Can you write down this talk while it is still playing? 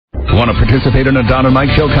Want to participate in a Don and Mike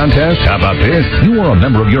Show contest? How about this? You or a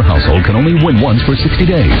member of your household can only win once for 60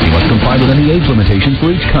 days. You must comply with any age limitations for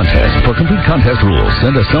each contest. For complete contest rules,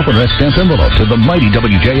 send a self-addressed stamped envelope to the mighty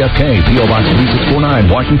WJFK, P.O. Box 3649,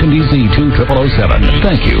 Washington, D.C. 20007.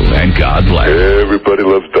 Thank you, and God bless. Everybody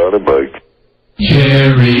loves Don and Mike.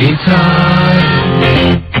 Jerry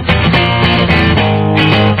time.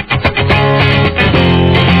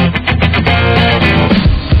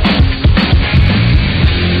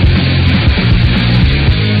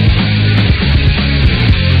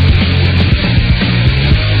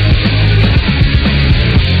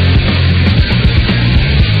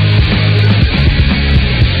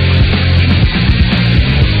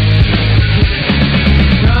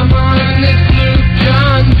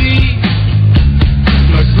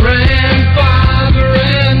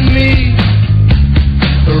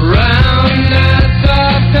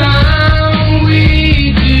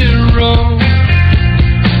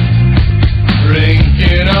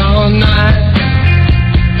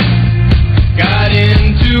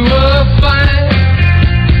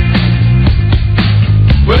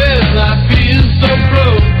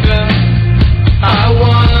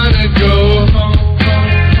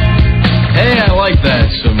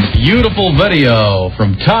 Beautiful video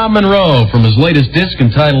from Tom Monroe from his latest disc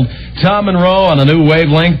entitled Tom Monroe on a New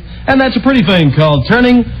Wavelength. And that's a pretty thing called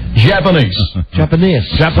Turning Japanese. Japanese.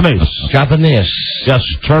 Yes,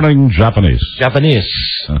 turning Japanese.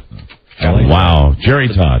 Wow. Jerry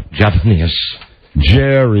Todd. Japanese.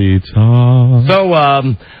 Jerry Todd. So,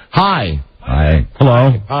 hi. Hi.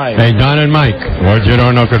 Hello. Hi. Hey, Don and Mike. What you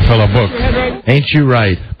don't know could fill a book. Ain't you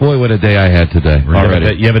right? Boy, what a day I had today.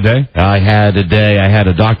 Already. You have a day? I had a day. I had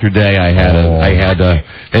a doctor day. I had a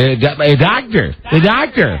doctor.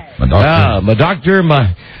 My doctor,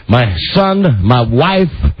 my son, my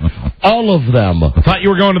wife, all of them. I thought you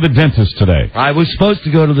were going to the dentist today. I was supposed to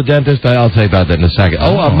go to the dentist. I'll say about that in a second.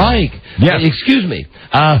 Mike. Yes. Excuse me.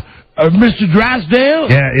 Mr. Drysdale?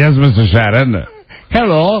 Yes, Mr. Shannon.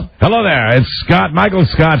 Hello. Hello there. It's Michael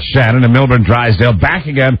Scott Shannon and Milburn Drysdale back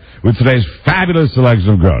again with today's fabulous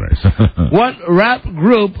selection of groaners. What rap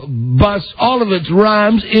group busts all of its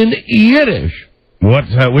rhymes in Yiddish?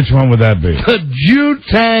 Which one would that be? The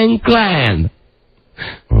Wu-Tang Clan.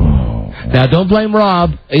 Oh. Now, don't blame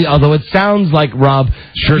Rob, although it sounds like Rob.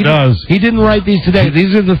 Sure does. He didn't write these today.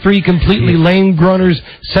 These are the three completely lame groaners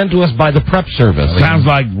sent to us by the prep service. Sounds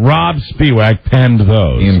like Rob Spiewak penned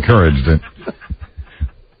those. He encouraged it.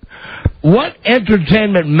 What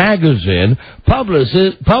entertainment magazine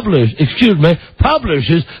publishes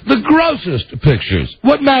the grossest pictures?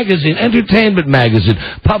 What entertainment magazine,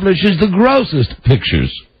 publishes the grossest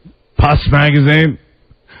pictures? Puss Magazine?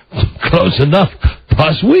 Close enough.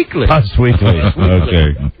 Puss Weekly. Puss Weekly.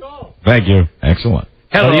 Okay. Thank you. Excellent.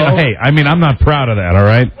 Hello. Hey, I'm not proud of that, all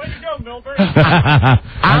right? Way to go, Milburn.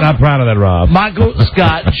 I'm not proud of that, Rob. Michael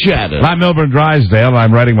Scott Shannon. I'm Milburn Drysdale.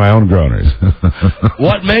 I'm writing my own groaners.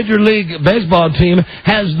 What Major League Baseball team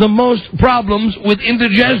has the most problems with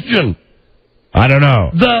indigestion? I don't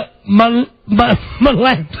know. The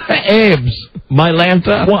Mylanta Abes.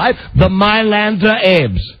 Mylanta? What? The Mylanta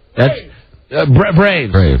Abes. That's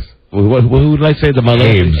Braves. Braves. Who would I say? The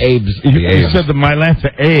Mylanta Abes. You said the Mylanta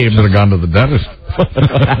Abes. Should have gone to the dentist.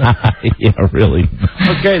 Yeah, really.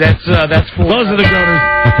 Okay, that's for... Those are the groaners.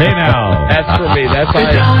 Hey, now. That's for me. That's The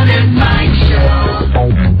Don and Mike Show.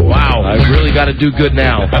 Wow, I really got to do good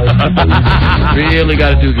now. Really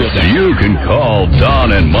got to do good now. You can call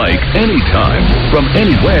Don and Mike anytime from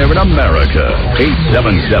anywhere in America.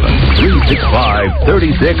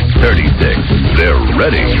 877-365-3636. They're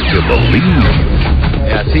ready to believe.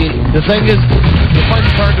 Yeah, see, the thing is, the fun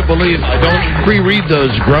part to believe, I don't pre-read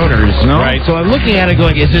those groaners. No? Right, so I'm looking at it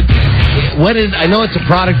going, I know it's a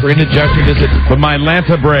product for indigestion, is it? The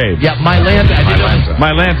Mylanta Braves. Yeah, Mylanta.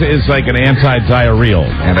 Mylanta is like an anti-diarrheal.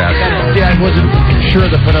 Yeah, I wasn't sure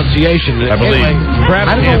of the pronunciation. I believe. Anyway,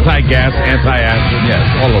 Perhaps anti-gas, anti-acid. Yes,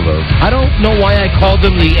 all of those. I don't know why I called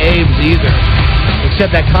them the Abes either,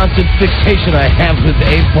 except that constant fixation I have with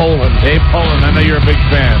Abe Poland. Abe Poland, I know you're a big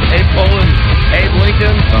fan. Abe Poland, Abe Lincoln.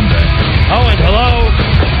 Someday. Oh, and hello.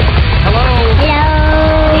 Hello.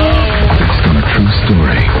 Based on a true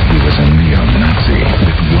story, he was a neo-Nazi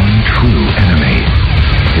with one true enemy.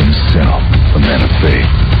 Himself. A man of faith,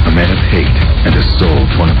 a man of hate, and a soul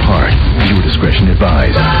torn apart. Viewer discretion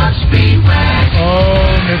advised. Oh,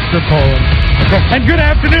 Mr. Poland. And good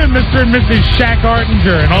afternoon, Mr. and Mrs. Shaq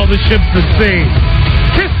Artinger and all the ships at sea.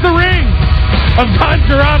 Kiss the ring of Don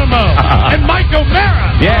Geronimo and Mike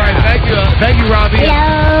O'Mara. Yeah, all right, thank you, Robbie.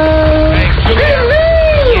 Hello. Thanks, Julia.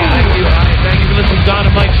 Thank you. Thank you for listening to Don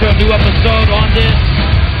and Mike Show. New episode on this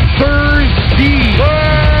Thursday.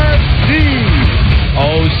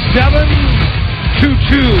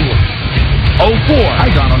 Hi,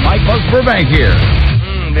 Don and Mike. Buzz Burbank here.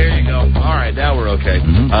 There you go. All right, now we're okay.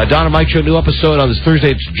 Don and Mike Show, new episode on this Thursday.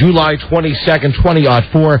 It's July 22nd,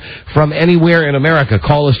 2004. From anywhere in America,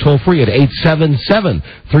 call us toll-free at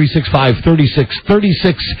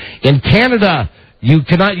 877-365-3636. In Canada, you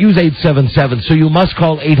cannot use 877, so you must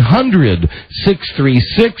call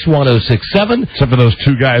 800-636-1067. Except for those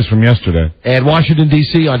two guys from yesterday. And Washington,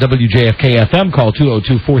 D.C. on WJFK-FM, call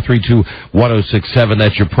 202-432-1067.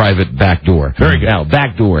 That's your private back door. Very good. Now,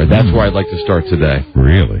 back door, that's where I'd like to start today.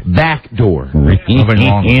 Really? Back door. Nothing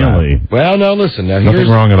wrong with that. Well, no, listen. Now, Nothing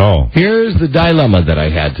wrong at all. Here's the dilemma that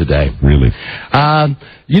I had today. Really?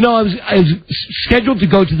 You know, I was scheduled to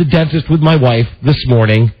go to the dentist with my wife this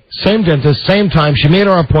morning. Same dentist, same time. She made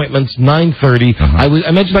our appointments 9:30. I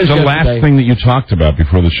mentioned this the last thing that you talked about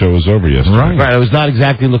before the show was over yesterday. Right. I was not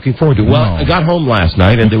exactly looking forward to it. Well, I got home last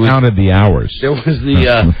night and you counted the hours. There was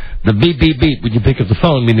the beep beep beep when you pick up the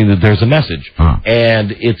phone, meaning that there's a message,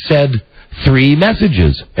 and it said 3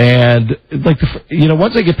 messages. And like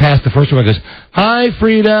once I get past the first one, it goes, "Hi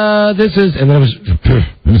Frida, this is," and then it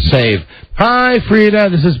was save. "Hi Frida,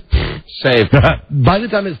 this is." Saved. By the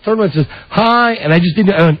time the third one says, "Hi," and I just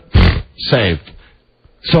didn't, saved.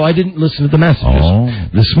 So I didn't listen to the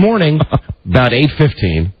messages. This morning, about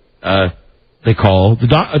 8:15, they call the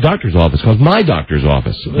doctor's office, calls my doctor's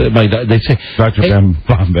office. They say, Dr.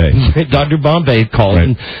 Bombay. Dr. Bombay calls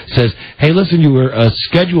and says, "Hey, listen, you were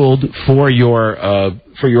scheduled for your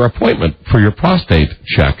appointment for your prostate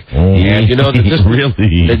check, and you know that this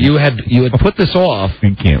really that you had put this off.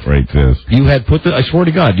 You can't write this. You had put I swear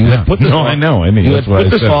to God, you had put this off. I know. I mean, you had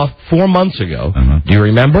put this off 4 months ago. Do you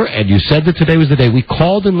remember? And you said that today was the day. We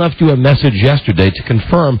called and left you a message yesterday to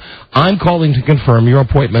confirm. I'm calling to confirm your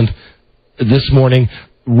appointment this morning,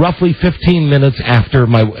 roughly 15 minutes after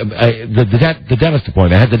the dentist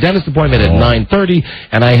appointment. I had the dentist appointment at 9:30,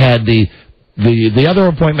 and I had the other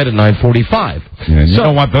appointment at 9:45. Yeah, you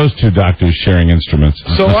don't want those two doctors sharing instruments.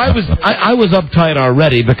 So I was uptight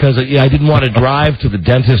already because I didn't want to drive to the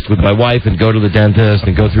dentist with my wife and go to the dentist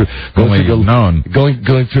and going through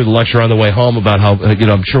the lecture on the way home about how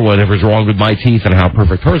I'm sure whatever's wrong with my teeth and how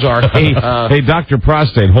perfect hers are. Hey, Dr.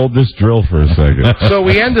 Prostate, hold this drill for a second. So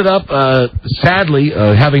we ended up sadly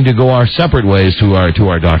having to go our separate ways to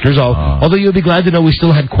our doctors. Although you'll be glad to know we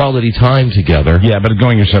still had quality time together. Yeah, but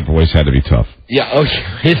going your separate ways had to be tough. Yeah,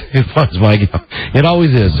 it was, Mike. It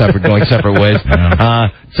always is going separate ways.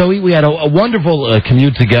 So we had a wonderful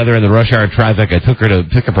commute together in the rush hour traffic. I took her to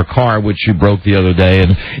pick up her car, which she broke the other day,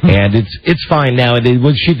 and it's fine now.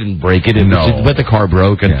 She didn't break it, but the car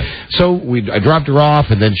broke, and so I dropped her off,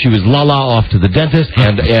 and then she was off to the dentist,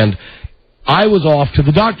 and I was off to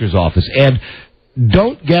the doctor's office, and.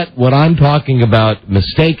 Don't get what I'm talking about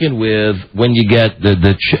mistaken with when you get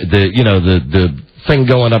the thing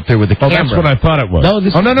going up there with the camera. That's what I thought it was. No, no.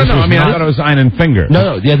 I thought it was Ein and Finger.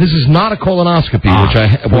 No. Yeah, this is not a colonoscopy, which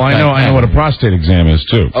I know what a prostate exam is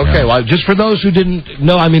too. Okay, well, just for those who didn't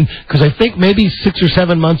know, because I think maybe 6 or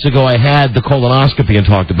 7 months ago I had the colonoscopy and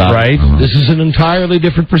talked about it. This is an entirely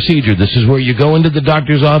different procedure. This is where you go into the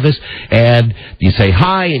doctor's office and you say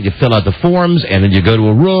hi and you fill out the forms and then you go to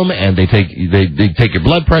a room and they take your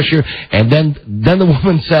blood pressure and then the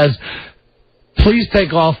woman says, "Please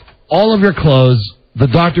take off all of your clothes. The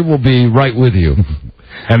doctor will be right with you."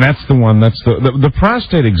 And that's the one. That's the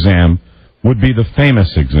prostate exam would be the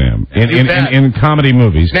famous exam in comedy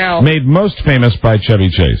movies. Now, made most famous by Chevy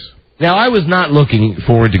Chase. Now, I was not looking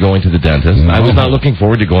forward to going to the dentist. No. I was not looking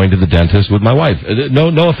forward to going to the dentist with my wife.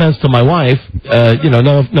 No offense to my wife.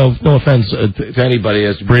 No offense to anybody.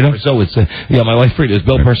 As Frida Purcell would say, my wife Frida, as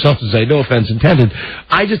Bill Purcell would say, no offense intended.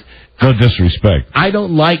 No disrespect. I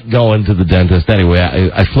don't like going to the dentist anyway.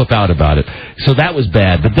 I flip out about it. So that was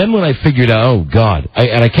bad. But then when I figured out, oh God,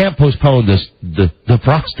 I can't postpone the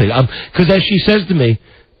prostate. Because as she says to me,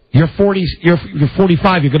 you're 45, you're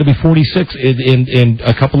going to be 46 in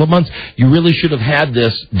a couple of months. You really should have had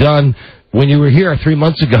this done when you were here 3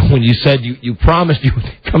 months ago when you said you promised you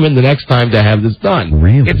would come in the next time to have this done.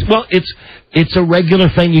 Really? It's a regular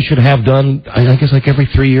thing you should have done, I guess, like every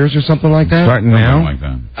 3 years or something like that. Starting now? Like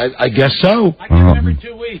that. I guess so. I get it every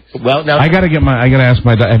 2 weeks. Well, now I got to ask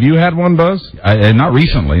my. Have you had one, Buzz? Not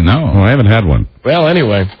recently, no. Oh, I haven't had one. Well,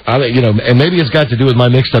 anyway, and maybe it's got to do with my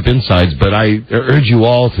mixed up insides, but I urge you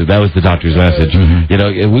all to. That was the doctor's message.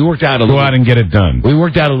 Mm-hmm. We worked out Go out and get it done. We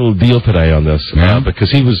worked out a little deal today on this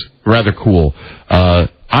because he was rather cool.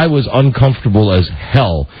 I was uncomfortable as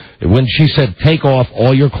hell when she said, take off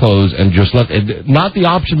all your clothes and just not the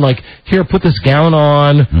option like, here, put this gown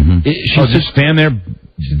on. Mm-hmm. Just stand there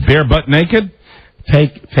bare butt naked?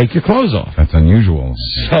 take your clothes off. That's unusual.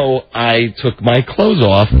 So I took my clothes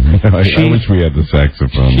off. I wish we had the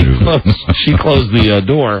saxophone music. She closed the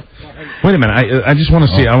door. Wait a minute. I just want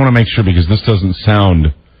to see. I want to make sure because this doesn't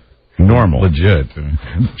sound normal. Legit.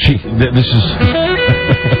 This is...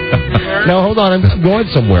 No, hold on. I'm going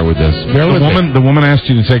somewhere with this. The woman asked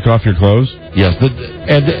you to take off your clothes? Yes.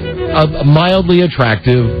 A mildly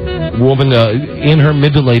attractive woman in her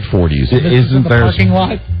mid to late 40s. Isn't there... parking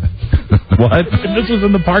lot? What? This was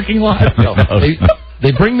in the parking lot? No.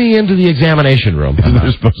 They bring me into the examination room. Isn't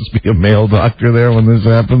there supposed to be a male doctor there when this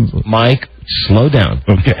happens? Mike, slow down.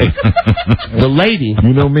 Okay. The lady...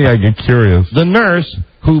 You know me, I get curious. The nurse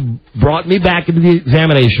who brought me back into the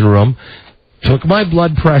examination room took my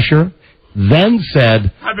blood pressure, then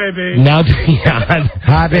said... Hi, baby. Now,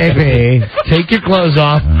 hi, baby. Take your clothes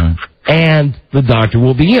off, and the doctor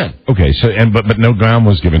will be in. Okay, so but no gown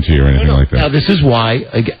was given to you or anything like that? Now, this is why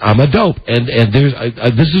I'm a dope, and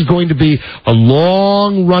this is going to be a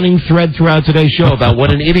long-running thread throughout today's show about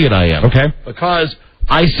what an idiot I am. Okay. Because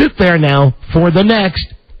I sit there now for the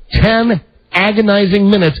next 10 agonizing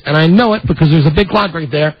minutes, and I know it because there's a big clock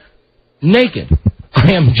right there, naked.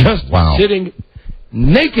 I am just sitting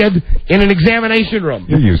naked in an examination room.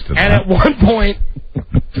 You're used to that. And at one point,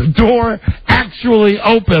 the door actually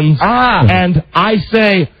opens, and I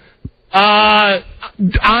say,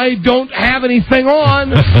 I don't have anything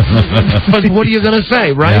on. But what are you going to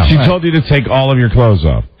say, right? Yeah. She told you to take all of your clothes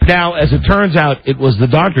off. Now, as it turns out, it was the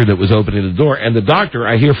doctor that was opening the door, and the doctor,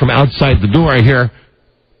 I hear from outside the door, I hear,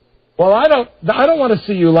 well, I don't want to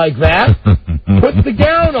see you like that. Put the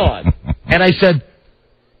gown on. And I said,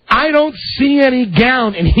 I don't see any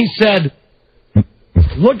gown. And he said,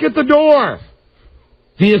 look at the door.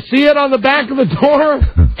 Do you see it on the back of the door?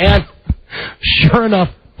 And sure enough,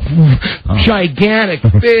 gigantic,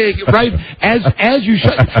 big, right? As you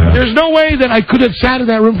shut, there's no way that I could have sat in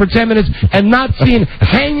that room for 10 minutes and not seen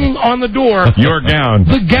hanging on the door your gown.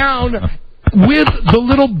 The gown with the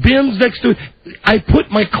little bins next to it. I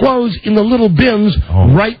put my clothes in the little bins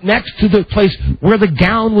right next to the place where the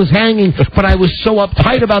gown was hanging, but I was so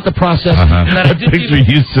uptight about the process that I didn't picture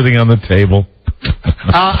you sitting on the table.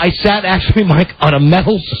 I sat, actually, Mike, on a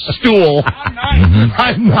metal stool.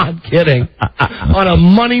 I'm not kidding. On a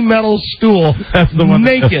money metal stool. That's the one.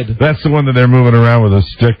 Naked. That's the one that they're moving around with a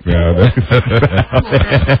stick now.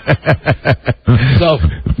 So,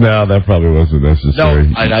 no, that probably wasn't necessary.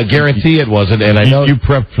 No, I guarantee it wasn't. And I know you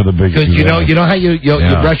prepped for the big. Because you know how you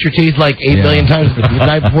brush your teeth like 8 million times the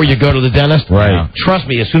night before you go to the dentist. Right. Trust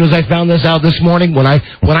me. As soon as I found this out this morning, when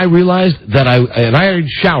I realized that I already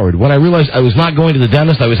showered. When I realized I was not going to the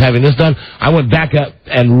dentist, I was having this done, I went back up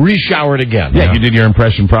and re-showered again. Yeah, you did your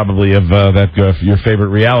impression probably of your favorite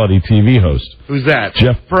reality TV host. Who's that?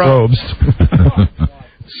 Jeff Probst.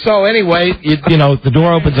 So anyway, you know, the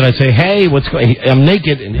door opens and I say, hey, what's going on? I'm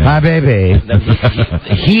naked. And, hi, baby.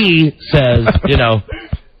 He says, you know,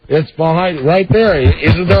 it's behind, right there.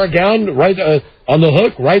 Isn't there a gown right on the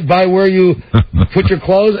hook, right by where you put your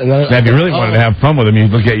clothes? And then, now, if you really wanted to have fun with him,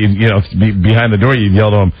 you'd look at behind the door, you'd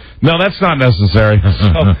yell to him, no, that's not necessary.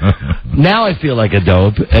 So, now I feel like a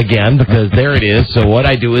dope, again, because there it is. So what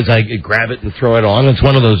I do is I grab it and throw it on. It's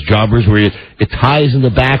one of those jobbers where it ties in the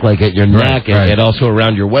back, like at your neck, and also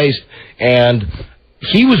around your waist. And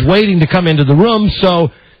he was waiting to come into the room,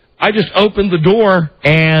 so I just opened the door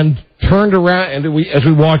and turned around, and as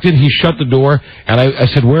we walked in, he shut the door, and I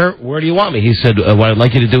said, where do you want me? He said, what I'd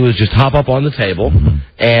like you to do is just hop up on the table,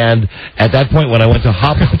 and at that point, when I went to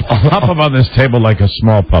hop up on this table like a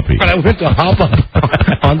small puppy. When I went to hop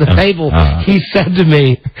up on the table, he said to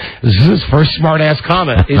me, this is his first smart-ass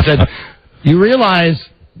comment, he said, you realize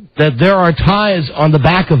that there are ties on the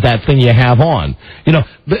back of that thing you have on. You know,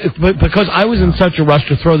 because I was in such a rush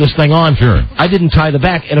to throw this thing on, I didn't tie the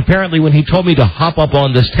back. And apparently when he told me to hop up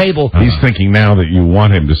on this table... He's thinking now that you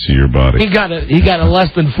want him to see your body. He got a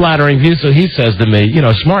less than flattering view, so he says to me, you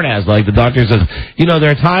know, smart ass, like the doctor says, you know,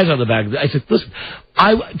 there are ties on the back. I said, listen,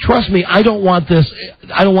 trust me, I don't want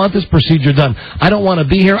this procedure done. I don't want to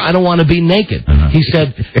be here. I don't want to be naked. He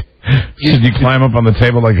said... Should you climb up on the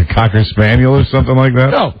table like a Cocker Spaniel or something like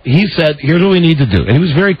that? No. He said, here's what we need to do. And he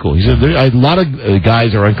was very cool. He said, a lot of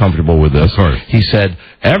guys are uncomfortable with this. Of course. He said,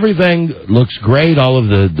 everything looks great, all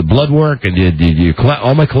of the blood work, and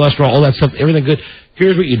all my cholesterol, all that stuff, everything good.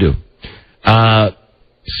 Here's what you do.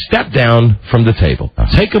 Step down from the table.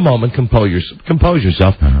 Take a moment, compose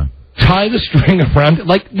yourself. Tie the string around,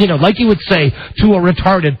 like you would say to a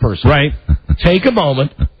retarded person. Right. Take a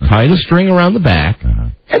moment, tie the string around the back,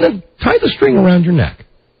 and then tie the string around your neck.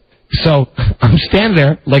 So I'm standing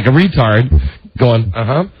there like a retard going,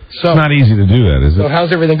 It's not easy to do that, is it? So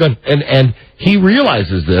how's everything going? And he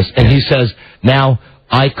realizes this, and he says, now,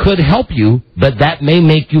 I could help you, but that may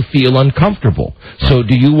make you feel uncomfortable. So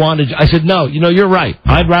do you want to... I said, no, you're right.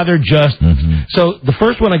 I'd rather just... So the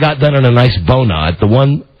first one I got done on a nice bow knot, the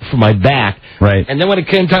one for my back. Right. And then when it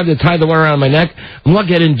came time to tie the one around my neck, I'm not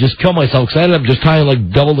getting just kill myself because I ended up just tying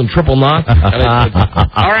like double and triple knots. And I said,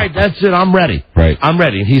 all right, that's it. I'm ready. Right. I'm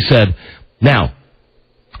ready. And he said, now,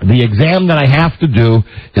 the exam that I have to do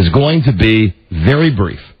is going to be very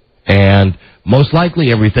brief. And most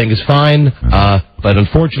likely everything is fine, but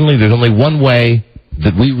unfortunately there's only one way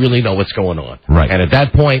that we really know what's going on. Right. And at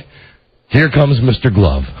that point, here comes Mr.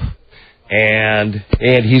 Glove. And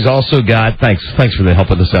he's also got, thanks for the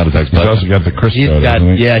help with the sound effects. He's also got the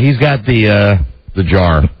Crisco. He's got the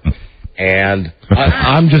jar. And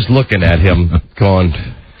I'm just looking at him going,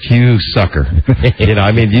 you sucker.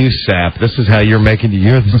 You sap. This is how you're making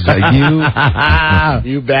you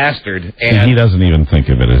bastard. And he doesn't even think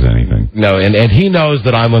of it as anything. No, and he knows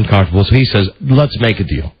that I'm uncomfortable, so he says, let's make a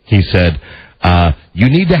deal. He said, you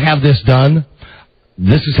need to have this done.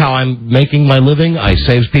 This is how I'm making my living. I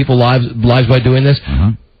save people lives by doing this.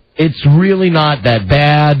 It's really not that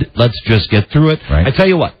bad. Let's just get through it. Right. I tell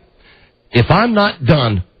you what, if I'm not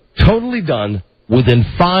done, totally done, within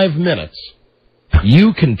 5 minutes,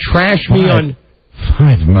 you can trash me on...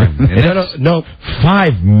 5 minutes? No.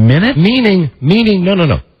 5 minutes? Meaning,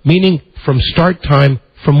 no. Meaning from start time,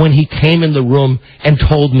 from when he came in the room and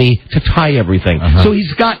told me to tie everything. So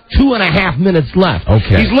he's got 2.5 minutes left.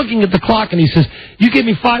 Okay. He's looking at the clock and he says, you give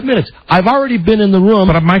me 5 minutes. I've already been in the room.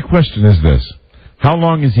 But my question is this. How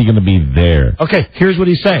long is he going to be there? Okay, here's what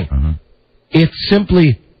he's saying. It's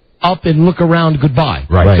simply... up and look around, goodbye.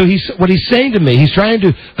 Right. So what he's saying to me, he's trying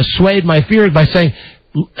to assuage my fears by saying,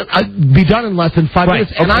 I'd be done in less than 5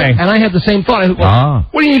 minutes. And I had the same thought. I said,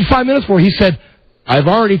 what do you need 5 minutes for? He said, I've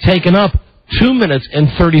already taken up 2 minutes and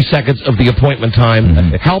 30 seconds of the appointment time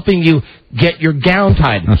helping you get your gown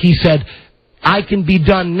tied. He said, I can be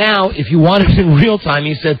done now if you want it in real time.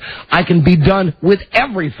 He said, I can be done with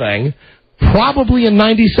everything probably in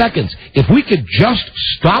 90 seconds. If we could just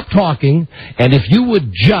stop talking, and if you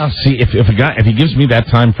would just see if he gives me that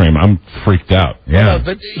time frame, I'm freaked out. Yeah,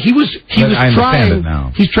 but he was I trying. It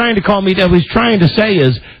now. He's trying to call me down. What he's trying to say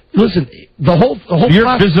is, listen, the whole.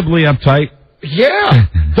 You're visibly uptight. Yeah,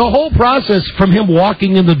 the whole process from him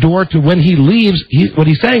walking in the door to when he leaves, what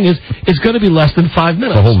he's saying is, it's going to be less than 5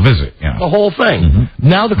 minutes. The whole visit, yeah. The whole thing.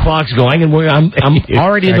 Now the clock's going, and I'm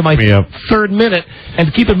already into my third minute.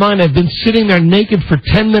 And keep in mind, I've been sitting there naked for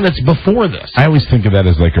 10 minutes before this. I always think of that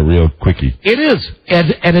as like a real quickie. It is,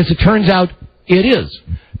 and as it turns out, it is.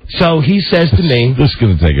 So he says to me... This is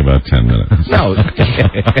going to take about 10 minutes. No.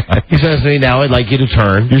 He says to me, now I'd like you to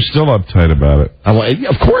turn. You're still uptight about it.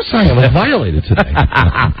 Of course I am. I violated today.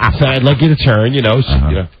 So I'd like you to turn,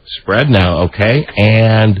 spread now, okay?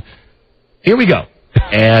 And here we go.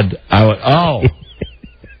 And I went, oh,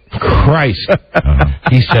 Christ.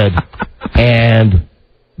 He said, and...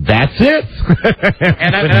 that's it.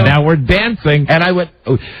 And now we're dancing. And I went,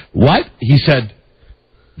 what? He said...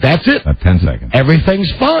 that's it. 10 seconds.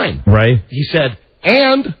 Everything's fine. Right. He said,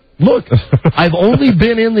 and look, I've only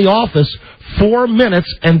been in the office 4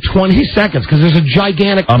 minutes and 20 seconds because there's a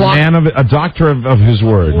gigantic clock. A doctor of his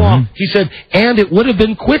word. He said, and it would have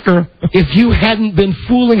been quicker if you hadn't been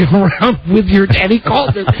fooling around with your, and he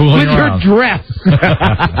called it, with your dress.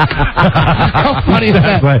 How funny is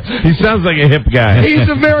that? He sounds like a hip guy. He's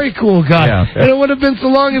a very cool guy. Yeah. And it would have been so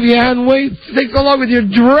long if you hadn't waited so long with your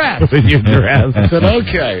dress. With your dress. I said,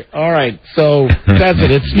 okay, all right. So that's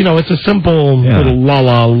it. It's, it's a simple little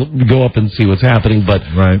la-la, go up and see what's happening, but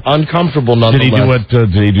uncomfortable nonetheless.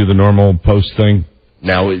 Did he do the normal post thing?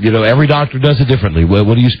 Now, every doctor does it differently. What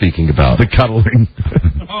are you speaking about? The cuddling.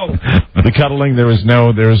 The cuddling. There was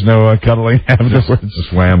no cuddling afterwards.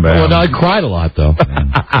 Just wham bam. Well, no, I cried a lot though.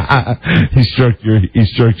 He stroked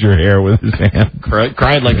your hair with his hand.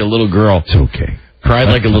 Cried like a little girl. It's okay. Cried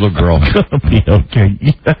like a little girl. It'll be okay.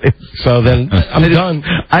 So then I'm done.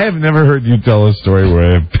 I have never heard you tell a story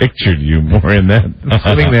where I have pictured you more in that.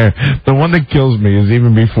 Sitting there. The one that kills me is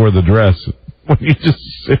even before the dress. When you're just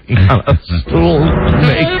sitting on a stool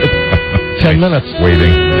naked. 10 minutes.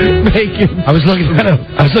 Waiting. Naked. I was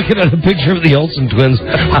looking at a picture of the Olsen twins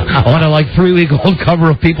on a 3-week-old cover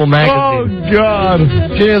of People magazine. Oh, God.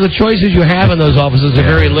 The choices you have in those offices are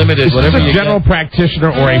very limited. Is this a general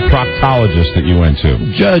practitioner or a proctologist that you went to?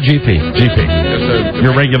 GP. GP.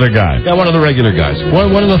 Your regular guy. Yeah, one of the regular guys.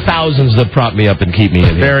 One of the thousands that prop me up and keep me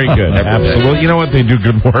in here. Very good. Absolutely. Well, you know what? They do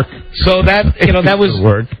good work. So that was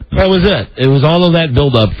work. That was it. It was all of that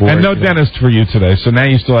build-up for it. And no dentist for you today, so now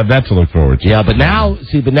you still have that to look forward to. Yeah, but now,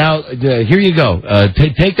 here you go.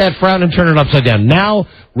 Take that frown and turn it upside down. Now,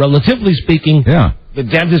 relatively speaking, the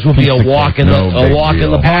dentist will be a walk in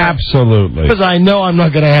the park. Absolutely. Because I know I'm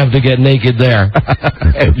not going to have to get naked there.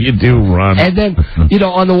 If you do run. And then,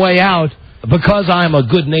 on the way out, because I'm a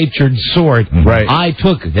good-natured sort, I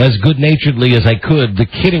took as good-naturedly as I could the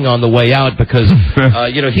kidding on the way out because,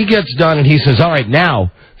 he gets done and he says, all right,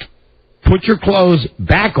 now, put your clothes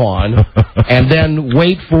back on and then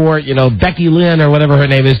wait for, Becky Lynn or whatever her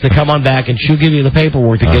name is to come on back and she'll give you the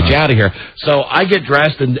paperwork to get you out of here. So I get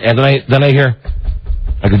dressed and then I hear,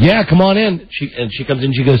 I go, yeah, come on in. She comes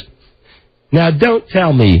in, she goes, now don't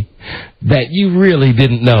tell me that you really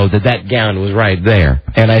didn't know that gown was right there.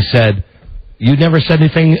 And I said, you never said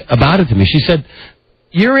anything about it to me. She said,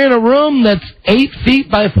 you're in a room that's 8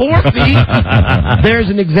 feet by 4 feet. There's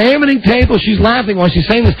an examining table. She's laughing while she's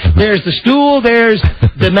saying this. There's the stool. There's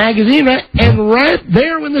the magazine. And right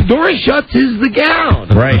there when the door shuts is the gown.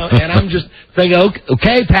 Right. And I'm just thinking,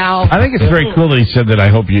 okay, pal. I think it's very cool that he said that I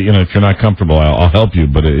hope you, if you're not comfortable, I'll help you.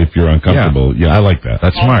 But if you're uncomfortable, I like that.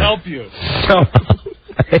 That's smart. I'll help you.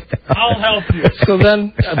 I'll help you. So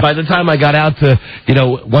then, by the time I got out to,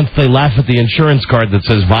 once they laugh at the insurance card that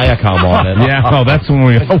says Viacom on it. That's when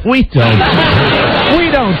we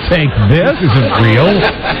don't take this. This isn't real.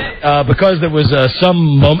 Because there was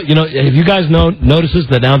some moment, have you guys noticed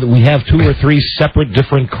that now that we have 2 or 3 separate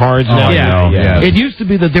different cards now? It used to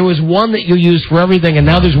be that there was one that you used for everything, and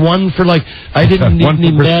now there's one for I didn't need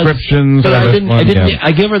any prescriptions. So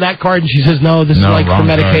I give her that card, and she says, no, this is for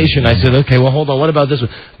medication. Card. I said, okay, well, hold on, what about this one?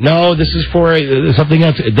 No, this is for something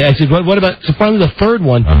else. I said, what about, so finally the third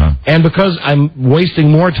one, and because I'm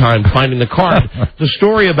wasting more time finding the card, the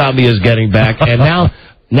story about me is getting back, and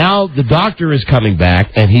now the doctor is coming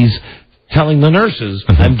back, and he's telling the nurses,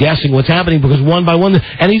 I'm guessing what's happening, because one by one,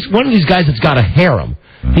 and he's one of these guys that's got a harem.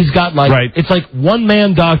 He's got it's like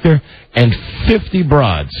one-man doctor and 50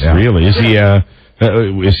 broads. Yeah. Really? Is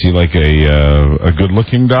he like a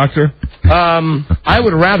good-looking doctor? I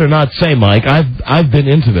would rather not say, Mike. I've been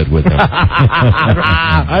intimate with him.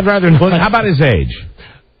 I'd rather not. How about his age?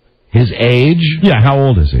 His age? Yeah, how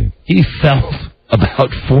old is he? He felt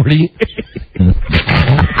about 40.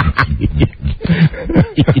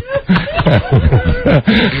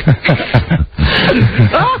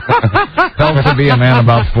 Felt to be a man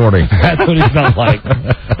about 40. That's what he felt like.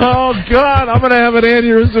 Oh, God, I'm going to have an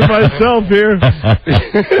aneurysm myself here.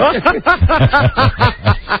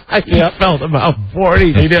 Yeah, felt about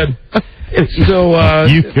 40. He did. So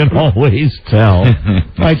you can always tell.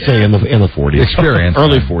 I'd say in the 40s. Experience.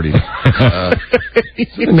 Early 40s.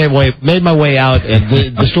 Made my way out, and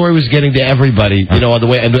the story was getting to everybody, on the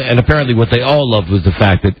way. And apparently what they all loved was the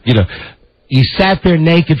fact that, you sat there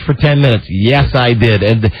naked for 10 minutes. Yes, I did.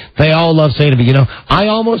 And they all love saying to me, I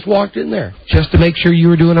almost walked in there just to make sure you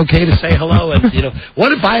were doing okay to say hello. And,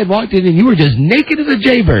 what if I had walked in and you were just naked as a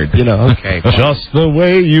jaybird? Okay. Just the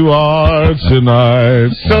way you are tonight.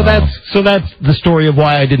 So that's the story of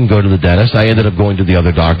why I didn't go to the dentist. I ended up going to the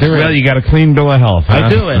other doctor. Well, you got a clean bill of health, huh? I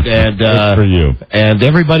do, and good for you. And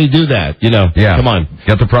everybody do that, Yeah. Come on.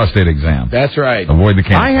 Get the prostate exam. That's right. Avoid the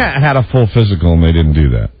cancer. I had a full physical, and they didn't do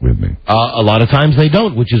that with me. A lot of times they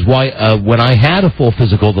don't, which is why when I had a full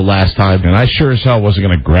physical the last time... And I sure as hell wasn't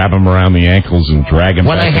going to grab him around the ankles and drag him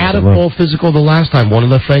When back I had a full physical the last time, one of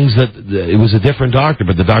the things that... It was a different doctor,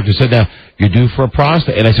 but the doctor said, now, you're due for a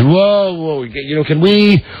prostate. And I said, whoa, can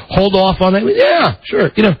we hold off on that? Yeah, sure.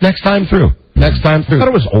 Next time through. Next time through. I thought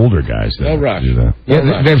it was older guys that no rush. do that.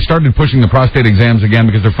 Yeah, they've started pushing the prostate exams again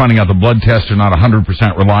because they're finding out the blood tests are not 100%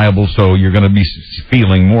 reliable, so you're going to be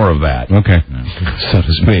feeling more of that. Okay. Yeah. So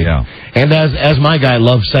to speak. Yeah. And as my guy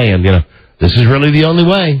loves saying, this is really the only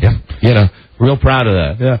way. Yeah. Real proud of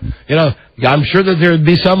that. Yeah. I'm sure that there would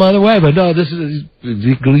be some other way, but no, this is,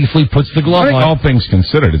 he gleefully puts the glove I think on. all things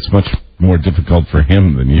considered, it's much more difficult for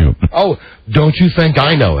him than you. Oh, don't you think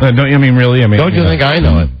I know it? Don't you really? Don't you think I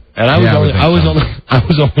know it? And I was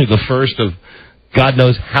only the first of God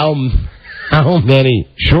knows how many.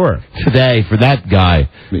 Sure. Today for that guy.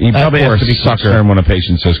 He probably has to be concerned when a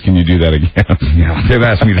patient says, "Can you do that again?" Yeah, they've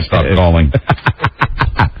asked me to stop calling.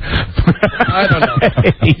 I don't know.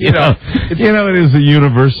 It is a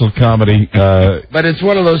universal comedy. But it's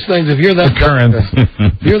one of those things. If you're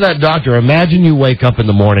that doctor, imagine you wake up in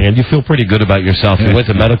the morning and you feel pretty good about yourself. You went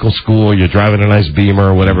to medical school. You're driving a nice Beamer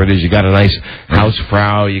or whatever it is. You got a nice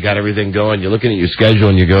Hausfrau. You got everything going. You're looking at your schedule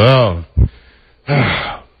and you go,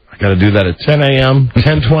 I Got to do that at 10 a.m.,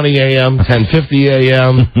 10:20 a.m., 10:50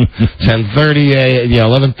 a.m., 10:30 a.m.,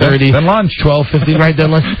 11:30. Then lunch. 12:50, right,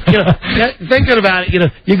 then lunch. Thinking about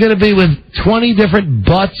it, you're going to be with 20 different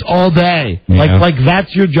butts all day. Yeah. Like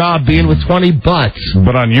that's your job, being with 20 butts.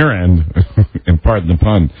 But on your end, and pardon the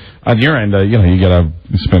pun, on your end, you got to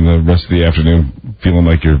spend the rest of the afternoon feeling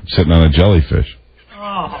like you're sitting on a jellyfish.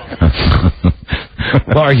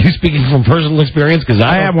 Well, are you speaking from personal experience? Because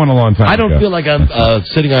I had one a long time ago. I don't feel like I'm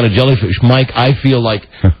sitting on a jellyfish, Mike. I feel like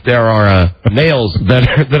there are nails that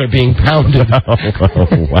are being pounded.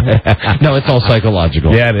 No, it's all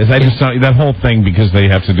psychological. Yeah, it is. I just that whole thing, because they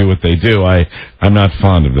have to do what they do. I'm not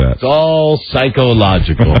fond of that. It's all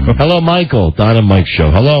psychological. Hello, Michael. Don and Mike show.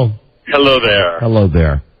 Hello. Hello there. Hello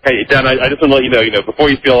there. Hey, Don, I just want to let you know, before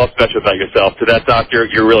you feel all special about yourself, to that doctor,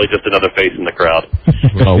 you're really just another face in the crowd.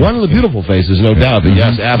 Oh, one of the beautiful faces, no doubt, but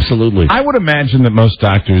yes, absolutely. I would imagine that most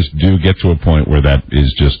doctors do get to a point where that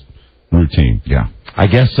is just routine. Yeah. I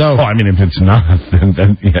guess so. Oh, I mean, if it's not,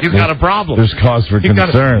 then you've got a problem. There's cause for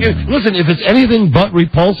concern. Listen, if it's anything but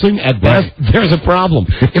repulsing, at best, there's a problem.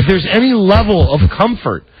 If there's any level of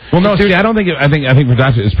comfort. Well, no, see, I think for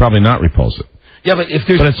doctors, it's probably not repulsive. Yeah, but if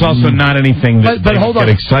there's... But it's also not anything that but hold on.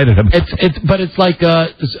 get excited about. But it's like a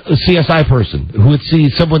CSI person who would see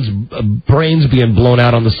someone's brains being blown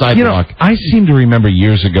out on the sidewalk. I seem to remember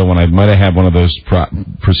years ago when I might have had one of those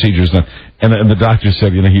procedures, and the doctor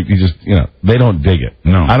said, he just, they don't dig it.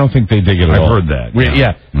 No. I don't think they dig it at all. I've heard that.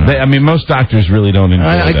 Yeah. Most doctors really don't enjoy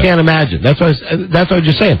that. I can't imagine. That's what I was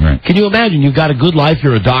just saying. Right. Can you imagine? You've got a good life.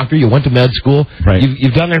 You're a doctor. You went to med school. Right.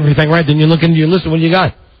 You've done everything right. Then you look into your list of what you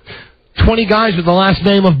got. 20 guys with the last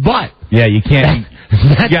name of Butt. Yeah, you can't.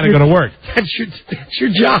 You got to go to work. That's your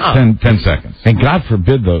job. 10 seconds. And God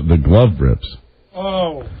forbid the glove rips.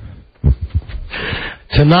 Oh.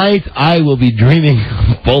 Tonight, I will be dreaming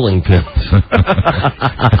of bowling pins.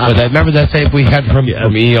 But remember that tape we had from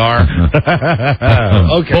ER?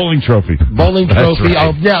 Okay. Bowling trophy. Bowling trophy.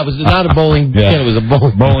 Right. Oh, yeah, it was not a bowling pin. It was a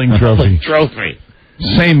bowling trophy. Trophy.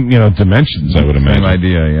 Same, dimensions, I would imagine. Same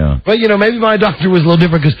idea, yeah. But, maybe my doctor was a little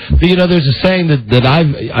different because, there's a saying that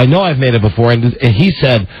I know I've made it before, and he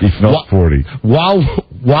said... He felt 40.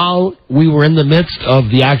 While we were in the midst of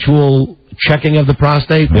the actual checking of the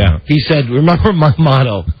prostate, he said, remember my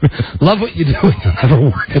motto, love what you do and you'll never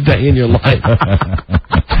work a day in your life.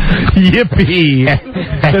 Yippee!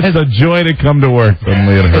 It's a joy to come to work.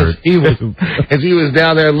 Suddenly it hurt. As he was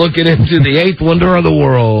down there looking into the eighth wonder of the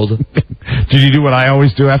world. Did you do what I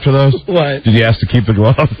always do after those? What? Did you ask to keep the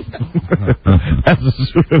glove? As a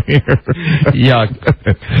souvenir. Yuck.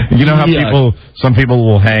 You know how some people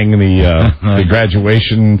will hang the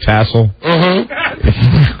graduation tassel? Mm-hmm.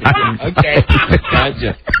 Okay.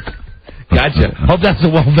 Gotcha. Hope that's a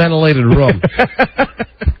well-ventilated room.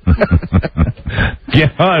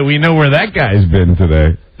 Yeah, we know where that guy's been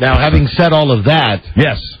today. Now, having said all of that...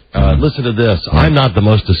 Yes. Listen to this. I'm not the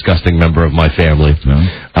most disgusting member of my family. No.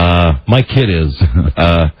 My kid is.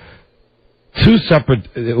 Two separate...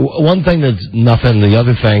 One thing that's nothing, the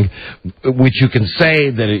other thing, which you can say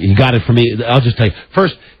that he got it from me. I'll just tell you.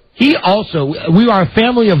 First... we are a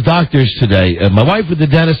family of doctors today. My wife with the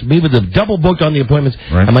dentist, me with the double booked on the appointments,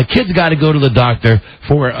 right. And my kid's got to go to the doctor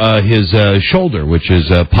for his shoulder, which is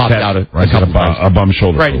popped out a couple times. A bum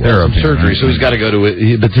shoulder. Right, there, surgery, so he's got to go to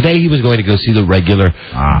it. But today he was going to go see the regular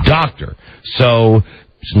doctor. So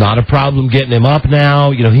it's not a problem getting him up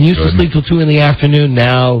now. He used to sleep till 2 in the afternoon.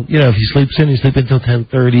 Now, if he sleeps in, he's sleeping until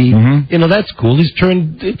 10:30. Mm-hmm. That's cool. He's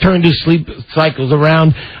turned his sleep cycles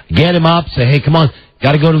around. Get him up, say, hey, come on.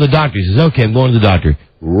 Got to go to the doctor. He says, okay, I'm going to the doctor.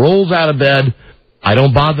 Rolls out of bed. I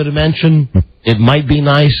don't bother to mention it might be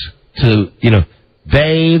nice to,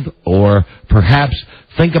 bathe or perhaps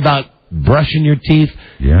think about brushing your teeth.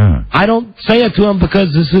 Yeah. I don't say it to him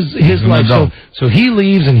because this is his life. So he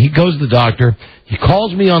leaves and he goes to the doctor. He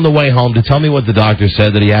calls me on the way home to tell me what the doctor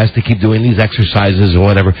said, that he has to keep doing these exercises or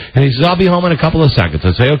whatever. And he says, I'll be home in a couple of seconds.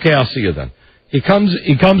 I say, okay, I'll see you then. He comes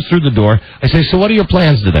through the door. I say, so what are your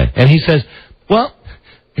plans today? And he says, well,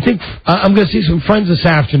 I think I'm going to see some friends this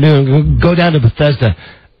afternoon. Go down to Bethesda.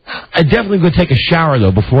 I definitely going to take a shower,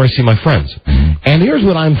 though, before I see my friends. Mm-hmm. And here's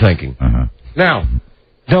what I'm thinking. Uh-huh. Now,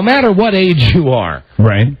 no matter what age you are,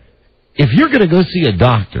 right? If you're going to go see a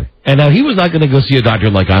doctor, and now he was not going to go see a doctor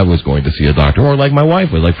like I was going to see a doctor, or like my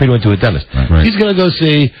wife was, like Frida went to a dentist. Right. He's going to go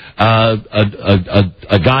see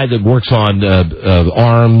a guy that works on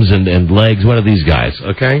arms and legs. What are these guys?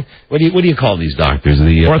 Okay, what do you call these doctors?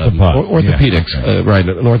 The orthopedics, right?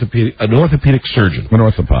 An orthopedic surgeon, an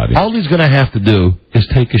orthopod. All he's going to have to do is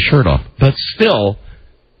take his shirt off, but still.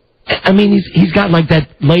 I mean, he's got like that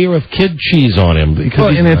layer of kid cheese on him.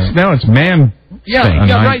 Because it's man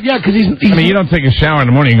right, because he's I mean, you don't take a shower in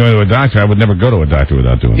the morning and go to a doctor. I would never go to a doctor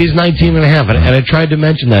without doing it. He's 19 and a half, and I tried to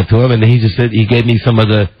mention that to him, and he just said he gave me some of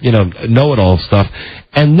the, know-it-all stuff.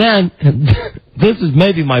 And then, this is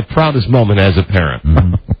maybe my proudest moment as a parent.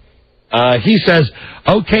 He says,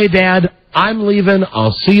 "Okay, Dad, I'm leaving.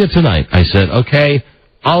 I'll see you tonight." I said, "Okay,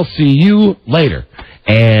 I'll see you later."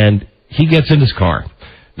 And he gets in his car.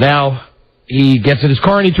 Now, he gets in his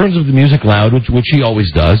car and he turns up the music loud, which he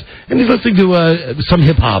always does, and he's listening to some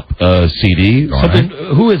hip-hop CD. Something.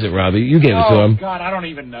 Right. Who is it, Robbie? You gave it to him. Oh, God, I don't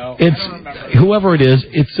even know. It's whoever it is.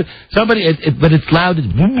 It's somebody, but it's loud. It's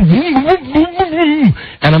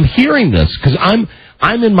and I'm hearing this, because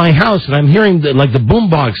I'm in my house, and I'm hearing the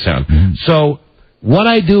boombox sound. So what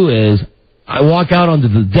I do is, I walk out onto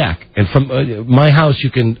the deck, and from my house you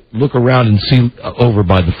can look around and see over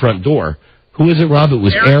by the front door. Who is it, Rob? It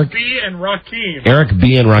was Eric B. and Rakim. Eric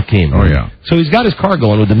B. and Rakim. Oh, yeah. So he's got his car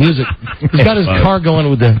going with the music. He's got his car going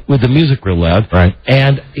with the music real loud. Right.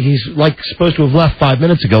 And he's supposed to have left 5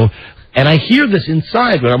 minutes ago. And I hear this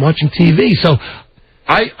inside when I'm watching TV. So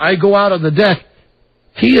I go out on the deck.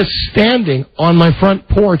 He is standing on my front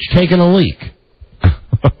porch taking a leak.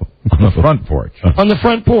 On the front porch. On the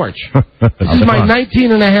front porch. This is my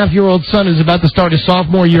 19-and-a-half-year-old son who's about to start his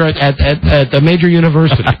sophomore year at a major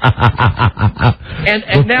university.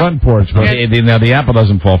 and now, front porch. But now the apple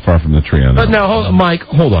doesn't fall far from the tree. But now, Mike,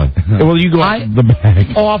 hold on. Well, you go off the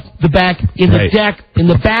back. Off the back, in the deck, in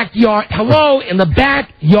the backyard. Hello, in the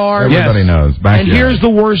backyard. Everybody knows. Backyard. And here's the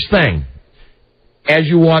worst thing. As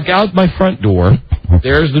you walk out my front door,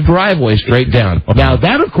 there's the driveway straight down. Now,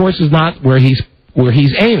 that, of course, is not where he's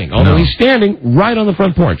aiming, although he's standing right on the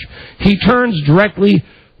front porch. He turns directly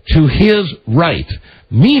to his right,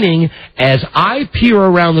 meaning as I peer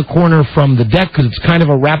around the corner from the deck, because it's kind of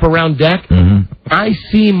a wraparound deck, I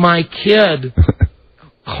see my kid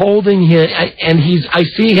holding his, and I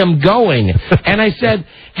see him going, and I said,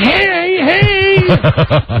 hey,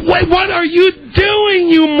 wait, what are you doing,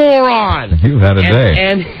 you moron? You've had a day.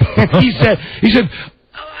 And he said,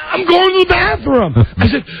 "I'm going to the bathroom." I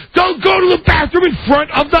said, "Don't go to the bathroom in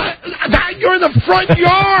front of you're in the front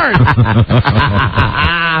yard."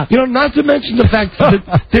 Not to mention the fact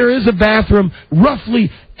that there is a bathroom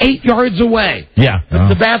roughly 8 yards away. Yeah.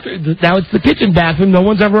 The bathroom, now it's the kitchen bathroom. No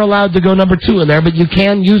one's ever allowed to go number 2 in there, but you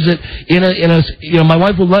can use it my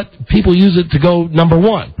wife will let people use it to go number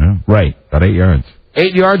 1. Yeah, right. About 8 yards.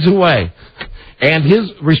 8 yards away. And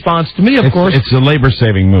his response to me, of course... It's a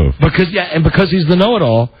labor-saving move. Because he's the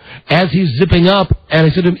know-it-all, as he's zipping up, and I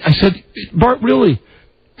said, "Bart, really,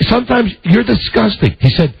 sometimes you're disgusting." He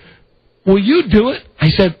said, "Will you do it?" I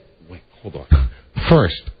said, "Wait, hold on.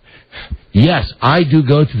 First, yes, I do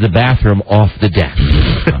go to the bathroom off the deck."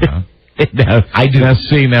 I do.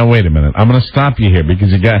 Now, wait a minute. I'm going to stop you here, because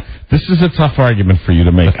this is a tough argument for you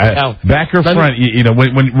to make. Back or front,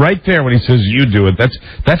 when right there when he says you do it, that's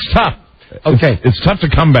tough. Okay. It's tough to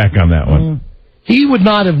come back on that one. He would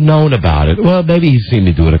not have known about it. Well, maybe he's seen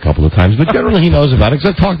me do it a couple of times, but generally he knows about it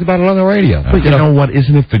because I've talked about it on the radio. But you know what?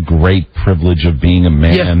 Isn't it the great privilege of being a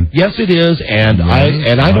man? Yes, it is, and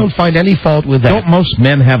I don't find any fault with that. Don't most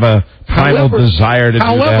men have a primal desire to do that?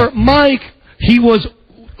 However, Mike, he was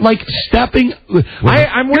stepping.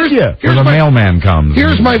 I'm with you. When the mailman comes.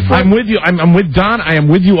 Here's my front. I'm with you. I'm with Don. I am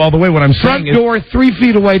with you all the way. What I'm front saying door 3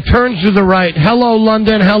 feet away, turns to the right. Hello,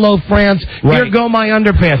 London. Hello, France. Right. Here go my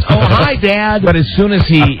underpants. Oh, hi, Dad. But as soon as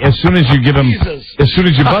you give him, as soon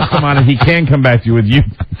as you bust him on it, he can come back to you with you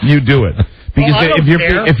do it. Because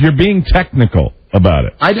if you're being technical about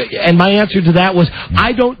it. And my answer to that was,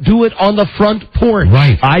 I don't do it on the front porch.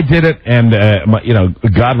 Right. I did it, and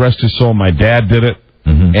God rest his soul, my dad did it.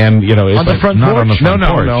 And on the front porch? On the front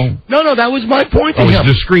porch. No, that was my point to him. It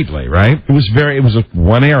was discreetly, right? It was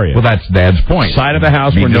one area. Well, that's Dad's point. Side of the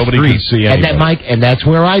house where nobody could see anybody. And that's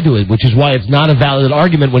where I do it, which is why it's not a valid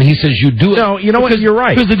argument when he says you do it. No, you know what? You're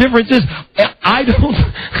right. Because the difference is, I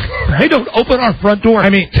don't open our front door.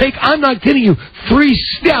 I'm not kidding you, 3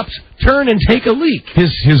 steps, turn and take a leak.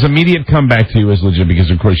 His immediate comeback to you is legit because,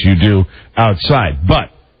 of course, you do outside. But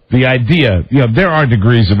the idea, there are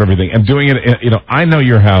degrees of everything. And doing it, I know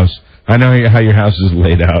your house. I know how your house is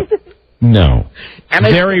laid out. No.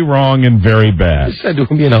 Very wrong and very bad. I said to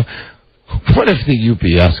him, what if the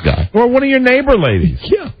UPS guy? Or one of your neighbor ladies.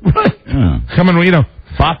 Yeah, right. Yeah. Coming,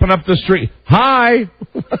 bopping up the street. Hi.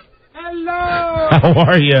 Hello. How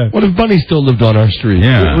are you? What if Bunny still lived on our street?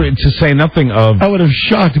 Yeah. To say nothing of... I would have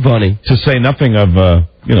shocked Bunny. To say nothing of,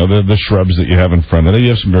 the shrubs that you have in front of it. You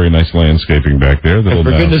have some very nice landscaping back there. For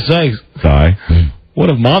goodness sakes. Die. what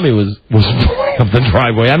if Mommy was pulling up the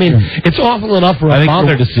driveway? I mean, it's awful enough for a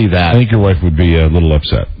father to see that. I think your wife would be a little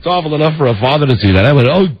upset. It's awful enough for a father to see that. I would,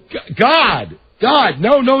 oh, God,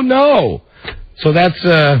 no. So that's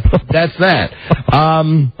that.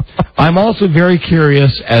 I'm also very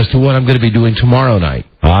curious as to what I'm going to be doing tomorrow night.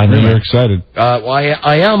 I know you're excited. Well,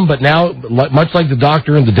 I am, but now, much like the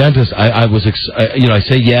doctor and the dentist, I was, I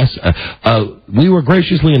say yes. We were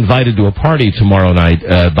graciously invited to a party tomorrow night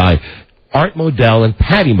by Art Modell and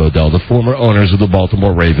Patty Modell, the former owners of the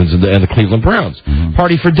Baltimore Ravens and the Cleveland Browns. Mm-hmm.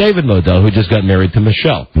 Party for David Modell, who just got married to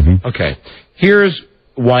Michelle. Mm-hmm. Okay, here's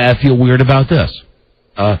why I feel weird about this.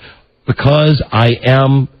 Because I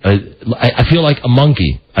am, I feel like a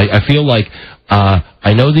monkey. I feel like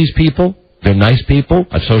I know these people. They're nice people.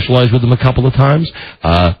 I've socialized with them a couple of times.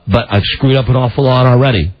 But I've screwed up an awful lot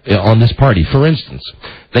already on this party. For instance,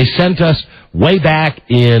 they sent us way back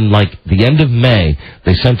in, like, the end of May,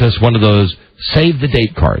 they sent us one of those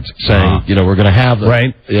save-the-date cards saying, we're going to have...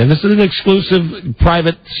 Right. And this is an exclusive,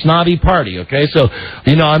 private, snobby party, okay? So,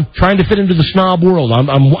 I'm trying to fit into the snob world.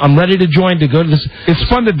 I'm ready to join to go to this... It's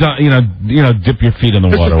fun to, dip your feet in the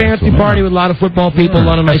water. It's a fancy party with a lot of football people, a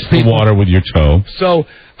lot of nice people. Water with your toe. So,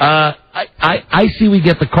 I see we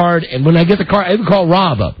get the card, and when I get the card, I even call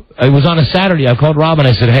Rob up. It was on a Saturday. I called Rob, and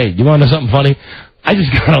I said, hey, you want to know something funny? I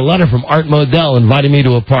just got a letter from Art Modell inviting me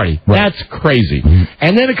to a party. Right. That's crazy. Mm-hmm.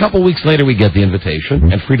 And then a couple weeks later, we get the invitation.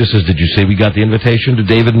 Mm-hmm. And Frida says, did you say we got the invitation to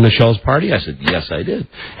David and Michelle's party? I said, yes, I did.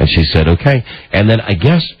 And she said, okay. And then I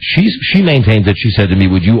guess she maintained that she said to me,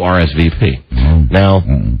 would you RSVP? Mm-hmm. Now,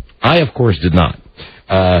 I, of course, did not.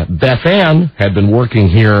 Beth Ann had been working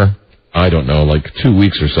here, I don't know, like 2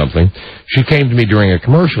 weeks or something. She came to me during a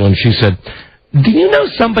commercial, and she said, do you know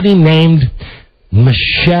somebody named...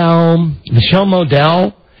 Michelle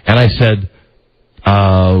Modell? And I said,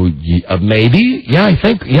 maybe. Yeah, I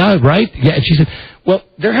think. Yeah, right. Yeah. And she said, well,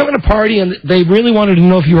 they're having a party, and they really wanted to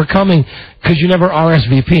know if you were coming because you never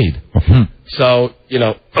RSVP'd. Mm-hmm. So,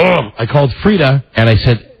 I called Frida, and I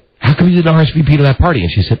said, how come you didn't RSVP to that party?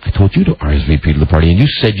 And she said, I told you to RSVP to the party, and you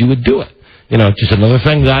said you would do it. Just another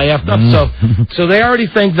thing that I effed up. So they already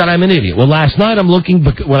think that I'm an idiot. Well, last night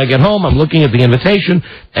when I get home, I'm looking at the invitation,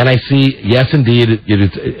 and I see, yes, indeed,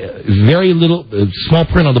 it's very little, small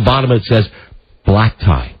print on the bottom. It says, black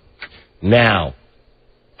tie. Now,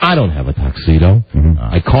 I don't have a tuxedo. Mm-hmm.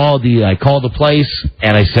 I call the place,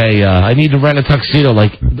 and I say, I need to rent a tuxedo,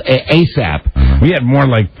 like, ASAP. We had more,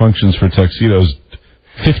 like, functions for tuxedos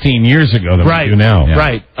 15 years ago than we do now. Yeah.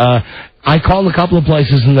 Right. I call a couple of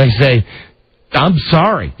places, and they say, I'm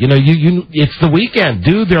sorry. It's the weekend,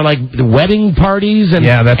 dude. They're like the wedding parties and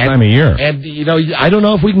that time of year. And I don't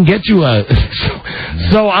know if we can get you a.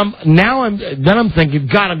 So I'm thinking,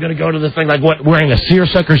 God, I'm going to go to this thing like wearing a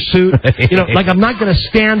seersucker suit. Like I'm not going to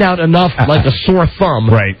stand out enough like a sore thumb.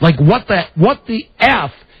 Right. Like what the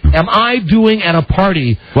F am I doing at a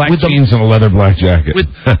party? Black jeans and a leather black jacket. With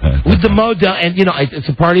the Modell, and it's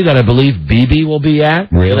a party that I believe BB will be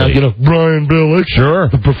at. Really? Brian Billick. Sure.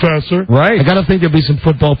 The professor. Right. I got to think there'll be some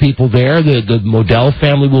football people there. The Modell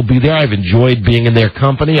family will be there. I've enjoyed being in their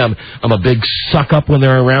company. I'm a big suck up when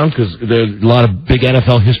they're around because there's a lot of big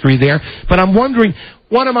NFL history there. But I'm wondering,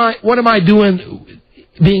 what am I doing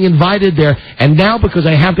being invited there? And now because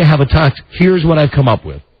I have to have a tux, here's what I've come up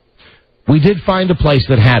with. We did find a place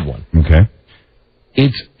that had one. Okay.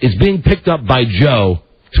 It's being picked up by Joe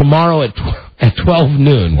tomorrow at 12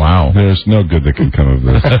 noon. Wow. There's no good that can come of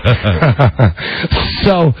this.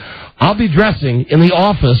 So I'll be dressing in the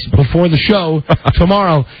office before the show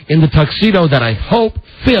tomorrow in the tuxedo that I hope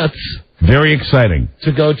fits. Very exciting.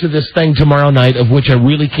 To go to this thing tomorrow night, of which I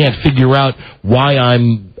really can't figure out why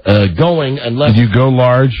I'm going unless. Did you go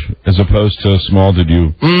large as opposed to small? Did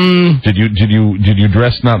you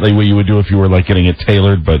dress not the way you would do if you were like getting it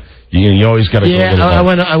tailored, but you always got to go a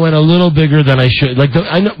little I went a little bigger than I should. Like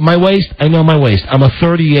I know my waist. I'm a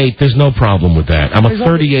 38. There's no problem with that. I'm a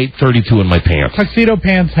 38, 32 in my pants. Tuxedo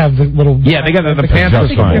pants have the little. Yeah, they got the pants. I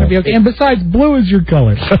think it's going to be okay. And besides, blue is your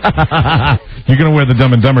color. You're going to wear the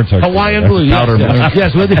Dumb and Dumber tuxedo. Hawaiian blue,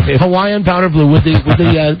 yes, with the Hawaiian powder blue with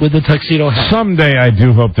the tuxedo hat. Someday I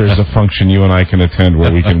do hope there's a function you and I can attend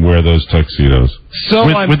where we can wear those tuxedos. So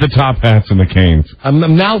with the top hats and the canes.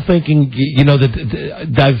 I'm now thinking,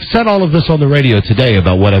 that I've said all of this on the radio today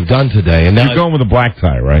about what I've done today, and now you're going with a black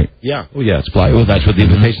tie, right? Yeah. Oh, yeah, it's black. Well, that's what the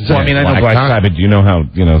invitation says. Well, I mean, I know black tie, but you know how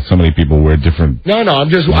so many people wear different. No, I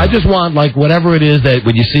just want like whatever it is that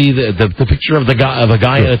when you see the picture of a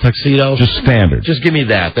guy in a tuxedo, just standard. Just give me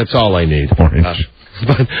that. That's all I need. Orange.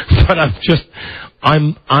 But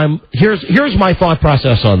here's my thought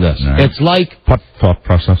process on this. Right. It's like what thought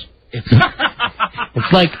process?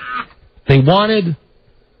 It's like they wanted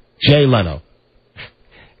Jay Leno.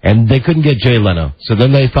 And they couldn't get Jay Leno. So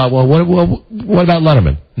then they thought, well, what about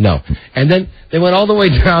Letterman? No. And then they went all the way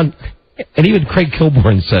down, and even Craig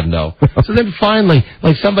Kilborn said no. So then finally,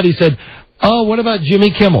 like somebody said, oh, what about Jimmy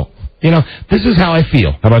Kimmel? You know, this is how I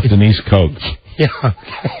feel. How about Denise Coates? Yeah,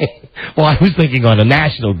 okay. Well, I was thinking on a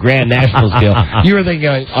grand national scale. You were thinking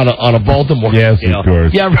on a Baltimore scale. Yes, of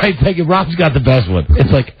course. Yeah, right. Rob's got the best one. It's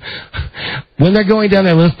like, when they're going down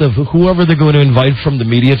their list of whoever they're going to invite from the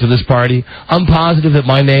media to this party, I'm positive that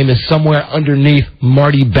my name is somewhere underneath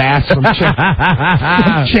Marty Bass from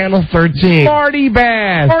Channel 13. Marty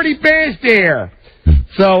Bass! Marty Bass there!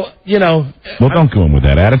 So, you know... Well, don't go in with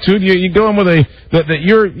that attitude. You go in with these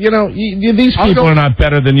people are not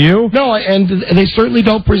better than you. No, and they certainly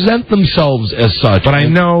don't present themselves as such. But I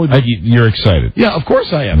know that you're excited. Yeah, of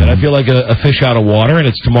course I am. And I feel like a fish out of water, and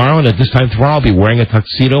it's tomorrow, and at this time tomorrow I'll be wearing a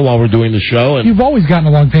tuxedo while we're doing the show. And You've always gotten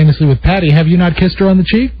along famously with Patty. Have you not kissed her on the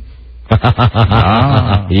cheek?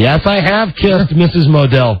 Yes, I have kissed Mrs.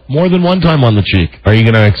 Modell more than one time on the cheek. Are you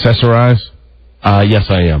going to accessorize? Yes,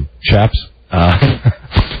 I am. Chaps?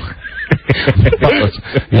 Buttless.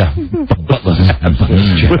 Yeah.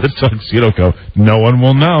 Buttless. With a tuxedo coat. No one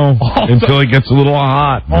will know until it gets a little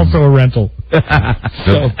hot. Also a rental.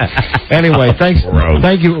 So, anyway, thank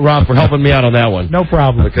you, Rob, for helping me out on that one. No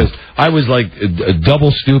problem. Because I was like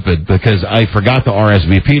double stupid because I forgot to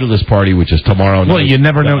RSVP to this party, which is tomorrow night. Well, you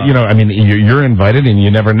never know. You know, I mean, you're invited, and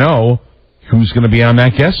you never know who's going to be on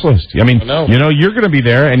that guest list. I mean, you know you're going to be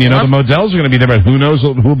there, and you know the Modells are going to be there, but who knows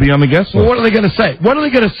who'll be on the guest list? Well, what are they going to say? What are they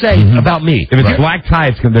going to say about me? If it's black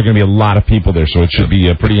tie, there are going to be a lot of people there, so it should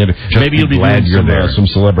be pretty interesting. Maybe you'll be glad you're there. Some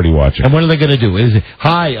celebrity watching. And what are they going to do? Is it,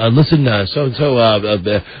 hi, listen,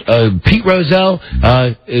 Pete Rozelle,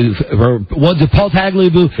 Paul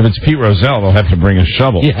Tagliabue. If it's Pete Rozelle, they'll have to bring a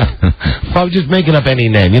shovel. Yeah. Probably just making up any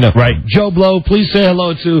name, you know. Right. Joe Blow, please say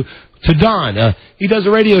hello to Don. He does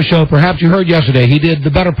a radio show. Perhaps you heard yesterday. He did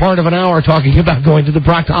the better part of an hour talking about going to the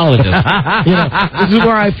proctologist. You know, this is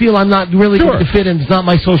where I feel I'm not really going to fit in. It's not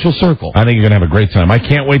my social circle. I think you're going to have a great time. I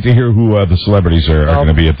can't wait to hear who the celebrities are going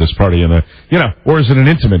to be at this party. Or is it an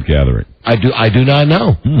intimate gathering? I do not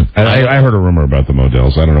know. I heard a rumor about the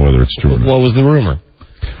Modells. I don't know whether it's true or not. What was the rumor?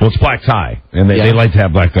 Well, it's black tie, and they like to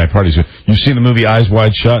have black tie parties. You've seen the movie Eyes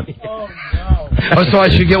Wide Shut? Oh, so I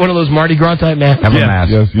should get one of those Mardi Gras type masks? Have a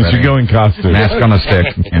mask. Yes, you should go in costume. Mask on a stick.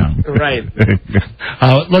 Yeah. Right.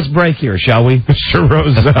 Let's break here, shall we? Mr.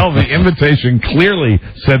 Rozelle, the invitation clearly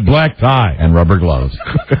said black tie. And rubber gloves.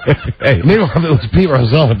 Hey, meanwhile, if it was Pete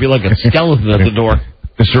Rozelle, it'd be like a skeleton at the door.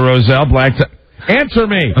 Mr. Rozelle, black tie. Answer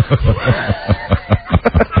me!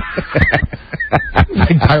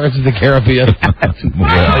 Like Pirates of the Caribbean.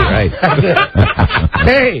 Right.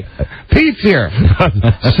 Hey, Pete's here.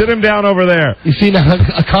 Sit him down over there. You see, now,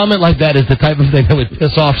 a comment like that is the type of thing that would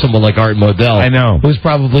piss off someone like Art Modell. I know. Who's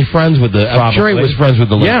probably friends with I'm sure he was friends with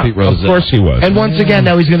the late Pete Rozelle. Of course he was. And once again,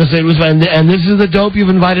 now he's going to say it was fun. And this is the dope you've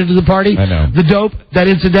invited to the party? I know. The dope that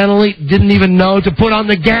incidentally didn't even know to put on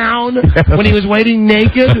the gown when he was waiting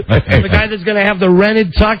naked? The guy that's going to have the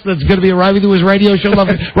rented tux that's going to be arriving to his radio show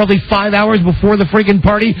roughly 5 hours before the freaking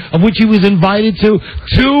party of which he was invited to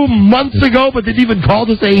 2 months ago, but didn't even call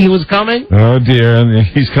to say he was coming? Oh, dear. And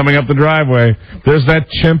he's coming up the driveway. There's that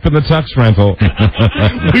chimp in the tux rental.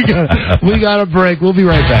 we got a break. We'll be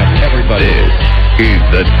right back. Everybody. This is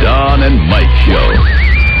the Don and Mike Show.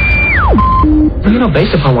 Well, you know,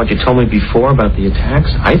 based upon what you told me before about the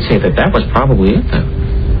attacks, I'd say that was probably it,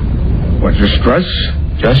 then. What, your stress?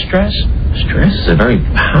 Just stress? Stress is a very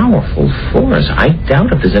powerful force. I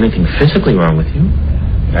doubt if there's anything physically wrong with you.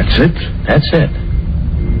 That's it? That's it.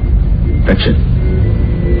 That's it?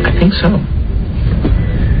 I think so.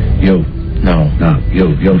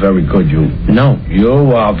 You're very good, you. No.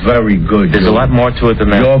 You are very good, There's a lot more to it than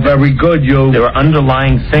that. You're very good, you. There are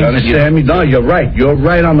underlying things that you... Understand me? No, you're right. You're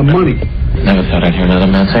right on the money. Never thought I'd hear another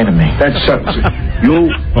man say to me. That settles it. You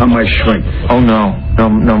are my shrink. Oh, no.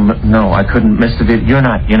 I couldn't, Mr. V. You're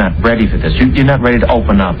not ready for this. You're not ready to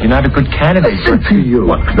open up. You're not a good candidate for... Listen to you.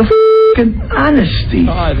 What? The f***ing honesty.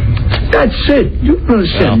 God. That's it. You don't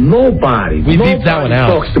understand. Nobody. We beeped that one out.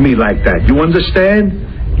 Talks to me like that. You understand?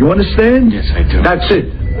 You understand? Yes, I do. That's it.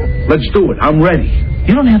 Let's do it. I'm ready.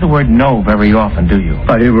 You don't hear the word no very often, do you?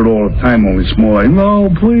 I hear it all the time, only it's more like, no,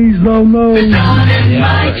 please, no.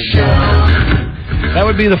 That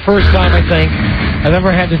would be the first time, I think, I've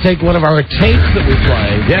ever had to take one of our tapes that we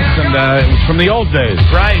play. Yes, and it was from the old days.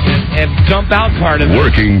 Right, and dump out part of it.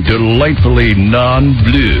 Working delightfully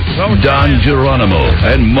non-blue, Don Geronimo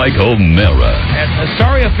and Mike O'Mara. And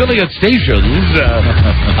sorry, affiliate stations,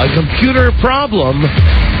 a computer problem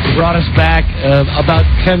brought us back about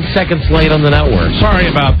 10 seconds late on the network. Sorry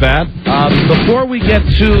about that. Before we get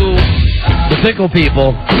to the pickle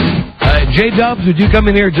people, J-Dubs, would you come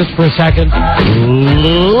in here just for a second? A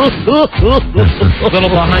little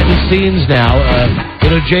behind the scenes now.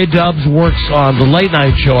 J-Dubs works on the late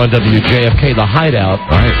night show on WJFK, The Hideout.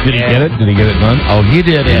 Right. Did he get it? Did he get it done? Oh, he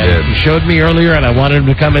did. He showed me earlier, and I wanted him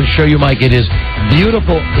to come and show you, Mike. It is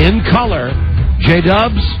beautiful in color.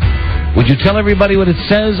 J-Dubs, would you tell everybody what it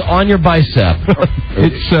says on your bicep?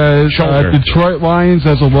 It says Detroit Lions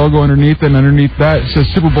as a logo underneath, and underneath that it says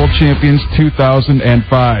Super Bowl Champions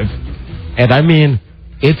 2005. And I mean,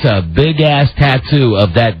 it's a big-ass tattoo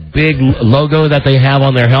of that big logo that they have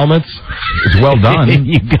on their helmets. It's well done.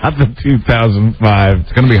 You got the 2005.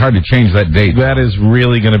 It's going to be hard to change that date. That is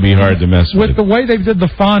really going to be hard to mess with. With the way they did the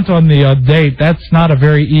font on the date, that's not a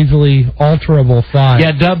very easily alterable font.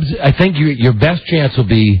 Yeah, Dubs, I think your best chance will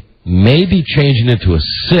be maybe changing it to a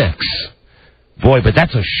 6. Boy, but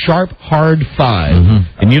that's a sharp, hard 5.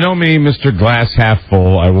 Mm-hmm. And you know me, Mr. Glass Half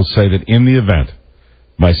Full, I will say that in the event,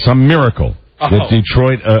 by some miracle, that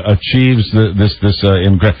Detroit achieves this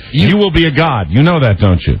you will be a god. You know that,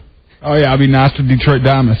 don't you? Oh, yeah, I'll be Noster Detroit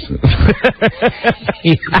Damas.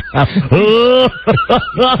 He's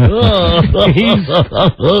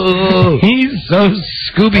so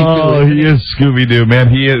Scooby-Doo. Oh, he is Scooby-Doo, man.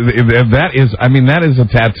 He is. That is a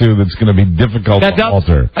tattoo that's going to be difficult to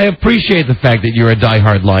alter. I appreciate the fact that you're a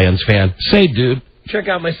diehard Lions fan. Say, dude, check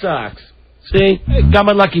out my socks. See? Got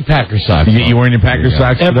my lucky Packer socks. You wearing your Packer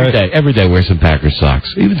socks every day? Every day wear some Packer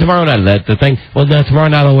socks. Even tomorrow night, tomorrow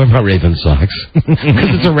night I'll wear my Ravens socks. Because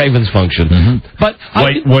it's a Ravens function. Mm-hmm. But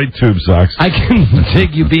white tube socks. I can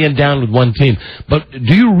dig you being down with one team. But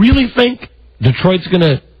do you really think Detroit's going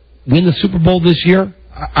to win the Super Bowl this year?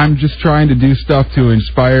 I'm just trying to do stuff to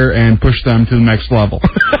inspire and push them to the next level.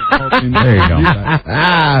 There you go.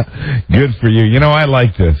 Good for you. You know, I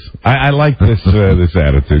like this. I like this this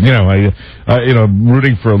attitude. You know,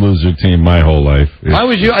 rooting for a loser team my whole life. If I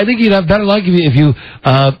was you, I think you'd have better luck if you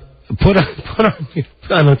put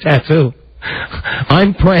on a tattoo.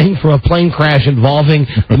 I'm praying for a plane crash involving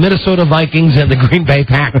the Minnesota Vikings and the Green Bay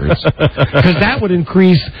Packers. Because that would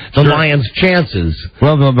increase the Lions' chances.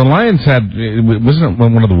 Well, the Lions wasn't it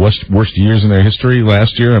one of the worst years in their history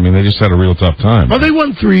last year? I mean, they just had a real tough time. Well, they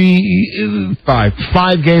won 5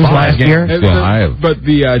 games last year. But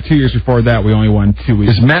the 2 years before that, we only won 2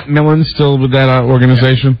 weeks. Is Matt Millen still with that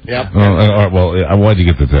organization? Yep. Why'd you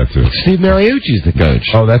get the tattoo? Steve Mariucci's the coach.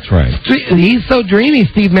 Oh, that's right. He's so dreamy,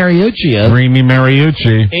 Steve Mariucci is. Dreamy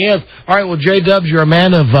Mariucci. And, all right, well, J-Dubs, you're a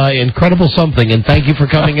man of incredible something, and thank you for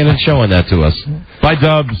coming in and showing that to us. Bye,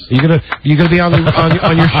 Dubs. You gonna be on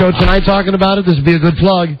your show tonight talking about it? This would be a good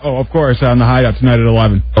plug. Oh, of course, on the Hideout tonight at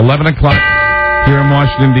 11. 11 o'clock. Here in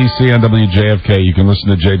Washington, D.C. on WJFK, you can listen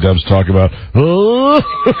to J-Dubs talk about,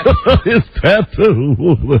 his tattoo.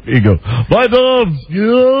 There you go. Bye, Dubs.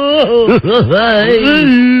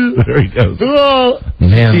 There he goes.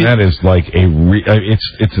 Man, that is like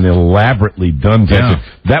it's an elaborately done tattoo. Yeah.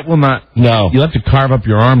 That will not, you'll have to carve up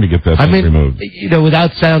your arm to get that thing removed. You know,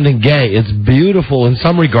 without sounding gay, it's beautiful in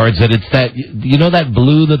some regards that it's that, you know that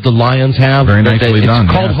blue that the Lions have? Very nicely done.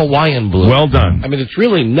 It's called Hawaiian blue. Well done. I mean, it's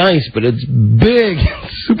really nice, but it's big.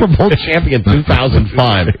 Super Bowl champion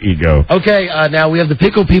 2005. There you go. Okay, now we have the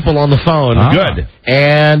pickle people on the phone. Good.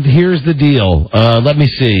 And here's the deal. Let me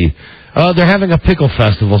see. They're having a pickle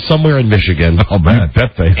festival somewhere in Michigan. Oh, man, I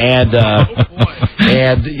bet they. And,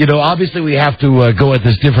 and you know, obviously we have to go at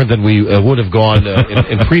this different than we would have gone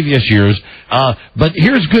in previous years. But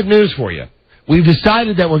here's good news for you. We've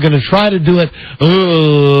decided that we're going to try to do it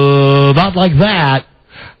not like that,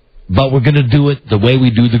 but we're going to do it the way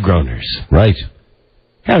we do the groaners. Right.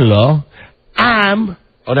 Hello. Oh,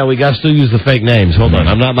 no, we got to still use the fake names. Hold on.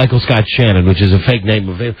 I'm not Michael Scott Shannon, which is a fake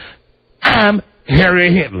name. I'm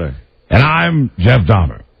Harry Hitler. And I'm Jeff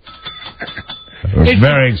Dalmer. We're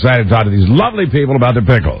very excited to talk to these lovely people about their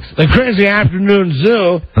pickles. The Crazy Afternoon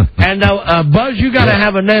Zoo. And now, Buzz, you got to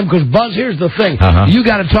have a name, because, Buzz, here's the thing. You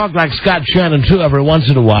got to talk like Scott Shannon, too, every once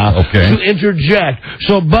in a while to interject.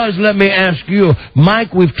 So, Buzz, let me ask you.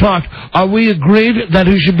 Mike, we've talked. Are we agreed that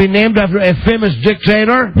he should be named after a famous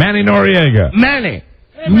dictator? Manny Noriega. Manny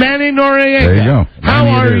Noriega. There you go. How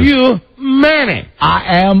are you, Manny?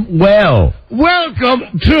 I am well.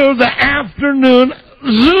 Welcome to the afternoon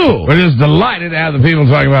Zoo. We're just delighted to have the people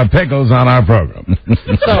talking about pickles on our program.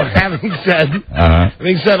 So, having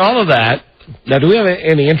said all of that, now, do we have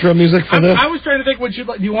any intro music for this? I was trying to think,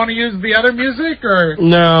 do you want to use the other music, or?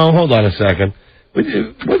 No, hold on a second.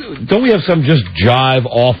 Don't we have some just jive,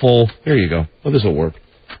 awful? Here you go. Oh, this will work.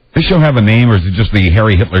 This show have a name, or is it just the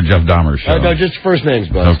Harry Hitler, Jeff Dalmer show? No, just first names,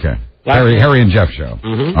 Buzz. Okay. Harry and Jeff show.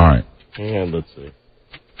 Mm-hmm. All right. And let's see.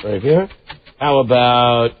 Right here. How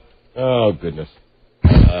about, oh, goodness.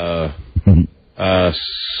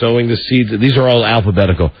 Sowing the Seeds. These are all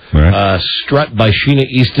alphabetical. Right. Strut by Sheena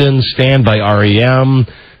Easton. Stand by R.E.M.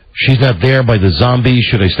 She's Not There by the Zombies.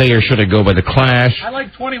 Should I Stay or Should I Go by the Clash? I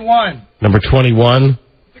like 21. Number 21.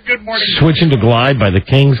 It's a good morning. Switching to Glide by the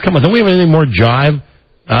Kings. Come on, don't we have anything more jive?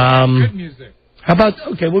 Good music. How about,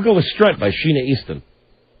 okay, we'll go with Strut by Sheena Easton.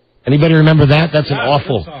 Anybody remember that? That's an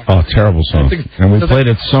awful... Oh, terrible song. And we played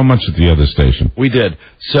it so much at the other station. We did.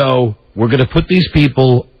 So, we're going to put these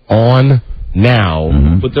people on now,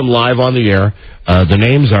 put them live on the air. The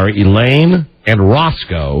names are Elaine and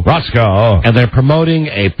Roscoe. And they're promoting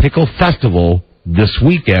a pickle festival this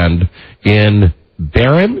weekend in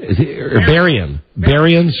Berrien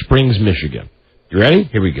Springs, Michigan. You ready?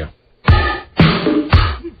 Here we go.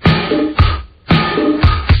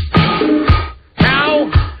 How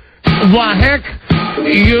the heck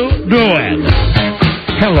you doing?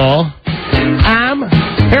 Hello. I'm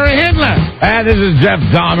Harry Hitler. And this is Jeff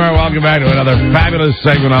Dalmer. Welcome back to another fabulous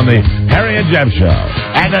segment on the Harry and Jeff Show.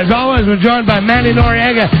 And as always, we're joined by Manny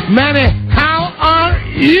Noriega. Manny, how are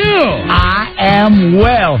you? I am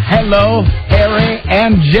well. Hello, Harry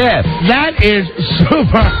and Jeff. That is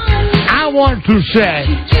super. I want to say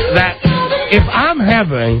that if I'm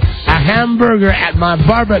having a hamburger at my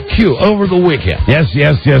barbecue over the weekend. Yes.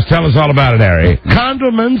 Tell us all about it, Harry.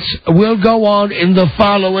 Condiments will go on in the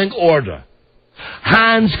following order.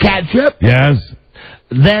 Heinz ketchup. Yes.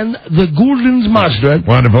 Then the Gulden's mustard.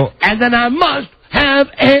 Wonderful. And then I must have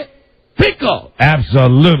a pickle.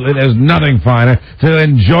 Absolutely. There's nothing finer to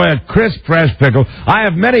enjoy a crisp, fresh pickle. I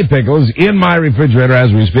have many pickles in my refrigerator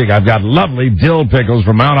as we speak. I've got lovely dill pickles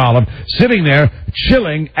from Mount Olive sitting there,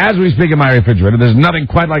 chilling as we speak in my refrigerator. There's nothing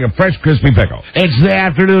quite like a fresh, crispy pickle. It's the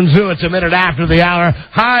afternoon zoo. It's a minute after the hour.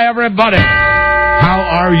 Hi, everybody. How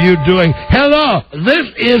are you doing? Hello, this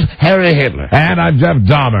is Harry Hitler. And I'm Jeff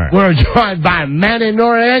Dalmer. We're joined by Manny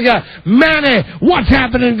Noriega. Manny, what's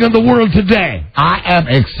happening in the world today? I am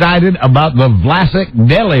excited about the Vlasic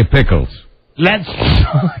deli pickles. Let's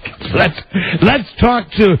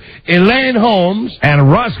talk to Elaine Holmes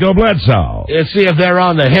and Roscoe Bledsoe. Let's see if they're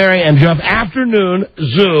on the Harry and Jeff Afternoon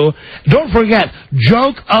Zoo. Don't forget,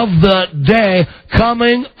 joke of the day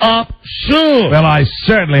coming up soon. Well, I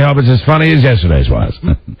certainly hope it's as funny as yesterday's was.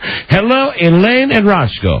 Hello, Elaine and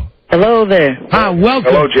Roscoe. Hello there. Hi,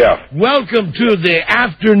 welcome. Hello, Jeff. Welcome to the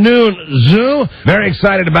Afternoon Zoo. Very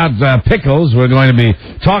excited about pickles. We're going to be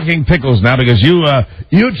talking pickles now because you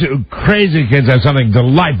two crazy kids have something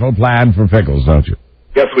delightful planned for pickles, don't you?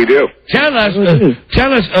 Yes, we do. Tell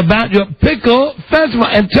us about your pickle festival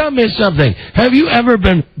and tell me something. Have you ever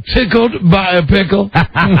been tickled by a pickle?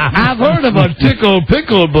 I've heard of a tickled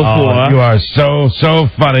pickle before. Oh, you are so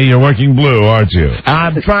funny. You're working blue, aren't you?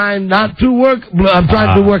 I'm trying not to work blue. I'm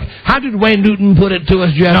trying to work. How did Wayne Newton put it to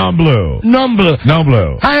us, Jeff? Non blue. Non blue. No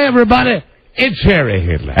blue. Hi, everybody. It's Harry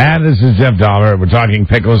Hitler. And this is Jeff Dalmer. We're talking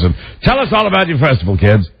pickles. And tell us all about your festival,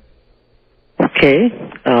 kids. Okay.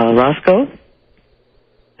 Roscoe?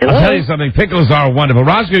 Hello? I'll tell you something. Pickles are wonderful.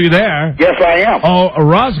 Roscoe, you there? Yes, I am. Oh,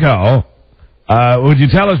 Roscoe, would you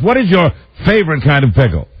tell us what is your favorite kind of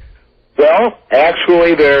pickle? Well,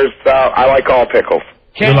 actually, I like all pickles.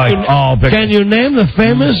 All pickles. Can you name the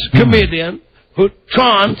famous comedian who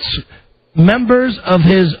taunts members of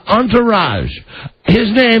his entourage?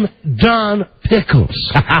 His name, Don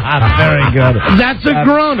Pickles. Very good. That's a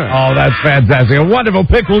groaner. Oh, that's fantastic. A wonderful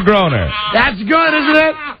pickle groaner. That's good, isn't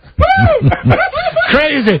it?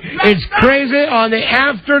 Crazy. It's crazy on the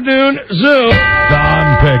Afternoon Zoo.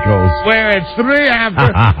 Don Pickles. Where it's 3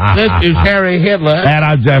 after. This is Harry Hitler. And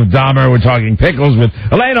I'm Jeff Dalmer. We're talking pickles with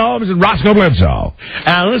Elaine Holmes and Roscoe Bledsoe.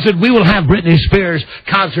 Listen, we will have Britney Spears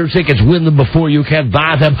concert tickets. Win them before you can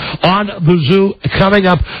buy them on the Zoo coming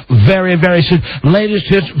up very, very soon. Latest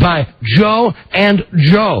hits by Joe and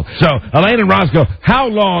Joe. So, Elaine and Roscoe, how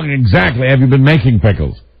long exactly have you been making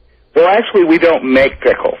pickles? Well, actually, we don't make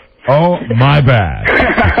pickles. Oh, my bad.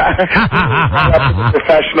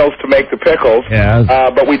 Professionals to make the pickles. Yes.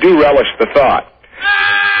 But we do relish the thought.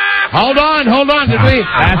 Hold on. Did we?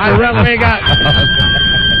 That's the relish we got.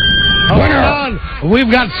 Hold on.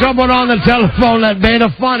 We've got someone on the telephone that made a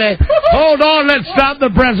funny. Hold on. Let's stop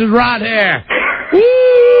the presses right here. Woo!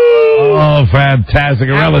 Oh, fantastic.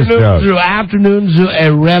 A relish joke. Afternoon Zoo,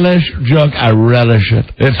 a relish joke. I relish it.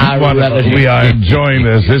 It's wonderful. We are enjoying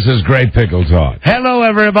this. This is great pickle talk. Hello,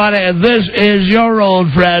 everybody, and this is your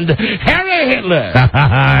old friend, Harry Hitler.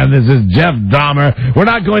 And this is Jeff Dalmer. We're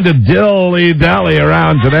not going to dilly-dally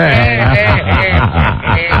around today.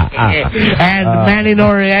 And Manny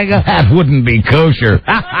Noriega. That wouldn't be kosher.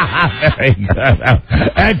 Very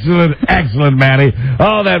good. Excellent, Manny.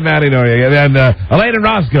 Oh, that Manny Noriega. And Elaine and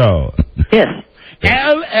Roscoe. Yes.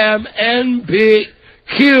 LMNPQ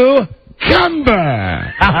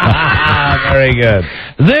Cumber. Very good.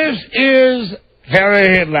 This is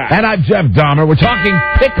Harry Hitler. And I'm Jeff Dalmer. We're talking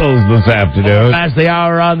pickles this afternoon. As the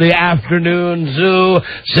hour on the Afternoon Zoo.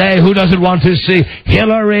 Say, who doesn't want to see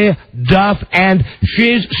Hillary Duff? And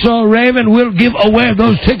She's So Raven. We'll give away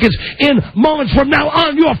those tickets in moments from now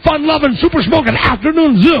on. Your fun-loving, super-smoking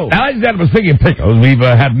Afternoon Zoo. Now, ladies and gentlemen, speaking of pickles, we've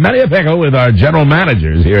had many a pickle with our general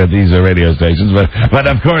managers here at these radio stations. But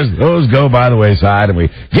of course, those go by the wayside, and we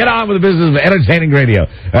get on with the business of entertaining radio.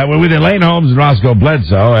 We're with Elaine Holmes and Roscoe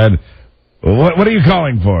Bledsoe, and what are you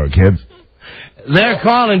calling for, kids? They're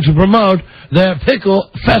calling to promote their pickle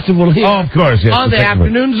festival here. Oh, of course, yes. On the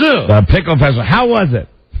Afternoon Zoo. The pickle festival. How was it?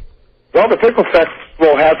 Well, the pickle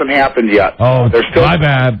festival hasn't happened yet. Oh, my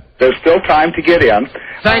bad. There's still time to get in.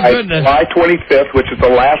 Thank goodness. July 25th, which is the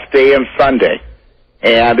last day and Sunday.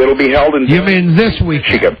 And it'll be held in... You mean this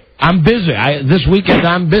weekend? I'm busy. This weekend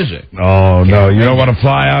I'm busy. Oh, no. You don't want to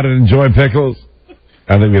fly out and enjoy pickles?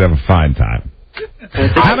 I think we'd have a fine time.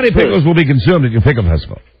 How many pickles will be consumed at your pickle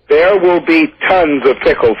festival? There will be tons of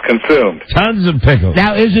pickles consumed. Tons of pickles.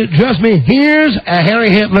 Now, is it just me? Here's a Harry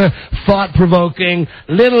Hitler thought-provoking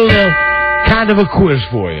little kind of a quiz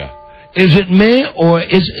for you. Is it me, or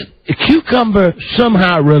is a cucumber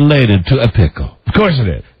somehow related to a pickle? Of course it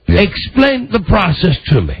is. Yeah. Explain the process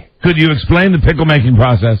to me. Could you explain the pickle-making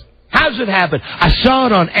process? How's it happen? I saw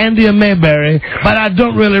it on Andy and Mayberry, but I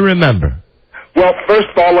don't really remember. Well, first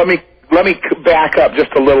of all, let me back up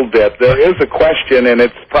just a little bit. There is a question, and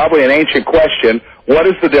it's probably an ancient question. What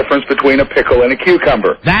is the difference between a pickle and a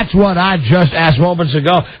cucumber? That's what I just asked moments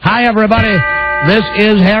ago. Hi, everybody. This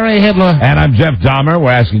is Harry Hitler. And I'm Jeff Dalmer.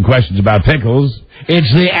 We're asking questions about pickles.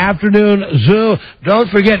 It's the Afternoon Zoo. Don't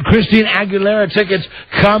forget Christine Aguilera tickets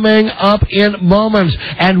coming up in moments.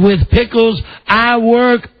 And with pickles, I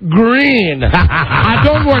work green. I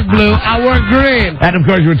don't work blue. I work green. And, of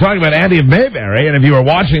course, you were talking about Andy and Mayberry, and if you were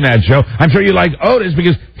watching that show, I'm sure you liked Otis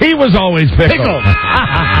because he was always pickled.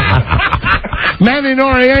 Manny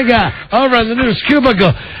Noriega over at the new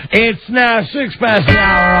Cubicle. It's now 6 past the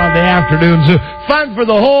hour on the Afternoon Zoo. Fun for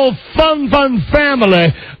the whole fun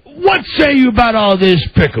family. What say you about all this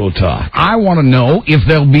pickle talk? I want to know if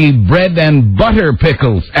there'll be bread and butter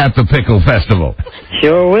pickles at the pickle festival.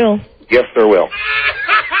 Sure will. Yes, there will.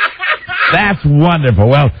 That's wonderful.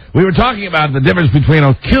 Well, we were talking about the difference between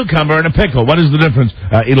a cucumber and a pickle. What is the difference,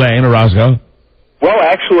 Elaine or Roscoe? Well,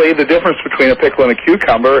 actually, the difference between a pickle and a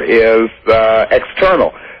cucumber is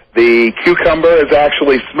external. The cucumber is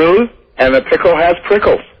actually smooth, and the pickle has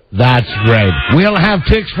prickles. That's great. We'll have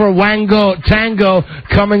Ticks for Wango Tango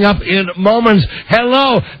coming up in moments.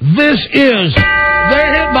 Hello, this is the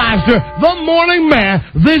Hitmaster, the Morning Man.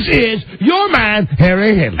 This is your man,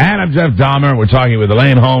 Harry Hitler. And I'm Jeff Dalmer. We're talking with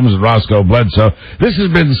Elaine Holmes and Roscoe Bledsoe. This has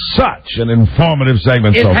been such an informative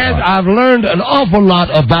segment so far. I've learned an awful lot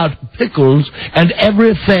about pickles and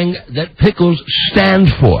everything that pickles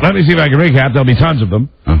stand for. Let me see if I can recap. There'll be tons of them.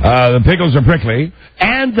 The pickles are prickly.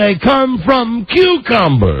 And they come from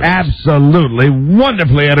cucumbers. Absolutely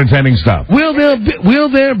wonderfully entertaining stuff. Will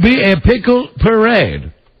there be a pickle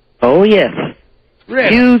parade? Oh, yes.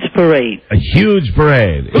 Really? Huge parade. A huge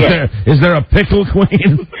parade. Yes. Is there a pickle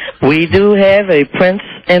queen? We do have a prince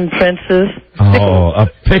and princess. Oh, a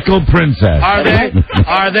pickle princess.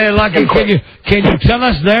 Are they lucky? Can you tell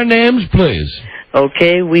us their names, please?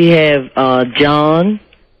 Okay, we have John,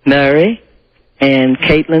 Mary, and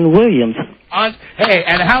Caitlin Williams. Hey,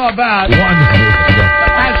 and how about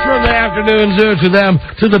that's from the Afternoon Zoo to them,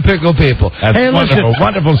 to the pickle people. That's hey, wonderful,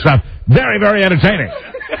 wonderful stuff. Very, very entertaining.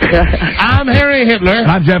 I'm Harry Hitler.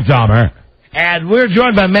 I'm Jeff Dalmer. And we're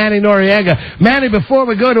joined by Manny Noriega. Manny, before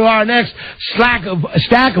we go to our next stack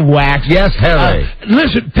of wax. Yes, Harry.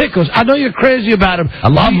 Listen, pickles, I know you're crazy about them. I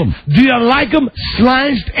love them. Do you like them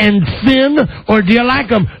sliced and thin, or do you like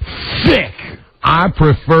them thick? I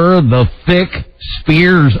prefer the thick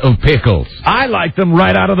spears of pickles. I like them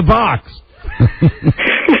right out of the box.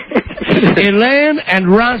 Elaine and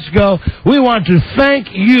Roscoe, we want to thank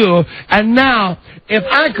you. And now, if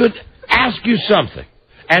I could ask you something.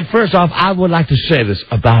 And first off, I would like to say this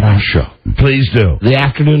about our show. Please do. The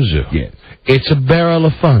Afternoon Zoo. Yes. It's a barrel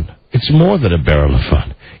of fun. It's more than a barrel of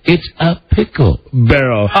fun. It's a pickle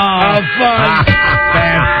barrel of fun.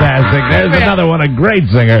 Fantastic. There's another one, a great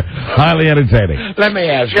singer, highly entertaining. Let me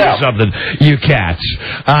ask you something, you cats.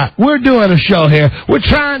 We're doing a show here. We're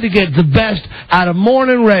trying to get the best out of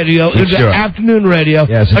morning radio into afternoon radio.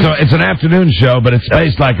 Yes, it's an afternoon show, but it's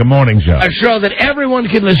spaced like a morning show. A show that everyone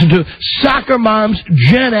can listen to. Soccer moms,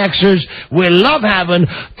 Gen Xers. We love having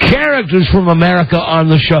characters from America on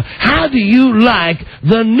the show. How do you like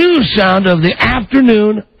the new sound of the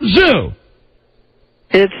afternoon zoo?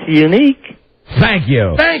 It's unique. Thank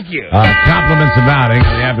you. Thank you. Compliments abounding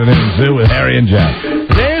on the afternoon zoo with Harry and Jeff.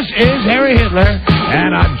 This is Harry Hitler.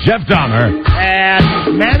 And I'm Jeff Dalmer.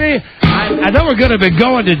 And, Manny, I know we're going to be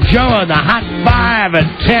going to Joe on the Hot 5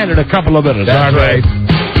 at 10 in a couple of minutes. That's right.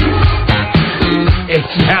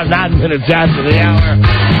 It's now 9 minutes after the hour.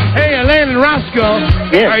 Hey, Elaine and Roscoe.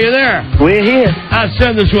 Yes. Are you there? We're here. I'll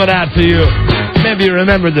send this one out to you. Maybe you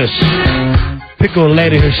remember this. Pickle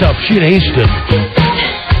lady herself, Sheena Easton.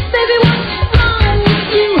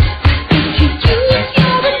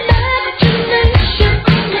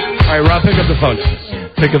 All right, Rob, pick up the phone.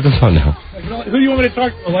 Pick up the phone now. Who do you want me to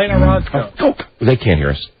talk to, Elaine or Roscoe? Oh, they can't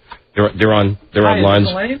hear us. They're on Hi, lines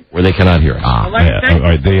Elaine? where they cannot hear us. Elaine, thank all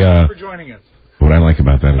right, you for joining us. What I like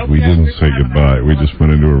about that is we didn't say goodbye. We just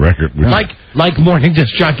went into a record. Like morning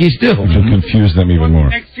disc jockeys do. Which will confuse them even more.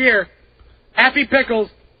 Next year. Happy Pickles.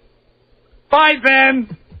 Bye,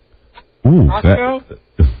 Ben. Ooh, Roscoe?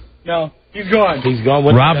 No, he's gone. He's gone.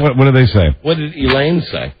 Rob, what did they say? What did Elaine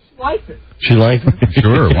say? She liked it. She liked it?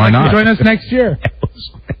 Sure, why not? Join us next year.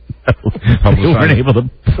 They weren't able to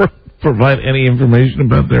provide any information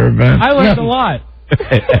about their event. I learned a lot.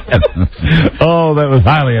 Oh, that was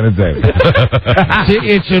highly entertaining.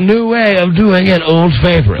 It's a new way of doing an old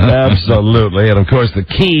favorite. Absolutely. And, of course, the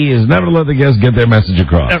key is never to let the guests get their message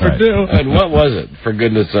across. Never do. And what was it? For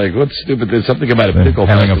goodness sake, what's stupid? There's something about a pickle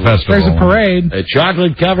Having a festival. There's a parade. A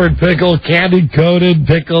chocolate-covered pickle, candy-coated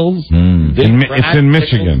pickles. It's in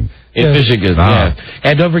Michigan. In Michigan, yeah.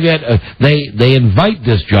 And don't forget, they invite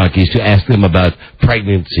disc jockeys to ask them about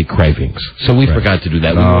pregnancy cravings. So we forgot to do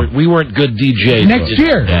that. We weren't good DJs. Next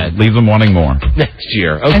year. Leave them wanting more. Next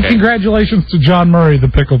year. Okay. And congratulations to John Murray, the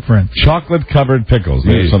Pickle Prince. Chocolate-covered pickles.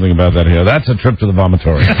 There's something about that here. That's a trip to the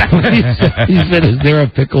vomitorium. He said, is there a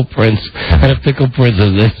pickle prince and a pickle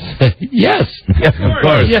princess? Yes. Yes, of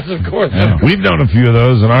course. Yes, of course. Yeah. We've known a few of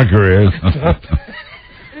those in our careers.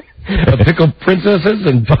 Pickle princesses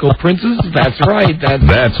and pickle princes? That's right. That's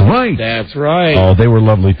right. That's right. Oh, they were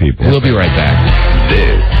lovely people. We'll be right back.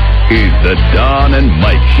 This is the Don and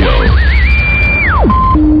Mike Show.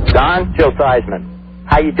 Don, Joe Theismann.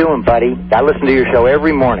 How you doing, buddy? I listen to your show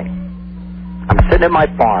every morning. I'm sitting at my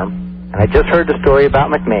farm, and I just heard the story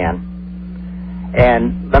about McMahon.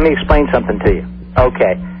 And let me explain something to you.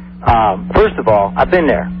 Okay. First of all, I've been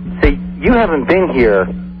there. See, you haven't been here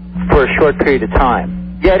for a short period of time.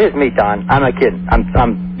 Yeah, it is me, Don. I'm not kidding. I'm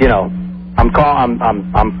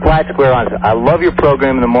flat square on it. I love your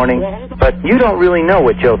program in the morning, but you don't really know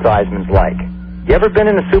what Joe Theismann's like. You ever been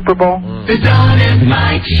in the Super Bowl? The Don and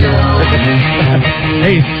Mike Show.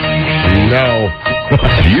 Hey, no.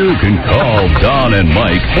 You can call Don and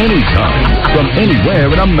Mike anytime from anywhere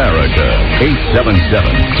in America.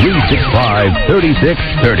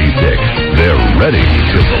 877-365-3636. They're ready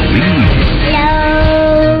to believe.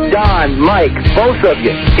 Don, Mike, both of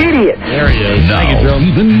you, idiots. There he is. Now, Thank you, Joe.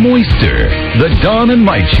 even moister. The Don and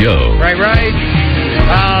Mike Show. Right.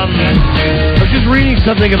 I was just reading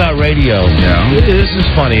something about radio. Yeah. This is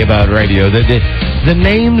funny about radio. The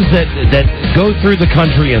names that go through the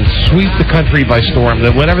country and sweep the country by storm,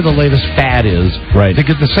 that whatever the latest fad is, right. They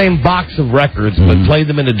get the same box of records, but play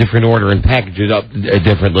them in a different order and package it up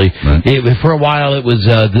differently. Right. For a while, it was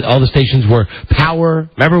all the stations were Power.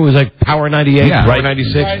 Remember, it was like Power 98, Power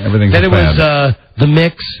 96. Right. Everything's then it was the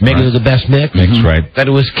Mix, maybe the best Mix. Right. Then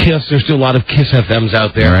it was Kiss. There's still a lot of Kiss FMs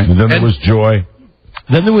out there. Right. And then there was Joy.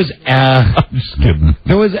 Then there was I'm just kidding.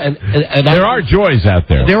 There was there are joys out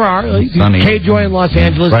there. There are K-Joy in Los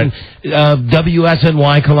Angeles and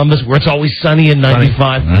WSNY Columbus, where it's always sunny in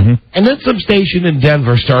 95. And then some station in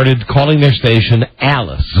Denver started calling their station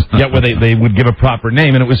Alice. Yeah, where they would give a proper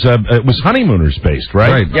name, and it was Honeymooners based,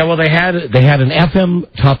 right? Yeah, well they had an FM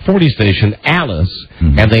top 40 station, Alice,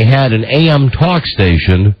 and they had an AM talk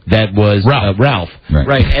station that was Ralph.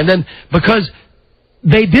 Right. And then because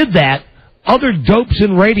they did that, other dopes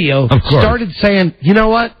in radio started saying, you know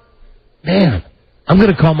what? Man, I'm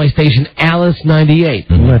going to call my station Alice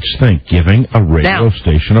 98. Let's think, giving a radio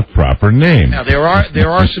station a proper name. Now, there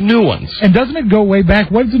are some new ones. And doesn't it go way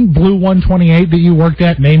back? Wasn't Blue 128 that you worked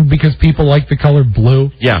at named because people like the color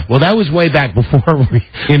blue? Yeah, well, that was way back before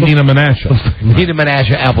Nina Menashe. Nina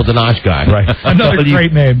Menashe, Apple Denosh guy. Right. Another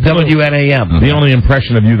great name. WNAM. The only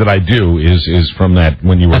impression of you that I do is from that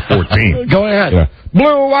when you were 14. Go ahead. Yeah.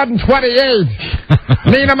 Blue 128.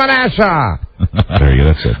 Nina Menashe. There you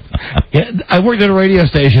go, that's it. Yeah, I worked at a radio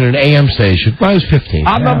station, an AM station, when I was 15.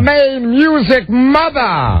 I'm the main music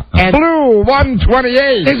mother. And Blue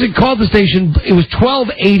 128. They called the station, it was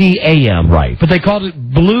 1280 AM. Right. But they called it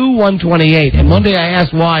Blue 128. And one day I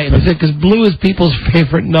asked why, and they said, because blue is people's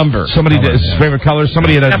favorite number. Somebody did his favorite color.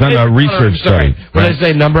 Somebody had done a research study. When I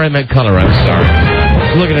say number, I meant color. I'm sorry.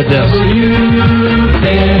 Looking at this.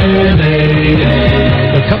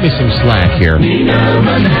 Cut me some slack here. 7:01.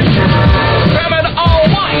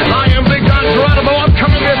 I am Big John Geronimo.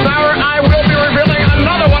 Upcoming this hour, I will be revealing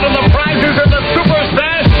another one of the prizes in the Super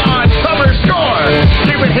Stash on Summer Score.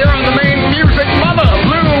 Keep it here on the main music mother,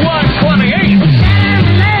 Blue 128.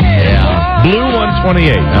 Yeah. Blue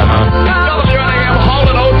 128. WNAM Hall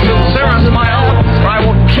and Oates and Sarah Smile. I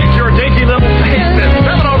will kick your dainty little face at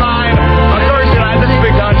 7:09 on Thursday night. This is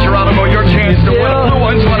Big John Geronimo. Your chance to win a Blue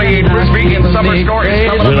 128 Frisbee in Summer Score is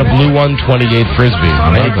coming up. Win a Blue 128 Frisbee.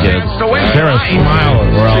 Hey, kids. Sarah Smile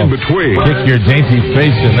as well. Kick your dainty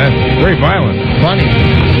face in. That's very violent. Funny.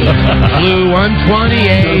 Blue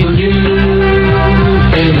 128.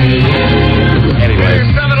 Anyway.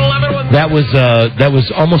 That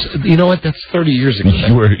was almost, you know what, that's 30 years ago.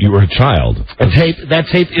 You were a child. That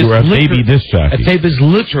tape is you were a baby disc jockey. A tape is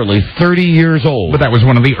literally 30 years old. But that was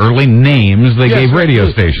one of the early names they gave radio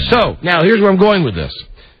stations. So, now here's where I'm going with this.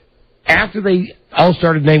 After they all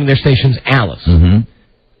started naming their stations Alice,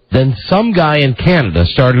 then some guy in Canada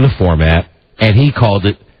started a format, and he called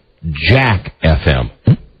it Jack FM.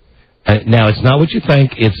 Now, it's not what you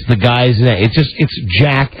think. It's the guy's name. It's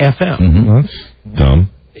Jack FM. That's dumb.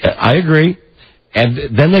 I agree.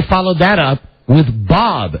 And then they followed that up with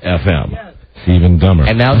Bob FM. Even dumber.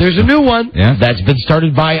 And now there's a new one that's been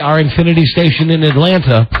started by our Infinity station in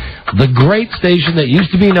Atlanta, the great station that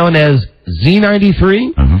used to be known as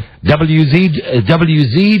Z93,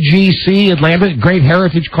 WZGC Atlanta, Great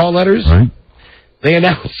Heritage Call Letters. Right. They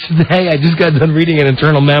announced today, I just got done reading an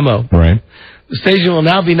internal memo. Right. The station will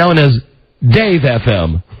now be known as Dave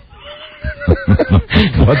FM.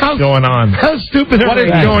 What's going on? How stupid What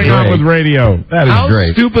is going on with radio? That is great.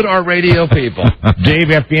 How stupid are radio people? Dave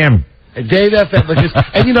FM. Dave FM,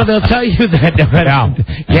 and you know they'll tell you that.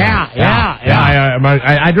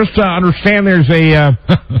 I just understand there's a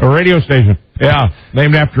radio station. Yeah,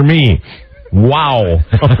 named after me. Wow.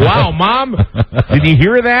 Wow, Mom. Did you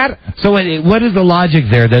hear that? So what is the logic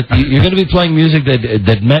there that you're going to be playing music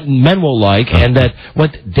that men will like, and that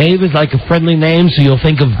what Dave is like a friendly name, so you'll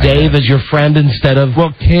think of Dave as your friend instead of...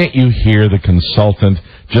 Well, can't you hear the consultant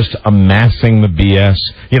just amassing the BS?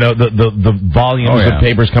 You know, the volumes of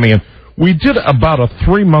papers coming in. We did about a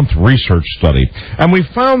 3-month research study, and we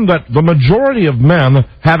found that the majority of men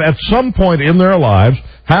have at some point in their lives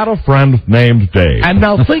had a friend named Dave. And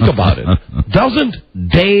now think about it. Doesn't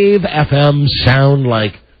Dave FM sound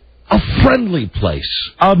like a friendly place?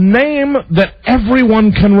 A name that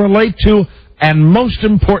everyone can relate to, and most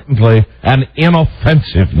importantly, an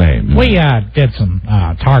inoffensive name. We did some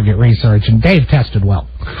target research, and Dave tested well.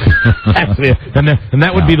 and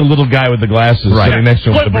that would be the little guy with the glasses sitting next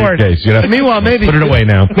to him with the briefcase. You know? Meanwhile, maybe... Put it away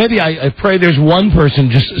now. Maybe I pray there's one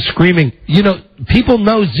person just screaming. You know, people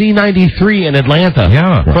know Z93 in Atlanta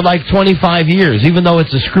for like 25 years, even though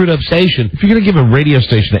it's a screwed-up station. If you're going to give a radio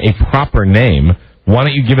station a proper name, why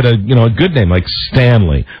don't you give it a good name like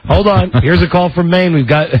Stanley? Hold on. Here's a call from Maine. We've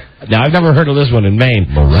got... Now, I've never heard of this one in Maine.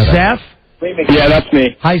 Loretta. Seth? Yeah, that's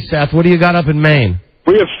me. Hi, Seth. What do you got up in Maine?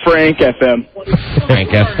 We have Frank FM. Frank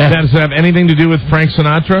FM. Does it have anything to do with Frank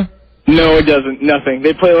Sinatra? No, it doesn't. Nothing.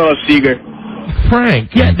 They play a lot of Seeger.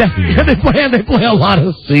 Frank. Yeah, they play a lot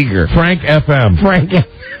of Seeger. Frank FM. Frank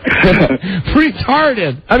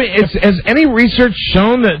retarded. I mean, has any research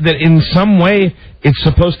shown that in some way it's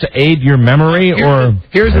supposed to aid your memory?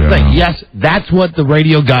 Here's the thing. Yes, that's what the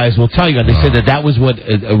radio guys will tell you. And they say that was what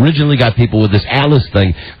originally got people with this Alice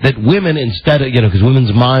thing, that women, instead of, because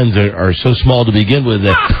women's minds are so small to begin with,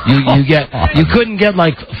 that you couldn't get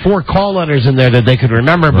like 4 call letters in there that they could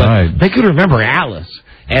remember, but they could remember Alice.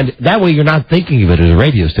 And that way you're not thinking of it as a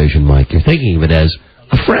radio station, Mike. You're thinking of it as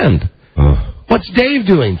a friend. What's Dave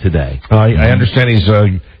doing today? I understand he's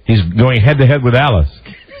going head-to-head with Alice.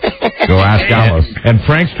 Go ask Alice. And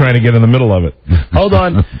Frank's trying to get in the middle of it. Hold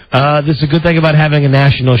on. This is a good thing about having a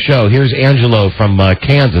national show. Here's Angelo from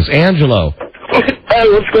Kansas. Angelo. Hey,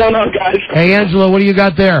 what's going on, guys? Hey, Angelo, what do you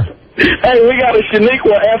got there? Hey, we got a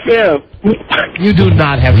Shaniqua FM. You do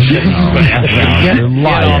not have Shaniqua FM. You're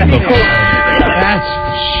lying. That's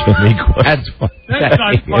funny. That's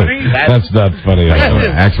not funny. That's not funny. That is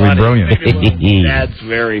actually funny. brilliant. That's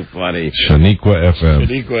very funny. Shaniqua FM.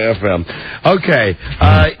 Shaniqua FM. Okay,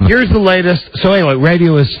 here's the latest. So anyway,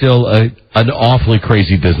 radio is still an awfully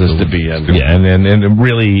crazy business to be in. Yeah, and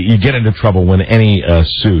really, you get into trouble when any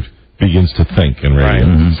suit begins to think in radio. Right.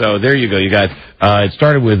 Mm-hmm. So there you go. You got it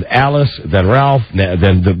started with Alice, then Ralph,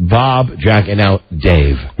 then Bob, Jack, and now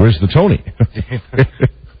Dave. Where's the Tony?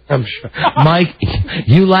 I'm sure. Mike,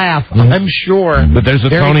 you laugh. I'm sure. But there's a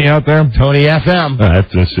Tony out there? Tony FM. I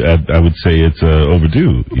would say it's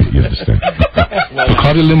overdue, you understand.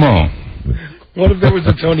 Bacardi Limon. What if there was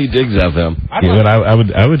a Tony Diggs FM? Yeah, but I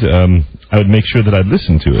would make sure that I'd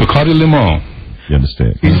listen to it. Bacardi Limon. You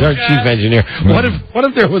understand? He's our chief engineer. What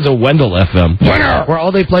if there was a Wendell FM? Where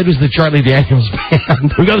all they played was the Charlie Daniels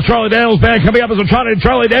Band? We got the Charlie Daniels Band coming up as a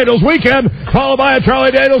Charlie Daniels weekend, followed by a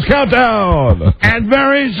Charlie Daniels countdown. And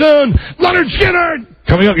very soon, Leonard Skinner.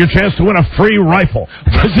 Coming up, your chance to win a free rifle.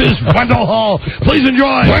 This is Wendell Hall. Please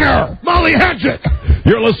enjoy. Winner, Molly Hatchet.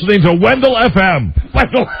 You're listening to Wendell FM.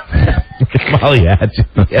 Wendell. Molly Hatchet.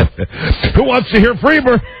 Yes. Who wants to hear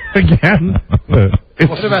Freeber again?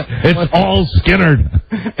 It's all Skinnered.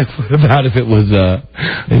 What about if it was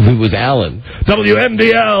Alan?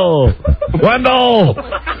 WMDL. Wendell.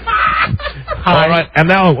 All right, and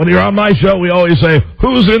now when you're on my show, we always say,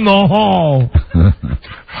 "Who's in the hall?"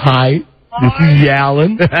 Hi. This is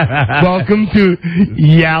Yalin. Welcome to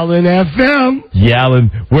Yalin FM. Yalin,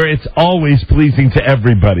 where it's always pleasing to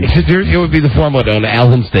everybody. It would be the format on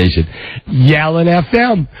Allen Station. Yalin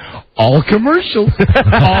FM. All commercials.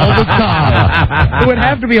 All the time. It would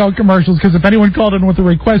have to be all commercials, because if anyone called in with a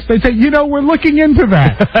request, they'd say, we're looking into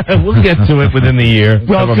that. We'll get to it within the year.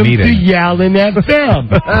 Welcome to Yalin FM.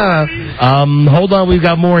 Hold on, we've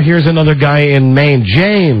got more. Here's another guy in Maine.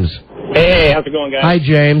 James. Hey, how's it going, guys? Hi,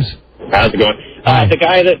 James. How's it going? The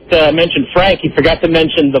guy that mentioned Frank, he forgot to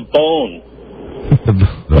mention the bone. The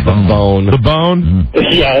bone. The bone?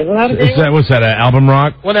 Yeah, isn't that a great one? What's that, album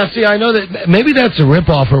rock? Well, now, see, I know that maybe that's a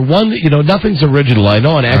ripoff, or one that, nothing's original. I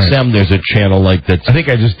know on XM there's a channel like that. I think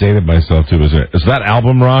I just dated myself, too. Is that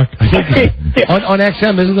album rock? on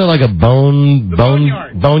XM, isn't there like a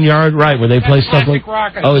boneyard, right, where they play stuff like...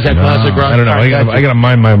 Oh, is that classic rock? I don't know. I got to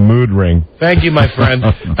mind my mood ring. Thank you, my friend.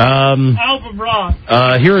 Album rock.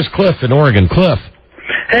 Here is Cliff in Oregon. Cliff.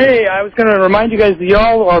 Hey, I was going to remind you guys that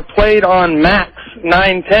y'all are played on Max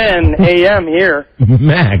 910 AM here.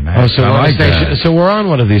 Max. Oh, so we're on a station. So we're on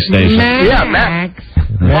one of these stations. Yeah, Max.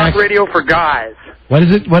 Talk radio for guys. What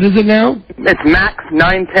is it? What is it now? It's Max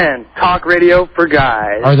 910. Talk radio for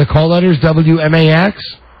guys. Are the call letters WMAX?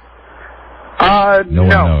 No one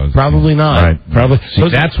knows. Probably not. Right. Probably. See,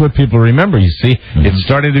 that's what people remember, you see. It's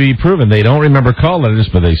starting to be proven. They don't remember call letters,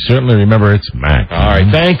 but they certainly remember it's Max. All right.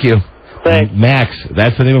 Thank you. Thanks. Max,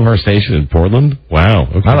 that's the name of our station in Portland? Wow.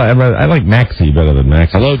 Okay. I like Maxie better than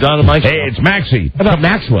Max. Hello, Don and Mike. Hey, it's Maxie. How about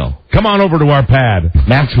Maxwell? Come on over to our pad.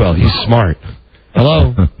 Maxwell, he's smart.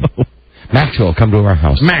 Hello? Maxwell, come to our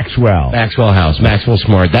house. Maxwell House. Maxwell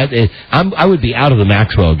Smart. I would be out of the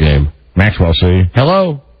Maxwell game. Maxwell, see?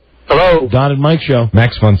 Hello? Hello? Don and Mike show.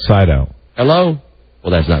 Max von Sydow. Hello?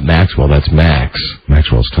 Well, that's not Maxwell, that's Max.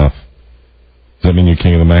 Maxwell's tough. Does that mean you're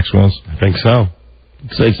king of the Maxwells? I think so.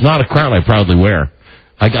 It's not a crown I proudly wear.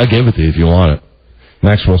 I'll give it to you if you want it.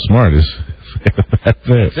 Maxwell Smart is... That's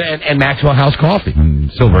it. And Maxwell House Coffee.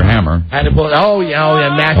 Silver Hammer. Oh, yeah,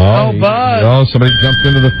 Max. Oh, Buzz. Oh, somebody jumped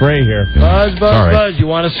into the fray here. Buzz. You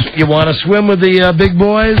want to swim with the big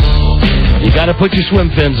boys? You got to put your swim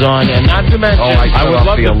fins on, and not to mention, I would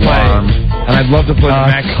love to play. And I'd love to play the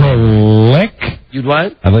Max Click. You'd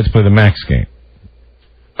what? I'd like to play the Max game.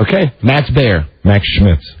 Okay. Max Baer. Max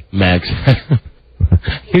Schmitz. Max.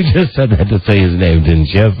 You just said that to say his name, didn't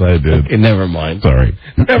you? Yes, I did. Okay, never mind. Sorry.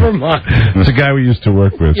 Never mind. It's a guy we used to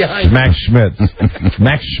work with. Yeah, Max Schmitz.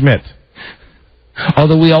 Max Schmidt.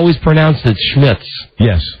 Although we always pronounced it Schmitz.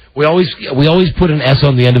 Yes. We always put an S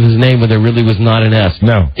on the end of his name when there really was not an S.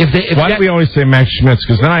 No. Why do we always say Max Schmitz?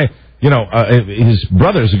 Because then his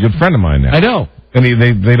brother's a good friend of mine now. I know. And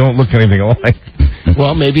they don't look anything alike.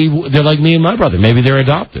 Well, maybe they're like me and my brother. Maybe they're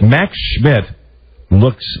adopted. Max Schmidt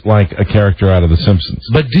looks like a character out of The Simpsons.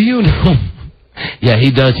 But do you know? Yeah, he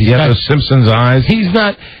does. He has those Simpsons eyes. He's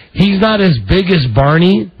not as big as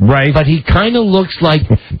Barney, right? But he kind of looks like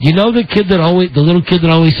the little kid that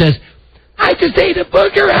always says, I just ate a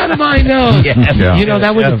booger out of my nose. Yeah. You know,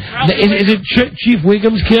 that was... Is it Chief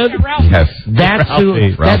Wiggum's kid? Yes. That's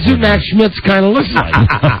who Max Schmitz kind of looks like.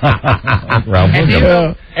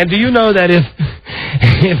 And do you know that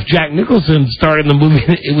if Jack Nicholson starred in the movie,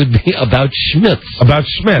 it would be about Schmitz? About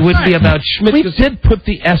Schmitz. It would be about Schmitz. We did put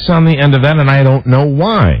the S on the end of that, and I don't know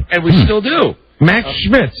why. And we still do. Max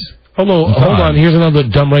Schmitz. Hold on. Here's another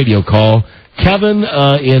dumb radio call. Kevin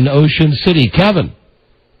in Ocean City. Kevin.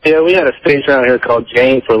 Yeah, we had a station around here called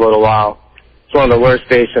Jane for a little while. It's one of the worst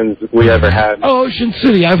stations we ever had. Oh, Ocean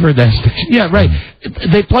City. I've heard that station. Yeah, right.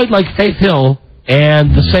 They played like Faith Hill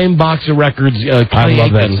and the same box of records. I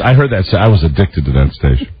love that. I heard that. I was addicted to that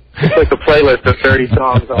station. It's like a playlist of 30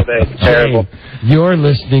 songs all day. It's terrible. You're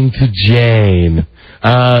listening to Jane.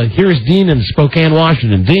 Here's Dean in Spokane,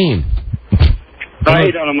 Washington. Dean. How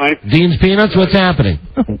you doing, Mike? Dean's Peanuts, what's happening?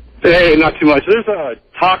 Hey, not too much. There's a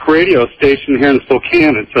talk radio station here in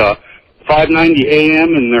Spokane. It's 590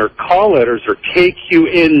 AM, and their call letters are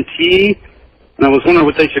KQNT. And I was wondering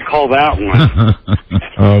what they should call that one.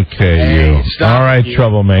 Okay, All right,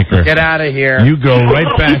 troublemaker. Get out of here. You go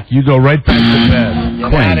right back. You go right back to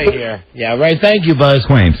bed. Get out of here. Yeah, right. Thank you, Buzz.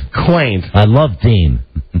 Quaint. I love Dean.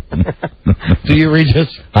 Do you, Regis?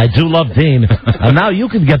 I do love Dean. And now you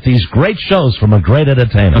can get these great shows from a great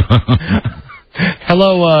entertainer.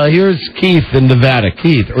 Hello, here's Keith in Nevada.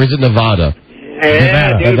 Keith, or is it Nevada?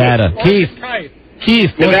 Nevada. Keith.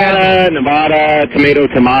 Nevada, tomato,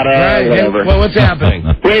 Right. whatever. Well, what's happening?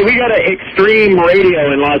 Wait, we got an Extreme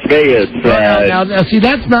Radio in Las Vegas. Now, see,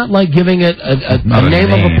 that's not like giving it a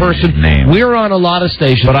name of a person. We're on a lot of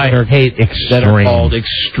stations But I hate that are extreme. called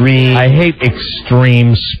Extreme. I hate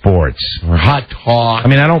extreme sports. Or Hot Talk. I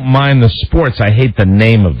mean, I don't mind the sports. I hate the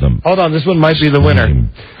name of them. Hold on, this one might be the winner.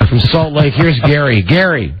 From Salt Lake, here's Gary.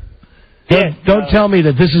 Gary. Don't tell me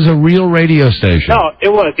that this is a real radio station. No, it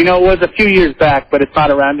was. You know, it was a few years back, but it's not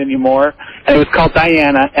around anymore. And it was called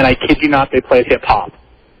Diana, and I kid you not, they played hip-hop.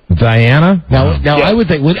 Diana? Now, I would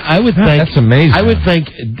think. That's amazing. I would think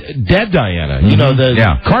dead Diana. You know, the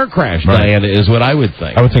car crash Diana is what I would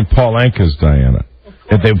think. I would think Paul Anka's Diana.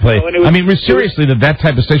 If they play, I mean, seriously, that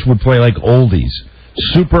type of station would play like oldies,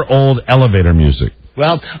 super old elevator music.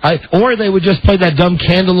 Well, or they would just play that dumb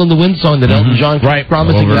Candle in the Wind song that Elton John kept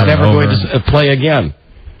promising was never going to play again.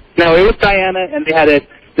 No, it was Diana, and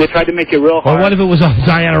they tried to make it real hard. Or what if it was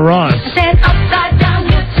Diana Ross?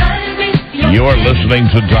 You're listening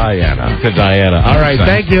to Diana. All right,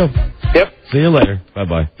 thank you. Yep. See you later.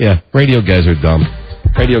 Bye-bye. Yeah, radio guys are dumb.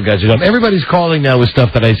 Everybody's calling now with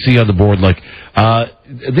stuff that I see on the board. Like,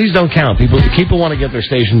 these don't count. People want to get their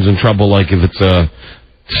stations in trouble, like if it's a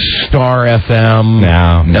Star FM.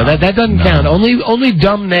 No, that doesn't count. Only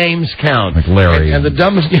dumb names count. Like Larry. And the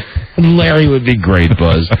dumbest... Larry would be great,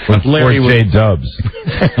 Buzz. Larry or J Dubs.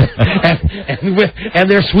 and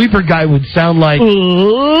their sweeper guy would sound like... How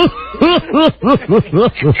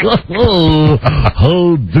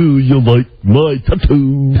do you like my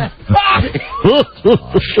tattoo?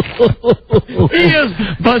 He is...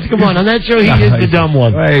 Buzz, come on that show, he is the dumb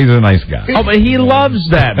one. He's a nice guy. Oh, but he loves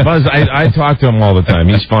that. Buzz, I talk to him all the time.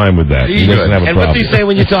 He's fine with that. He doesn't have a problem. And what's he say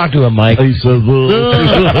when you talk to him, Mike? He says,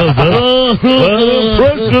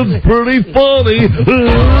 impression's pretty funny.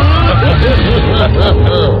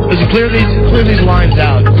 Listen, clear these lines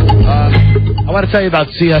out. I want to tell you about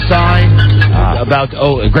CSI.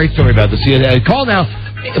 A great story about the CSI. Call now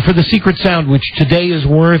for the secret sound, which today is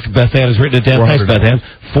worth, Beth Ann has written it down. Thanks, Beth Ann.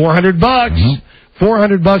 $400.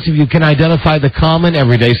 $400 if you can identify the common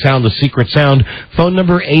everyday sound, the secret sound. Phone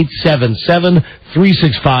number 877-365-3636.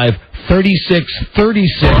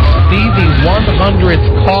 Be the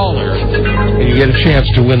 100th caller, and you get a chance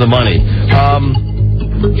to win the money.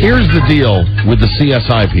 Here's the deal with the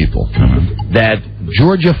CSI people. That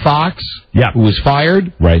Georgia Fox, who was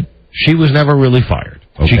fired, she was never really fired.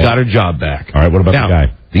 Okay. She got her job back. All right, what about the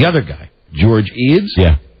guy? The other guy, George Eads.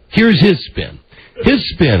 Yeah. Here's his spin. His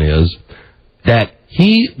spin is that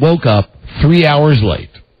he woke up 3 hours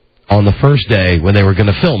late on the first day when they were going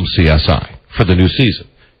to film CSI for the new season.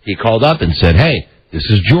 He called up and said, "Hey, this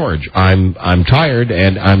is George. I'm tired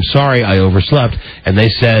and I'm sorry I overslept." And they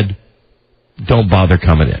said, "Don't bother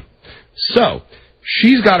coming in." So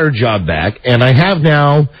she's got her job back, and I have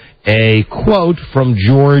now a quote from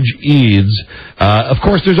George Eads. Of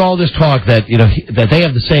course, there's all this talk that that they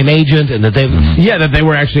have the same agent and that that they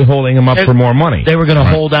were actually holding him up for more money. They were going to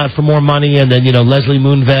hold out for more money, and then Leslie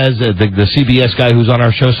Moonves, the CBS guy who's on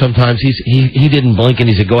our show sometimes, he didn't blink and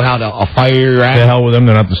he said, "Go out, I'll fire your ass." The hell with them,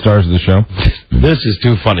 they're not the stars of the show. This is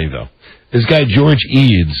too funny though. This guy George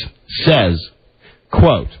Eads says,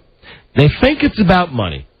 quote, "They think it's about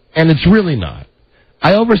money, and it's really not.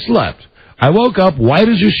 I overslept. I woke up white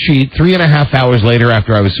as a sheet 3.5 hours later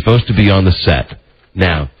after I was supposed to be on the set.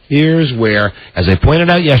 Now, here's where, as I pointed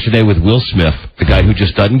out yesterday with Will Smith, the guy who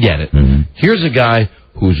just doesn't get it, here's a guy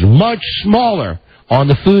who's much smaller on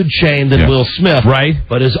the food chain than Will Smith, right?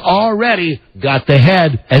 But has already got the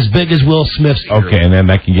head as big as Will Smith's ear. Okay, and then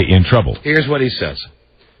that can get you in trouble. Here's what he says.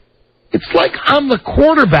 It's like I'm the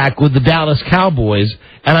quarterback with the Dallas Cowboys,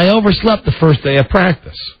 and I overslept the first day of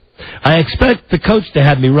practice. I expect the coach to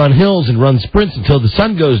have me run hills and run sprints until the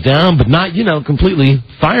sun goes down, but not, completely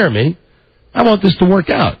fire me. I want this to work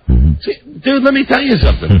out. See, dude, let me tell you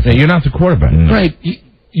something. You're not the quarterback. Right.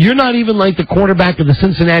 You're not even like the quarterback of the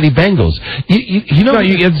Cincinnati Bengals.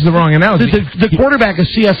 It's the wrong analogy. The quarterback of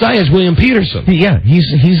CSI is William Peterson. Yeah, he's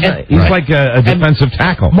like a defensive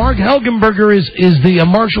tackle. Mark Helgenberger is the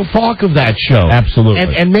Marshall Faulk of that show.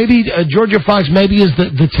 Absolutely. And maybe Georgia Fox maybe is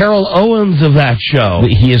the Terrell Owens of that show.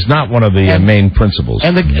 He is not one of the main principals.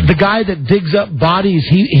 And the guy that digs up bodies,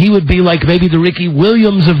 he would be like maybe the Ricky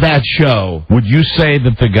Williams of that show. Would you say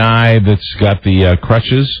that the guy that's got the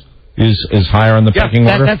crutches is higher on the pecking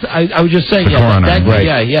order? I was just saying,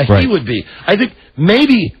 right. He would be. I think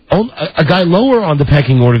maybe a guy lower on the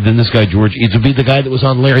pecking order than this guy, George Eads, would be the guy that was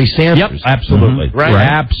on Larry Sanders. Yep, absolutely. Right?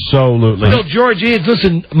 Absolutely. No, George Eads,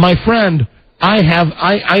 listen, my friend,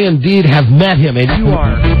 I indeed have met him, and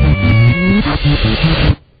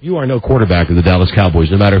you are no quarterback of the Dallas Cowboys,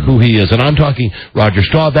 no matter who he is. And I'm talking Roger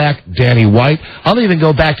Staubach, Danny White. I'll even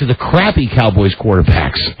go back to the crappy Cowboys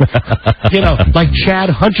quarterbacks. Like Chad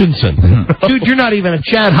Hutchinson. Dude, you're not even a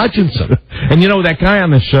Chad Hutchinson. And that guy on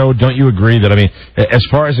the show, don't you agree that, as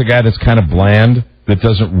far as a guy that's kind of bland, that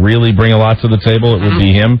doesn't really bring a lot to the table, it would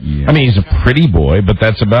be him? Yeah. He's a pretty boy, but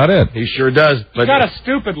that's about it. He sure does. He's got a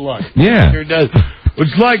stupid look. Yeah. He sure does.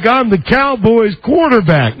 It's like I'm the Cowboys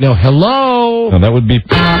quarterback. No, hello. No, that would be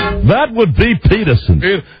Peterson.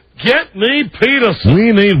 Get me Peterson.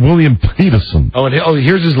 We need William Peterson.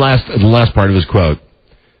 Here's the last part of his quote.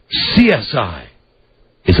 CSI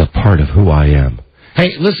is a part of who I am.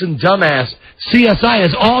 Hey, listen, dumbass. CSI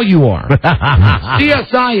is all you are.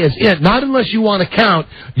 CSI is it. Not unless you want to count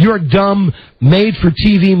your dumb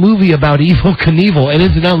made-for-TV movie about Evel Knievel. And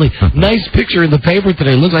incidentally, nice picture in the paper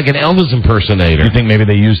today. Looks like an Elvis impersonator. You think maybe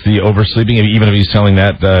they used the oversleeping, even if he's telling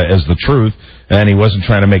that as the truth, and he wasn't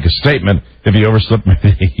trying to make a statement. If he overslept,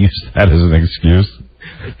 maybe they used that as an excuse.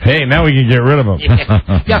 Hey, now we can get rid of him.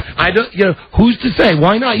 I don't. Who's to say?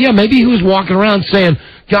 Why not? Yeah, maybe he was walking around saying,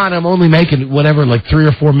 God, I'm only making whatever, like $3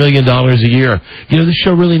 or $4 million a year. This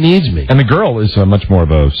show really needs me. And the girl is much more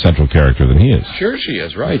of a central character than he is. Sure she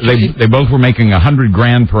is, right. They both were making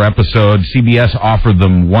 $100,000 per episode. CBS offered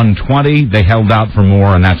them $120. They held out for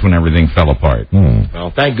more, and that's when everything fell apart.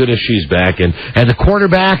 Well, thank goodness she's back. And the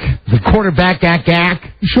quarterback,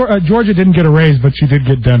 Sure, Georgia didn't get a raise, but she did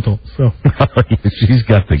get dental. So she's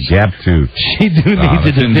got the gap tooth. She do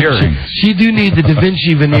need the Da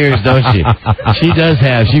Vinci veneers, don't she? She does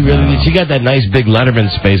have. She really needs. She got that nice big Letterman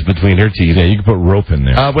space between her teeth. Yeah, you can put rope in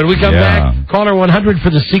there. When we come back, caller 100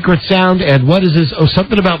 for the secret sound. And what is this? Oh,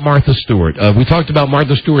 something about Martha Stewart. We talked about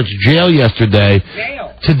Martha Stewart's jail yesterday.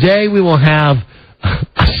 Today we will have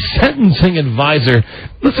a sentencing advisor.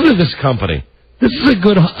 Listen to this company. This is a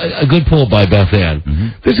good pull by Beth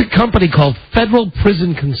Ann. There's a company called Federal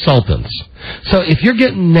Prison Consultants. So if you're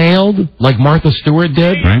getting nailed like Martha Stewart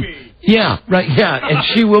did, yeah, and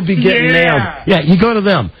she will be getting nailed. Yeah, you go to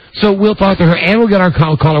them. So we'll talk to her, and we'll get our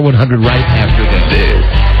caller 100 right after this. This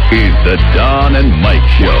is the Don and Mike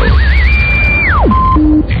Show.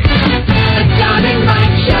 The Don and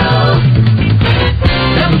Mike Show.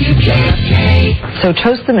 WJFK. So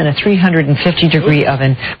toast them in a 350-degree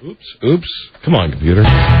oven. Oops. Come on, computer.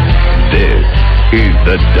 This is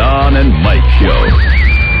the Don and Mike Show.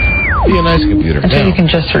 Be a nice computer. And so you can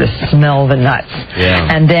just sort of smell the nuts. Yeah.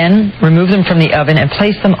 And then remove them from the oven and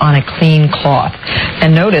place them on a clean cloth.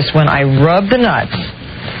 And notice when I rub the nuts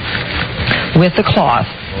with the cloth,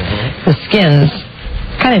 the skins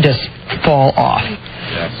kind of just fall off.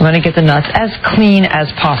 I'm going to get the nuts as clean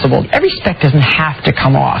as possible. Every speck doesn't have to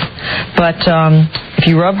come off. But if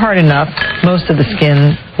you rub hard enough, most of the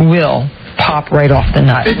skin will pop right off the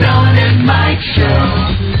nut. The Don and Mike Show.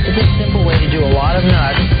 It's a simple way to do a lot of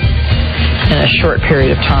nuts in a short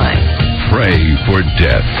period of time. Pray for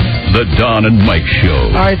death. The Don and Mike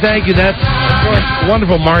Show. All right, thank you. That's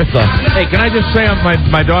wonderful, Martha. Hey, can I just say,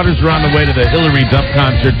 my daughters are on the way to the Hillary Duff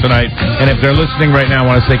concert tonight, and if they're listening right now, I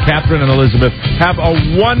want to say, Catherine and Elizabeth, have a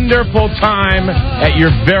wonderful time at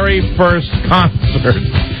your very first concert.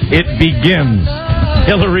 It begins.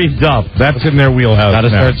 Hillary Duff. That's in their wheelhouse. Got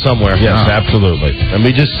to start somewhere. Yes, absolutely. Let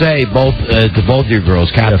me just say to both your girls,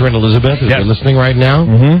 Catherine, Elizabeth, if you're listening right now,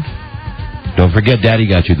 Don't forget, Daddy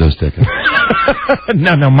got you those tickets.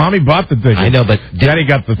 No, Mommy bought the tickets. I know, but Daddy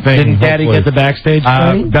got the thing. Didn't Daddy get the backstage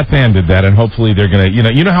thing? Beth Ann did that, and hopefully they're gonna.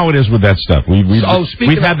 You know how it is with that stuff.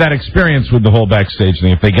 We've had that experience with the whole backstage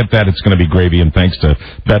thing. If they get that, it's going to be gravy. And thanks to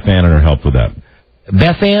Beth Ann and her help with that.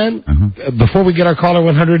 Beth Ann, before we get our caller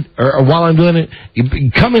 100, or while I'm doing it,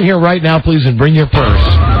 you come in here right now, please, and bring your purse.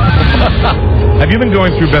 Have you been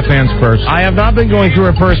going through Beth Ann's purse? I have not been going through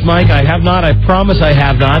her purse, Mike. I have not. I promise I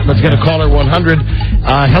have not. Let's get a caller 100.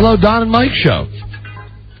 Hello, Don and Mike show.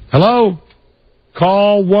 Hello?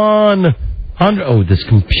 Call 100. Oh, this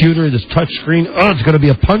computer, this touch screen. Oh, it's going to be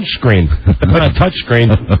a punch screen. Not a touch screen.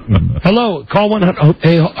 Hello, call 100. Oh,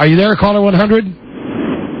 hey, are you there, caller 100?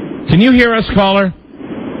 Can you hear us, caller?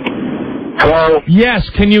 Hello? Yes,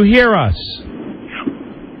 can you hear us?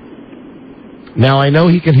 Now, I know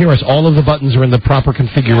he can hear us. All of the buttons are in the proper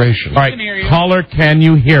configuration. All right, caller, can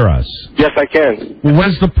you hear us? Yes, I can. Well, what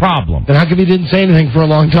is the problem? Then how come you didn't say anything for a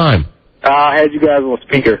long time? I had you guys on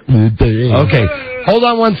speaker. Okay. Hold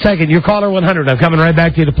on 1 second. You're caller 100. I'm coming right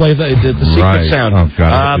back to you to play the secret sound. Oh,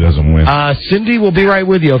 God, I hope he doesn't win. Cindy will be right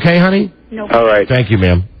with you, okay, honey? No. All right. Thank you,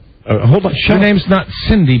 ma'am. Hold on. Your name's not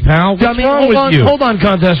Cindy, pal. What's Dummy, wrong with you? Hold on,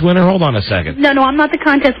 contest winner. Hold on a second. No, I'm not the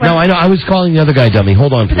contest winner. No, I know. I was calling the other guy dummy.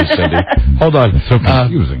 Hold on, please, Cindy. Hold on. It's so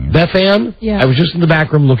confusing. Beth Ann, yeah. I was just in the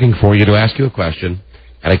back room looking for you to ask you a question,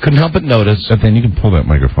 and I couldn't help but notice. Beth Ann, you can pull that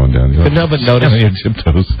microphone down. Couldn't help but notice. Your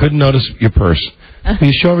tiptoes. Couldn't notice your purse. Can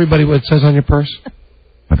you show everybody what it says on your purse?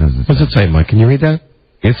 What does it say? What does it say, Mike? Can you read that?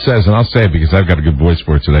 It says, and I'll say it because I've got a good voice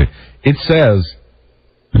for it today. It says,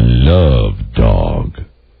 "Love Dog,"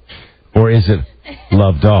 or is it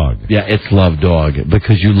 "Love Dog"? Yeah, it's Love Dog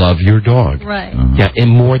because you love your dog. Right. Yeah,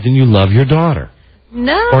 and more than you love your daughter.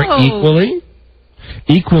 No. Or equally.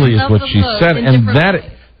 Equally is Love what them she both said, in and different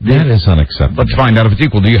that is unacceptable. Let's find out if it's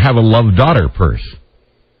equal. Do you have a love daughter purse?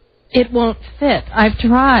 It won't fit. I've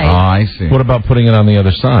tried. Oh, I see. What about putting it on the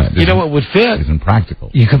other side? You know what would fit? Isn't practical.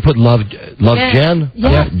 You could put Love Jen.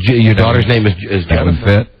 Yeah. Your daughter's name is That would Jennifer.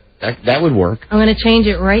 fit. That would work. I'm going to change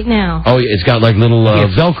it right now. Oh, it's got like little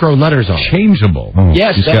Velcro letters on it. Changeable. Oh,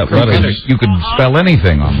 Yes, she's got Velcro letters. You could spell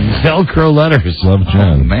anything on it. Velcro letters. Love Oh,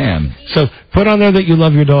 Jen. man. So put on there that you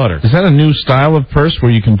love your daughter. Is that a new style of purse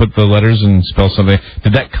where you can put the letters and spell something?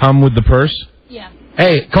 Did that come with the purse? Yeah.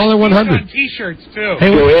 Hey, caller 100. T-shirts, too.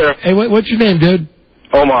 Hey, what's your name, dude?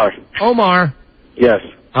 Omar. Omar. Yes.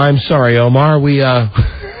 I'm sorry, Omar. We,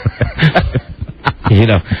 you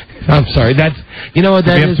know, I'm sorry. That's, you know what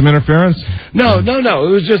that Did you have is? some interference? No. It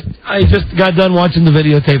was just, I just got done watching the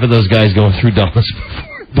videotape of those guys going through Dallas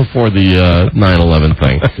before the 9/11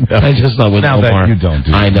 thing. No. I just thought with Now Omar. that you don't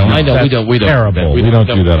do that. I know. That's We don't. terrible. We don't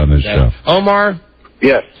do that on this show. Omar,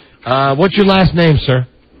 Yes. what's your last name, sir?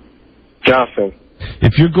 Johnson.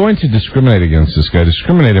 If you're going to discriminate against this guy,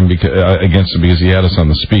 discriminate him against him because he had us on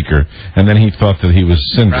the speaker, and then he thought that he was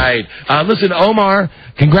Cindy. Right. Listen, Omar,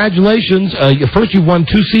 congratulations. First, you've won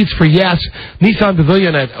 2 seats for Yes. Nissan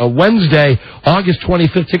Pavilion at Wednesday, August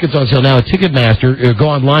 25th. Tickets on sale now at Ticketmaster. Go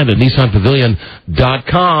online at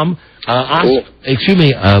nissanpavilion.com. Excuse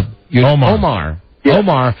me, Omar. Yes.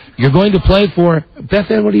 Omar, you're going to play for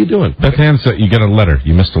Beth Ann. What are you doing? Beth Ann said you got a letter.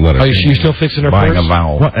 You missed a letter. Oh, you're still fixing her Buying purse? a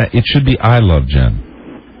vowel. Well, it should be I love Jen.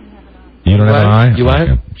 You don't have an I? You what?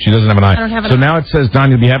 Okay. She doesn't have an I. I don't have an so I. now it says,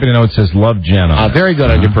 Don, you'll be happy to know it says love Jen on it. Very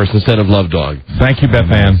good on your purse instead of Love Dog. Thank you,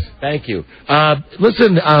 Beth Ann. Thank you.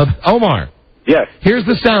 Listen, Omar. Yes. Here's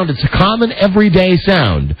the sound. It's a common, everyday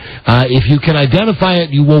sound. If you can identify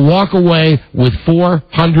it, you will walk away with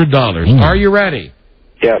 $400. Are you ready?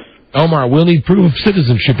 Yes. Omar, we'll need proof of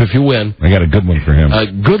citizenship if you win. I got a good one for him.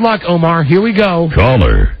 Good luck, Omar. Here we go.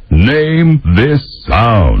 Caller, name this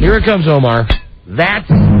sound. Here it comes, Omar. That's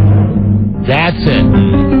it.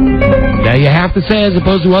 Now you have to say, as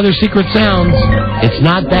opposed to other secret sounds, it's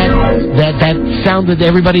not that sound that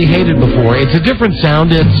everybody hated before. It's a different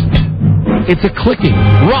sound. It's a clicking.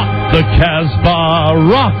 Rock the Casbah,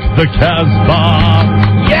 rock the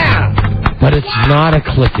Casbah. Yeah! But it's not a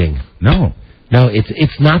clicking. No. No,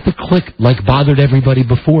 it's not the click like bothered everybody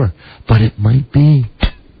before, but it might be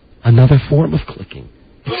another form of clicking.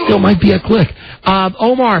 It still might be a click.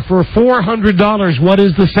 Omar, for $400, what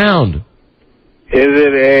is the sound? Is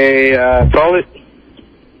it a toilet?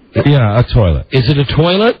 Yeah, a toilet. Is it a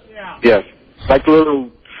toilet? Yes. Like the little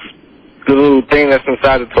thing that's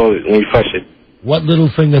inside the toilet when you flush it. What little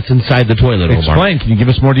thing that's inside the toilet, Omar? Explain. Can you give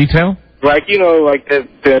us more detail? Like, like that,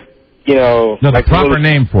 No, the like proper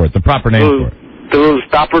name for it. The proper name for it. The little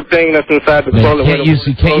stopper thing that's inside the toilet. You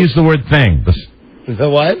can't use the word thing. The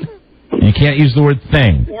what? You can't use the word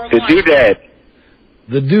thing. The doodad.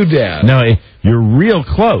 The doodad. No, you're real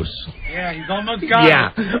close. Yeah, he's almost got it.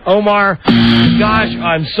 Yeah. Omar, gosh,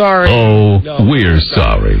 I'm sorry. Oh, No. we're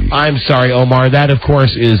sorry. I'm sorry, Omar. That, of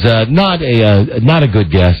course, is not a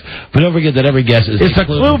good guess. But don't forget that every guess is It's a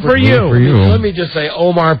clue for you. Let me just say,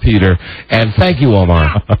 Omar Peter, and thank you,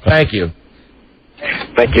 Omar. Thank you.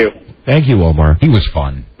 Thank you. Thank you, Omar. He was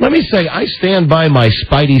fun. Let me say, I stand by my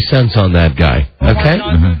spidey sense on that guy. Okay?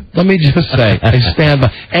 Let me just say, I stand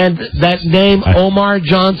by. And that name, Omar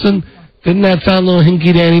Johnson, didn't that sound a little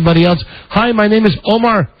hinky to anybody else? Hi, my name is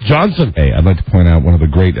Omar Johnson. Hey, I'd like to point out one of the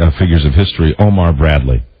great figures of history, Omar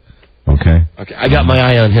Bradley. Okay? Okay, I got my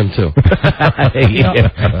eye on him, too. You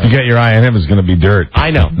got your eye on him, it's going to be dirt. I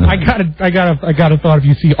know. I got a thought. If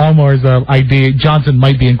you see Omar's ID, Johnson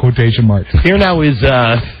might be in quotation marks. Here now is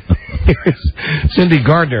here's Cindy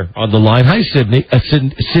Gardner on the line. Hi, Cindy.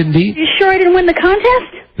 Cindy. You sure I didn't win the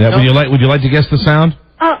contest? Yeah, would you like to guess the sound?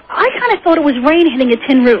 I kind of thought it was rain hitting a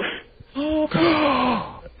tin roof.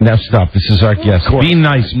 Now stop. This is our guess. Be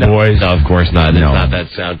nice, boys. No, of course not. It's not that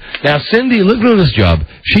sound. Now, Cindy, look at this job.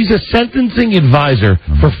 She's a sentencing advisor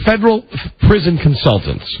for federal prison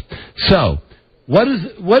consultants. So, what does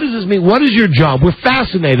this mean? What is your job? We're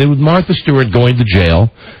fascinated with Martha Stewart going to jail.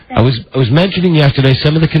 I was mentioning yesterday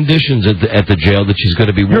some of the conditions at the jail that she's going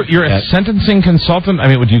to be working You're a sentencing consultant? I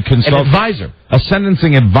mean, would you consult? An advisor. A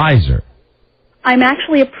sentencing advisor. I'm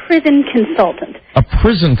actually a prison consultant. A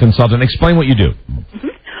prison consultant. Explain what you do.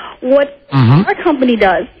 What our company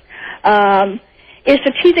does is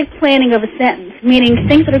strategic planning of a sentence, meaning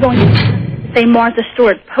things that are going to, say, Martha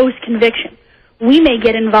Stewart, post-conviction. We may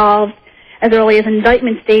get involved as early as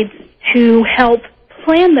indictment stage to help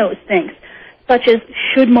plan those things, such as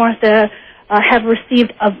should Martha have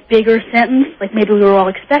received a bigger sentence, like maybe we were all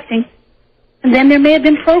expecting, and then there may have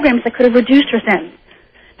been programs that could have reduced her sentence.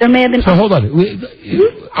 There may have been... So hold on.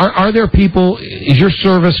 Are there people, is your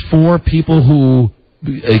service for people who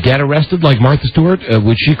get arrested, like Martha Stewart?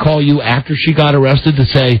 Would she call you after she got arrested to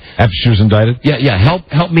say... After she was indicted? Yeah,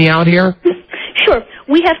 help me out here? Sure.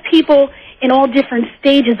 We have people in all different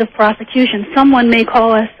stages of prosecution. Someone may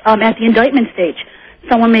call us at the indictment stage.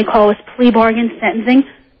 Someone may call us plea bargain, sentencing.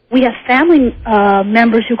 We have family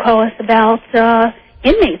members who call us about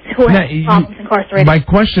inmates who have problems incarcerated. My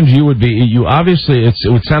question to you would be, you obviously, it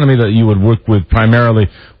would sound to me that you would work with primarily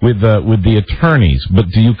with the attorneys, but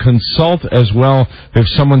do you consult as well if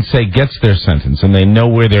someone, say, gets their sentence and they know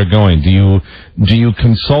where they're going? Do you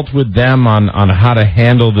consult with them on how to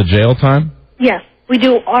handle the jail time? Yes, we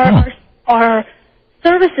do. Our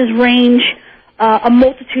services range a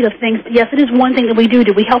multitude of things, but yes, it is one thing that we do.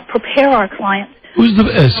 We help prepare our clients. Who's the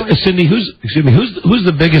Cindy? Who's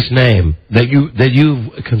the biggest name that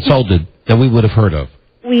you've consulted that we would have heard of?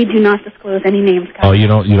 We do not disclose any names. Oh, you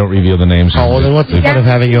don't reveal the names. Oh, well, then what's the point of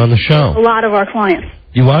having you on the show? A lot of our clients.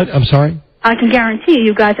 You what? I'm sorry. I can guarantee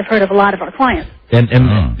you guys have heard of a lot of our clients. And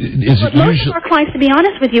is it most usually... of our clients, to be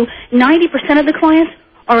honest with you, 90% of the clients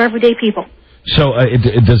are everyday people. So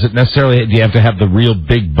does it necessarily? Do you have to have the real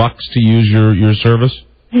big bucks to use your service?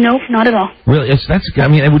 No, not at all. Really, I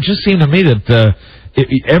mean, it would just seem to me that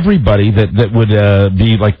everybody that would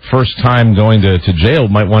be like first time going to jail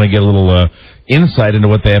might want to get a little insight into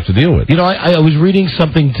what they have to deal with. You know, I was reading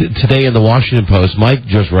something today in the Washington Post. Mike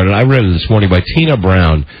just read it. I read it this morning by Tina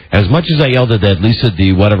Brown. As much as I yelled at that Lisa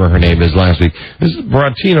D, whatever her name is, last week,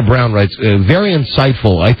 Tina Brown writes, very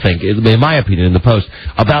insightful, I think, in my opinion, in the Post,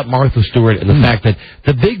 about Martha Stewart and the fact that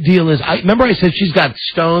the big deal is, remember I said she's got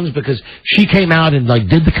stones because she came out and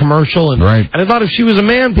did the commercial, and I thought if she was a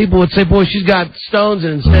man, people would say, boy, she's got stones,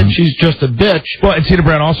 and instead she's just a bitch. Well, and Tina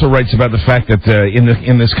Brown also writes about the fact that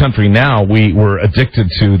in this country now we're addicted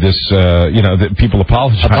to this, that people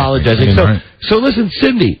apologizing. So listen,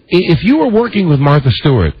 Cindy, if you were working with Martha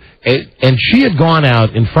Stewart and she had gone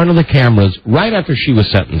out in front of the cameras right after she was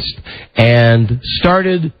sentenced and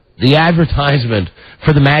started the advertisement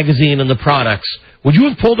for the magazine and the products, would you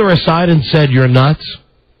have pulled her aside and said, "You're nuts"?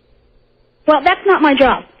 Well, that's not my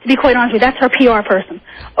job, to be quite honest with you. That's her PR person.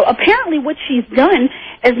 Apparently what she's done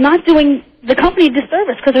is not doing the company a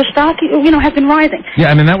disservice because her stock, has been rising. Yeah,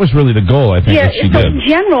 I mean, that was really the goal, I think, that she did. In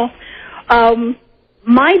general,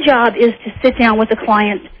 my job is to sit down with a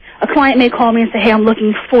client. A client may call me and say, hey, I'm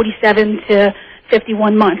looking 47 to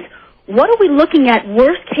 51 months. What are we looking at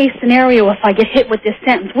worst case scenario if I get hit with this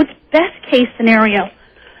sentence? What's best case scenario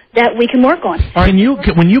that we can work on? When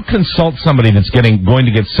you consult somebody that's going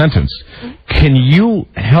to get sentenced, can you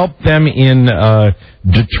help them in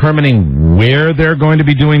determining where they're going to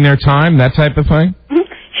be doing their time, that type of thing?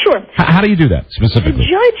 Sure. How do you do that specifically?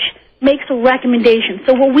 The judge makes a recommendation.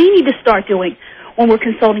 So what we need to start doing when we're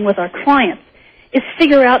consulting with our clients is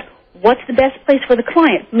figure out What's the best place for the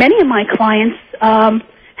client? Many of my clients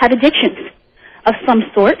have addictions of some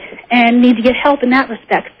sort and need to get help in that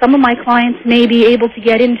respect. Some of my clients may be able to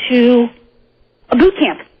get into a boot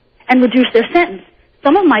camp and reduce their sentence.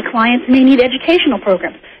 Some of my clients may need educational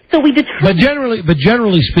programs. So we determine. But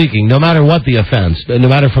generally speaking, no matter what the offense, no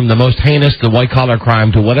matter from the most heinous, the white-collar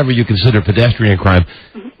crime, to whatever you consider pedestrian crime,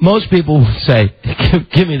 most people say,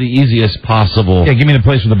 give me the easiest possible. Yeah, give me the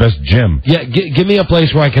place with the best gym. Yeah, give me a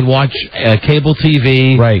place where I can watch cable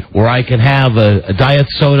TV, right? Where I can have a diet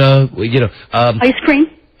soda, ice cream.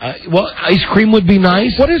 Well, ice cream would be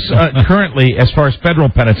nice. What is currently, as far as federal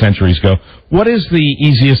penitentiaries go, what is the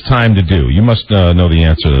easiest time to do? You must know the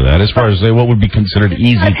answer to that. As far as what would be considered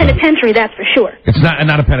easy Not a time. penitentiary, that's for sure. It's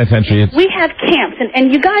not a penitentiary. We have camps,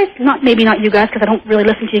 and you guys, maybe not you guys, because I don't really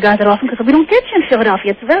listen to you guys that often, because we don't get you in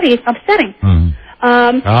Philadelphia. It's very upsetting.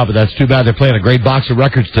 But that's too bad. They're playing a great box of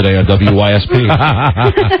records today on WYSP.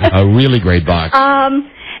 A really great box.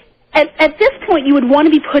 At this point, you would want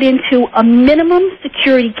to be put into a minimum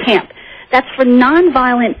security camp. That's for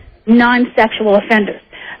nonviolent, non-sexual offenders.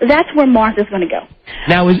 That's where Martha's going to go.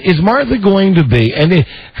 Now, is Martha going to be, and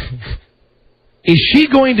is she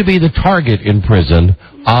going to be the target in prison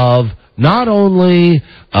of not only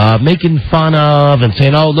making fun of and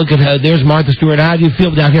saying, oh, look at her, there's Martha Stewart, how do you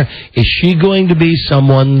feel down here? Is she going to be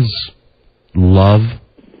someone's loved?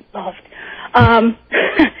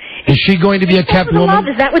 Is she going to be a kept woman? Love?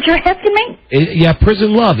 Is that what you're asking me? Yeah,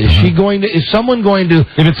 prison love. Is someone going to...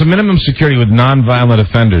 If it's a minimum security with nonviolent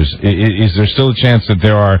offenders, is there still a chance that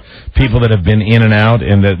there are people that have been in and out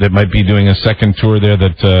and that might be doing a second tour there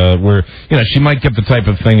where, she might get the type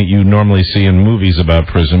of thing that you normally see in movies about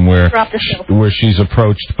prison where she's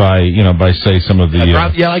approached by say some of the...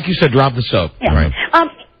 like you said, drop the soap. Yeah. Right.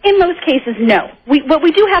 In most cases, no. But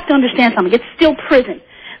we do have to understand something. It's still prison.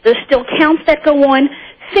 There's still counts that go on.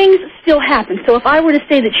 Things still happen. So if I were to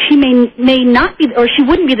say that she may not be, or she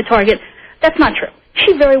wouldn't be the target, that's not true.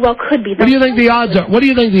 She very well could be. What do you think the odds are? What do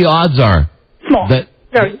you think the odds are? Small.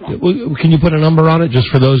 Very small. Can you put a number on it just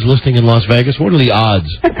for those listening in Las Vegas? What are the odds?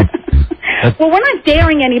 Well, we're not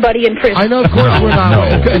daring anybody in prison. I know, of course we're not.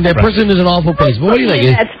 No. And prison is an awful place. But what do you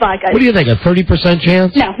think? What do you think, a 30%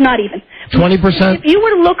 chance? No, not even. 20%? If you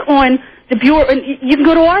were to look on the Bureau, and you can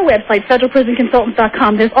go to our website,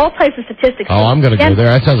 federalprisonconsultants.com. There's all types of statistics. Oh, I'm going to go there.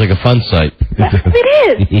 That sounds like a fun site. It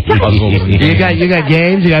is. You got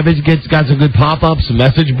games. You got some good pop-ups, some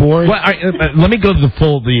message boards. Well, let me go to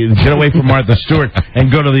get away from Martha Stewart and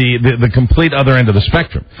go to the complete other end of the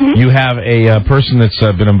spectrum. Mm-hmm. You have a person that's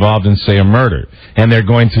been involved in, say, a murder, and they're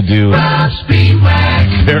going to do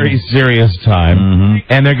very serious time,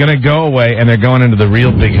 and they're going to go away, and they're going into the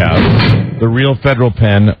real big house, the real federal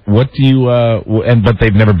pen. What do you but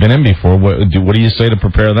they've never been in before. What do you say to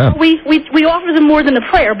prepare them? We offer them more than a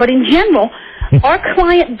prayer, but in general, our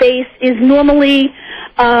client base is normally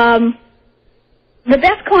the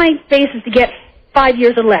best client base is to get 5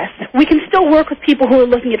 years or less. We can still work with people who are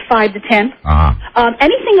looking at 5 to 10.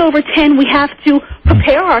 Anything over 10, we have to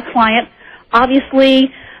prepare our client.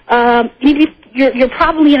 Obviously, you're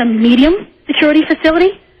probably in a medium security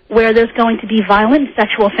facility where there's going to be violent and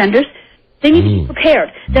sexual offenders. They need to be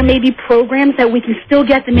prepared. There may be programs that we can still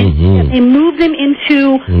get them in and move them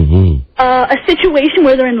into a situation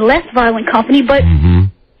where they're in less violent company, but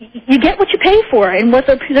you get what you pay for and what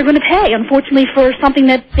they're going to pay, unfortunately, for something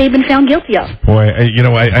that they've been found guilty of. Boy,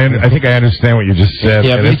 I think I understand what you just said.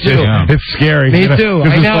 Yeah, me too. It's scary. Me too.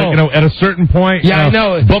 I know. At a certain point, I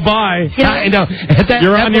know. Bye-bye. I know.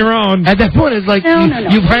 You're on your own. At that point, it's like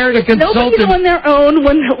you've hired a consultant. Nobody's on their own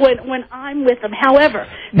when I'm with them. However...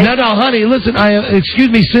 No, honey, listen, excuse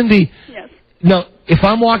me, Cindy. Yes. No, if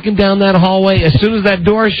I'm walking down that hallway, as soon as that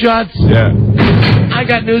door shuts... I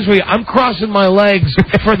got news for you. I'm crossing my legs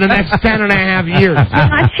for the next 10.5 years. You're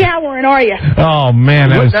not showering, are you? Oh, man,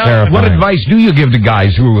 that is terrifying. What advice do you give to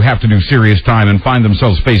guys who have to do serious time and find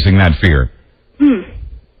themselves facing that fear?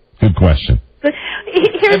 Good question.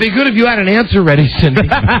 It'd be good if you had an answer ready, Cindy.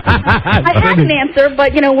 I have an answer,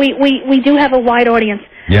 but, we do have a wide audience.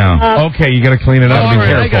 Yeah. Okay, you got to clean it up. Be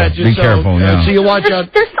careful. I got you. Be careful. Yeah. So you watch out.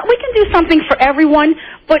 We can do something for everyone,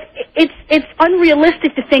 but it's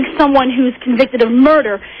unrealistic to think someone who's convicted of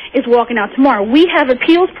murder is walking out tomorrow. We have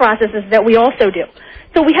appeals processes that we also do.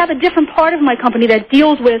 So we have a different part of my company that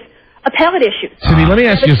deals with appellate issues. Cindy, let me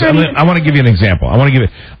ask you something. I want to give you an example. I'm doing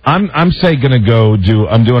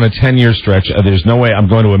a 10-year stretch. There's no way I'm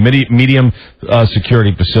going to a medium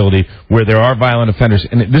security facility where there are violent offenders.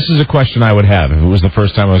 And this is a question I would have if it was the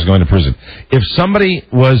first time I was going to prison. If somebody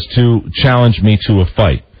was to challenge me to a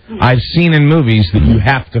fight, I've seen in movies that you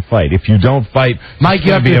have to fight. If you don't fight, Mike, it's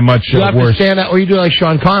going to be a much you have worse. to stand out, or you do like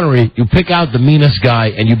Sean Connery. You pick out the meanest guy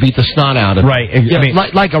and you beat the snot out of him. Right. Yeah, I mean,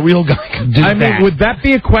 like a real guy could do I mean, would that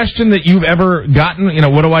be a question that you've ever gotten? You know,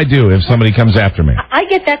 what do I do if somebody comes after me? I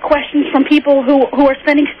get that question from people who are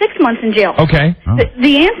spending 6 months in jail. Okay.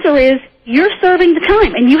 The answer is you're serving the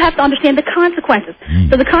time, and you have to understand the consequences.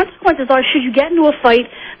 So the consequences are, should you get into a fight,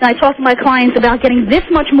 and I talk to my clients about getting this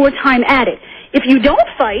much more time added. If you don't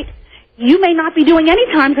fight, you may not be doing any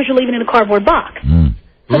time because you're leaving in a cardboard box.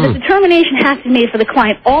 So the determination has to be made for the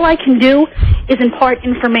client. All I can do is impart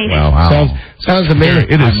information. Wow. Sounds amazing.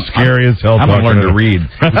 It is scary as hell. I'm going to learn to read.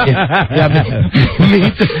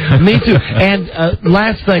 Me too. And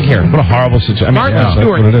last thing here. What a horrible situation. I mean, Martha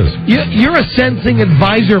Stewart, that's what it is. You're a sentencing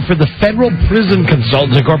advisor for the Federal Prison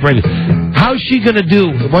Consultants Incorporated. How's she going to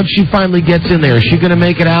do once she finally gets in there? Is she going to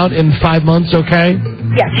make it out in 5 months, okay?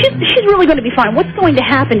 Yeah, she's really going to be fine. What's going to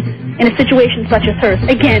happen in a situation such as hers?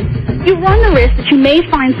 Again, you run the risk that you may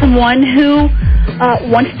find someone who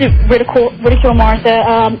wants to ridicule Martha.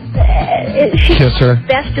 She's Kiss her.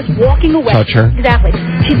 best just walking away. Touch her. Exactly.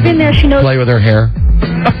 She's been there. She knows. Play with her hair.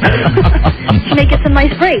 She may get some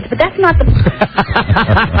nice braids, but that's not the.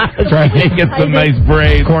 That's right. Get some nice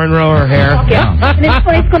braids. Cornrow her hair. Okay. And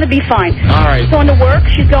it's going to be fine. All right. She's going to work.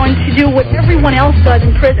 She's going to do what everyone else does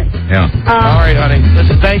in prison. Yeah. All right, honey.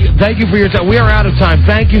 Listen, thank you for your time. We are out of time.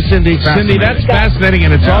 Thank you, Cindy. Cindy, that's fascinating,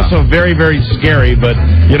 and it's also very, very scary. But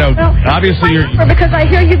obviously you're. Because I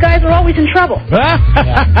hear you guys are always in trouble. Well,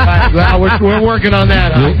 we're working on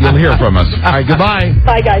that. You'll hear from us. All right, goodbye.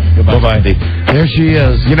 Bye, guys. Bye-bye. There she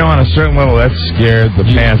is. You know, on a certain level, that scared the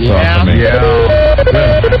pants off of me.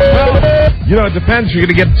 Well, it depends. You're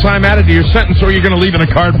going to get time added to your sentence, or you're going to leave in a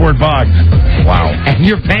cardboard box. Wow. And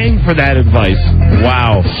you're paying for that advice.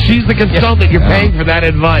 Wow. She's the consultant. You're paying for that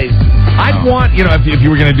advice. I'd want, if you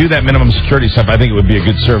were going to do that minimum security stuff, I think it would be a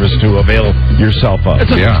good service to avail yourself of.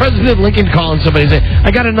 It's like President Lincoln calling somebody and saying,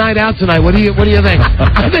 I got a night out tonight. What do you think?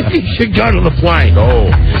 I think you should go to the plane.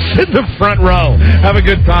 Oh. Sit in the front row. Have a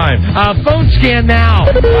good time. Phone scan now.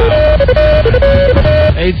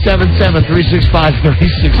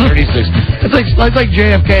 877-365-3636. It's like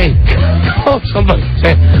JFK. Call somebody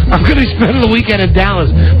saying, I'm going to be spending the weekend in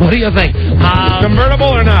Dallas. What do you think?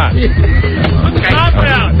 Convertible or not? Top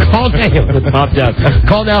down.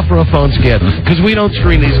 Call now for a phone scan, because we don't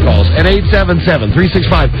screen these calls. At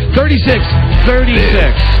 877-365-3636.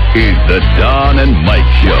 This is the Don and Mike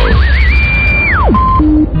Show.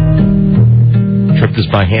 Trip this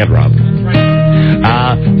by hand, Rob.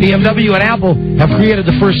 BMW and Apple have created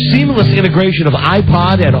the first seamless integration of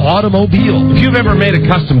iPod and automobile. If you've ever made a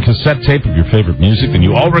custom cassette tape of your favorite music, then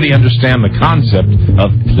you already understand the concept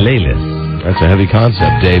of playlists. That's a heavy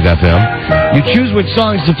concept, Dave FM. You choose which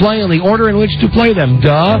songs to play and the order in which to play them,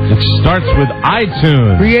 duh. It starts with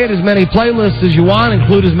iTunes. Create as many playlists as you want,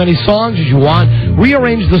 include as many songs as you want,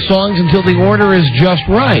 rearrange the songs until the order is just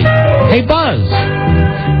right. Hey, Buzz.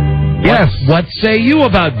 Yes. What say you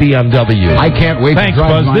about BMW? I can't wait Thanks, to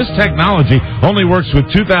drive Buzz. This technology only works with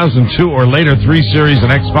 2002 or later 3 Series and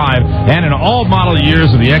X5 and in all model years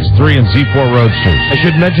of the X3 and Z4 Roadsters. I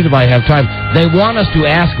should mention, if I have time, they want us to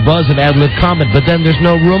ask Buzz an ad-lib comment, but then there's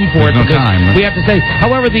no room for it. No time. We have to say,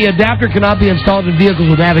 however, the adapter cannot be installed in vehicles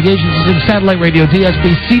with navigation system, satellite radio, DSP,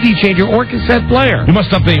 CD changer, or cassette player. You must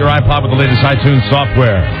update your iPod with the latest iTunes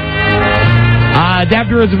software.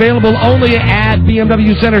 Adapter is available only at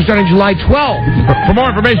BMW Center starting July 12th. For more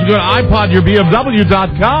information, go to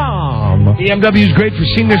iPodYourBMW.com. BMW is great for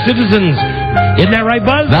senior citizens. Isn't that right,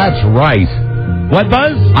 Buzz? That's right. What,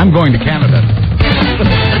 Buzz? I'm going to Canada.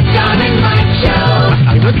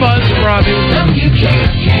 Good Buzz, Robbie.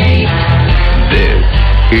 This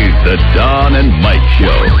is the Don and Mike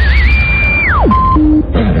Show.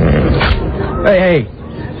 Hey,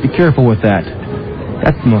 be careful with that.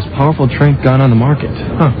 That's the most powerful trank gun on the market.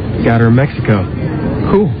 Huh. Got her in Mexico.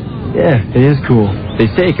 Cool. Yeah, it is cool. They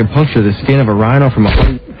say it can puncture the skin of a rhino from a...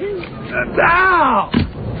 Ow!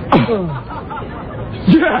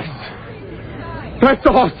 Yes! That's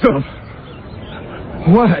awesome!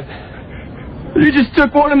 What? You just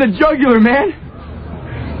took one in the jugular, man!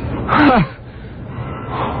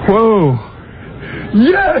 Whoa!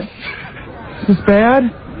 Yes! Is this bad?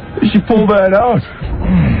 You should pull that out.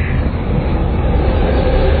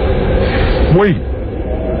 Wait.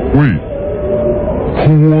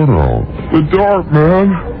 Pull what out? The dart,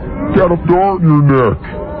 man. Got a dart in your neck.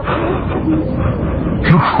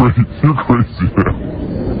 You're crazy, man.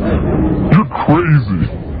 You're crazy.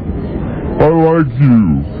 I like you.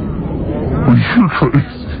 But you're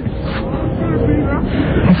crazy.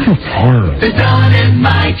 I'm so tired. The Don and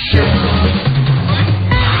Mike Show.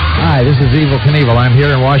 Hi, this is Evel Knievel. I'm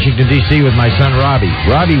here in Washington, D.C. with my son, Robbie.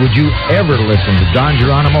 Robbie, would you ever listen to Don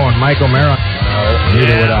Geronimo and Mike O'Mara? No.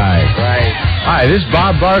 Neither would I. Right. Hi, this is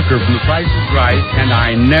Bob Barker from The Price is Right, and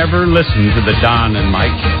I never listen to the Don and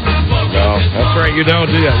Mike. No, that's right, you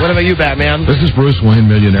don't, do you? What about you, Batman? This is Bruce Wayne,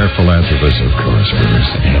 millionaire philanthropist, of course,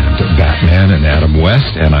 Bruce, and Batman and Adam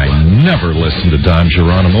West, and I never listen to Don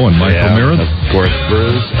Geronimo and Mike O'Mara. Of course,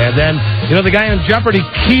 Bruce. And then, you know, the guy on Jeopardy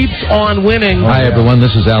keeps on winning. Hi, everyone,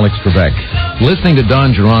 this is Alex Trebek. Listening to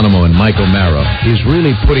Don Geronimo and Mike O'Mara is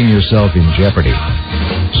really putting yourself in jeopardy,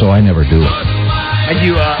 so I never do it. And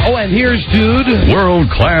you, and here's dude.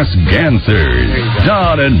 World-class dancers,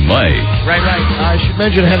 Don and Mike. Right. I should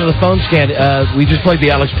mention ahead of the phone scan, we just played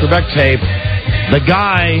the Alex Trebek tape. The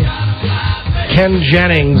guy, Ken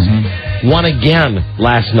Jennings, won again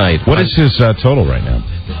last night. What is his total right now?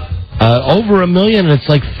 Over 1 million, and it's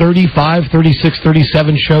like 35, 36,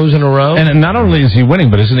 37 shows in a row. And not only is he winning,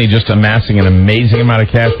 but isn't he just amassing an amazing amount of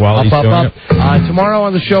cash while he's doing it? Tomorrow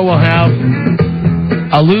on the show we'll have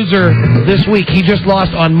a loser this week. He just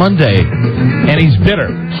lost on Monday. And he's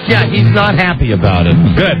bitter. Yeah, he's not happy about it.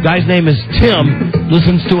 Good. Guy's name is Tim.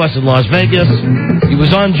 Listens to us in Las Vegas. He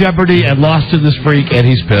was on Jeopardy and lost to this freak, and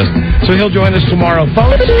he's pissed. So he'll join us tomorrow.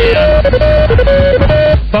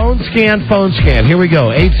 Phone scan. Here we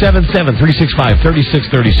go.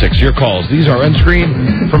 877-365-3636. Your calls. These are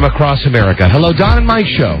unscreened from across America. Hello, Don and Mike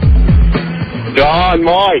Show. Don,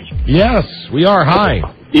 Mike. Yes, we are. Hi.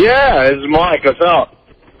 Yeah, this is Mike. What's up?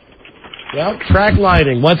 Well, track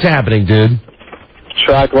lighting. What's happening, dude?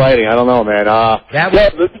 Track lighting. I don't know, man.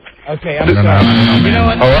 Okay, I'm sorry. You know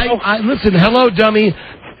what? I listen, hello, dummy.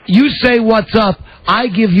 You say what's up. I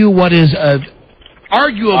give you what is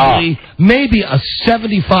arguably maybe a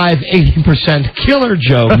 75-80% killer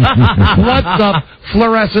joke. What's up,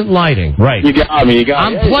 fluorescent lighing? Right. You got me.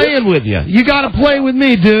 I'm playing with you. You got to play with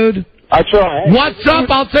me, dude. I try. What's up?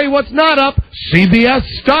 I'll tell you what's not up. CBS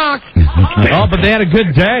stock. Oh, but they had a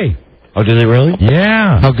good day. Oh, did they really?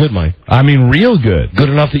 Yeah. How good, Mike? I mean, real good. Good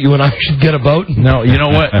enough that you and I should get a boat? No, you know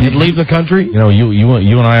what? You'd leave the country? You know, you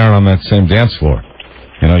and I aren't on that same dance floor.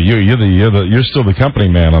 You know, you're still the company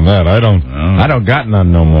man on that. I don't got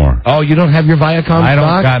none no more. Oh, you don't have your Viacom stock? I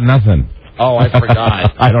don't got nothing. Oh, I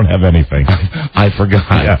forgot. I don't have anything. I forgot.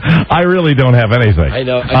 Yeah, I really don't have anything. I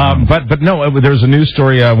know. But no, there's a news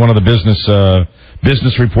story. One of the business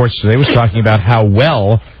reports today was talking about how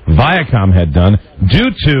well Viacom had done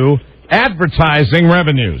due to advertising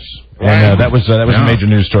revenues. And that was a major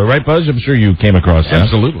news story, right, Buzz? I'm sure you came across that.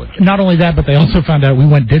 Absolutely. Not only that, but they also found out we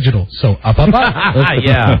went digital. So up.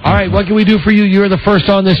 Yeah. All right, what can we do for you? You're the first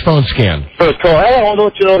on this phone scan. First call. I want to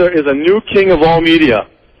let you know there is a new king of all media.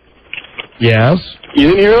 Yes. You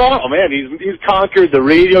didn't hear that? Oh, man, he's conquered the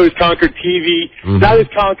radio, he's conquered TV, now he's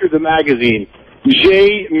conquered the magazine.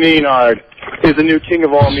 Jay Maynard is the new king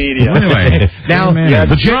of all media. Anyway, now,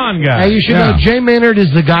 the Tron guy. Now you should know Jay Maynard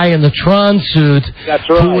is the guy in the Tron suit. That's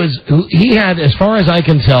right. He had, as far as I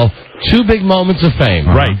can tell, 2 big moments of fame.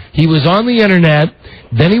 Right. He was on the internet,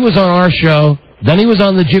 then he was on our show, then he was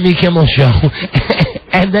on the Jimmy Kimmel show.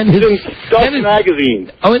 And then he's in Stuff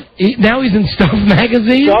Magazine. Oh, now he's in Stuff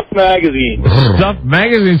Magazine? Stuff Magazine. Stuff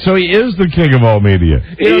Magazine, so he is the king of all media.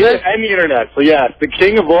 He is, and the internet, so yes, the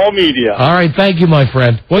king of all media. All right, thank you, my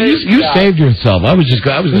friend. Well, you saved yourself. This is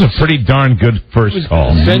a pretty darn good first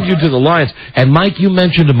call. Send you to the Lions. And, Mike, you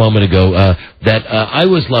mentioned a moment ago that I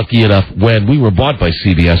was lucky enough when we were bought by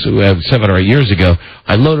CBS 7 or 8 years ago,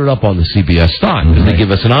 I loaded up on the CBS stock because they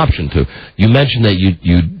give us an option to. You mentioned that you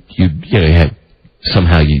had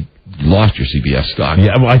somehow you lost your CBS stock.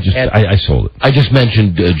 Yeah, well, I sold it. I just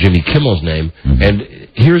mentioned Jimmy Kimmel's name, and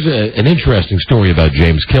here's an interesting story about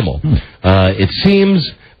James Kimmel. It seems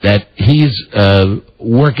that he's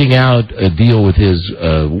working out a deal with his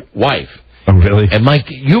wife. Oh, really? And, Mike,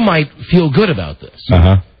 you might feel good about this.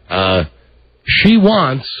 She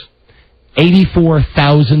wants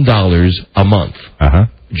 $84,000 a month.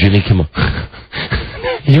 Jimmy Kimmel.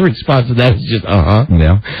 Your response to that is just,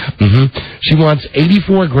 Yeah. She wants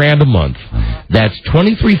 $84,000 a month. That's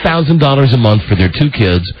 $23,000 a month for their 2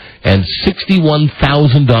 kids and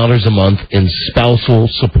 $61,000 a month in spousal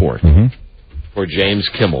support for James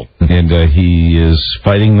Kimmel. And he is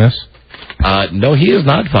fighting this? No, he is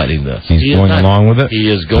not fighting this. He's going along with it? He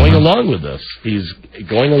is going along with this. He's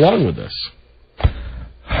going along with this.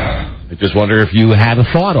 I just wonder if you had a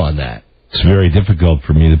thought on that. It's very difficult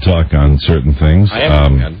for me to talk on certain things. I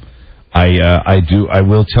understand. I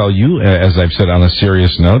will tell you, as I've said on a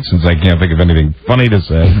serious note, since I can't think of anything funny to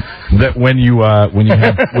say, that when you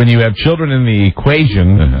have children in the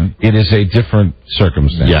equation, it is a different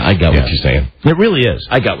circumstance. Yeah, I got what you're saying. It really is.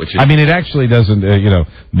 I got what you're saying. I mean, it actually doesn't.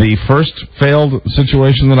 The first failed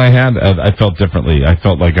situation that I had, I felt differently. I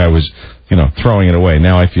felt like I was, throwing it away.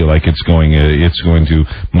 Now I feel like it's going to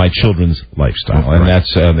my children's lifestyle, and that's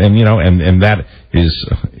and that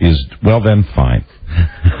is well then fine.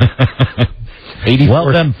 84,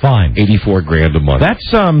 well then, fine. $84,000 a month.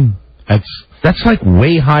 That's like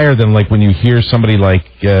way higher than like when you hear somebody like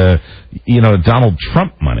Donald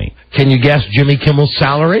Trump money. Can you guess Jimmy Kimmel's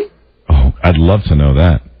salary? Oh, I'd love to know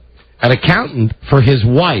that. An accountant for his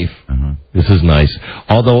wife. This is nice.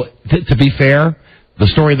 Although, to be fair, the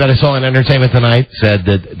story that I saw in Entertainment Tonight said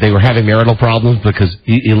that they were having marital problems because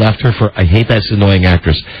he left her for, I hate that annoying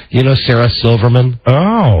actress. You know Sarah Silverman?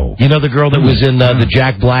 Oh. You know the girl that was in the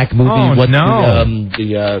Jack Black movie? Oh,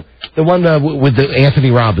 no. The one with the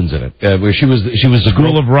Anthony Robbins in it, where she was the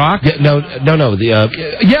School of Rock? Yeah, no.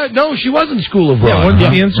 She wasn't School of Rock. Yeah,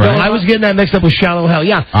 wasn't she in School of Rock? I was getting that mixed up with Shallow Hell.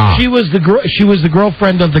 Yeah, she was the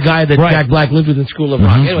girlfriend of the guy that Jack Black lived with in School of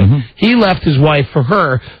Rock. Anyway, he left his wife for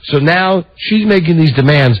her, so now she's making these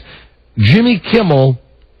demands. Jimmy Kimmel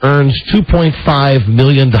earns $2.5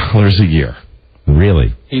 million a year.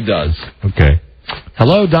 Really? He does. Okay.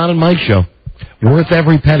 Hello, Don and Mike Show. Worth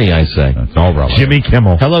every penny, I say. That's all relevant. Jimmy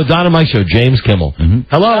Kimmel. Hello, Don and Mike Show. James Kimmel. Hello.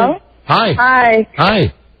 Hello? Hi. Hi.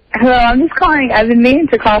 Hi. Hello, I'm just calling. I've been meaning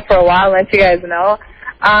to call for a while, let you guys know.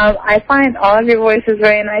 I find all of your voices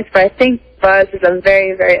very nice, but I think Buzz is a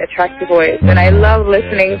very, very attractive voice, and I love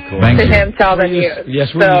listening to him tell the news. Yes,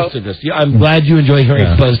 we're used to this. Yeah, I'm glad you enjoy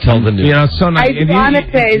hearing Buzz tell the news. It's so nice.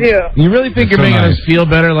 Honestly, I do. You really think you're making us feel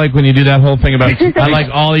better, like when you do that whole thing about, I like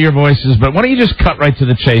all your voices, but why don't you just cut right to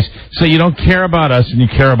the chase so you don't care about us and you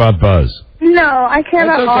care about Buzz? No, I care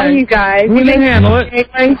about all of you guys. We can handle it.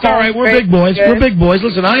 It's all right. We're big boys. We're big boys.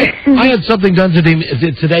 Listen, I had something done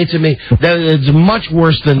today to me that is much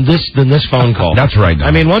worse than this phone call. That's right. I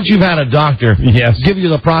mean, once you've had a doctor give you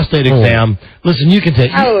the prostate exam, listen, you can take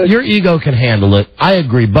your ego can handle it. I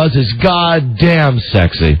agree. Buzz is goddamn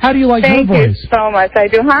sexy. How do you like her voice? Thank you so much. I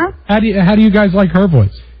do, huh? How do you guys like her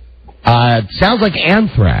voice? It sounds like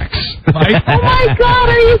anthrax. Oh my God,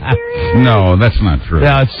 are you serious? No, that's not true.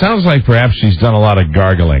 Yeah, it sounds like perhaps she's done a lot of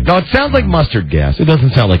gargling. No, it sounds like mustard gas. It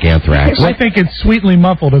doesn't sound like anthrax. I think it's sweetly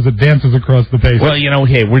muffled as it dances across the page. Well,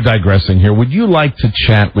 hey, we're digressing here. Would you like to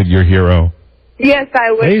chat with your hero? Yes,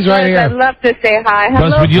 I would. He's right here. I'd love to say hi.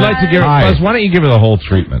 Buzz, would you like to give Hi. Buzz, why don't you give her the whole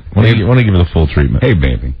treatment? Why don't you give her the full treatment? Hey,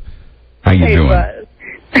 baby. How you doing? Buzz.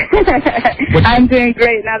 I'm doing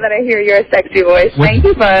great now that I hear your sexy voice. Thank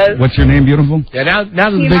you, Buzz. What's your name, beautiful? Yeah, now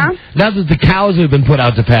that the cows have been put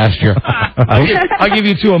out to pasture, I'll give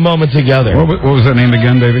you two a moment together. What was that name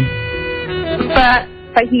again, baby?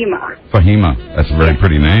 Fahima. Fahima. That's a very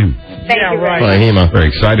pretty name. Thank you very much. Fahima. Very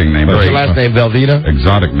exciting name. What's your last name, Velveeta?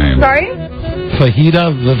 Exotic name. Sorry?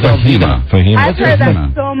 Fajita, Fahima. I've heard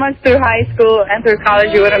that so much through high school and through college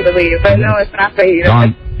you wouldn't believe. But no, it's not Fahita.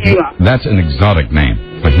 Don, It's Fahima. that's an exotic name.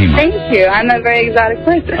 Fahima. Thank you. I'm a very exotic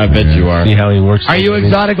person. I bet you are. See how he works. Are you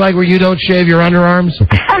exotic like where you don't shave your underarms?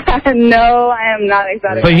 No, I am not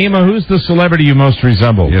exotic. Fahima, who's the celebrity you most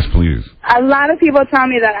resemble? Yes, please. A lot of people tell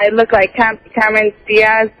me that I look like Cameron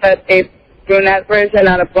Diaz, but a brunette version,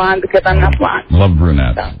 not a blonde, because I'm not blonde. Love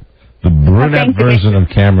brunettes. So. The brunette version of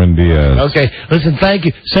Cameron Diaz. Okay, listen, thank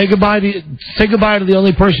you. Say goodbye to the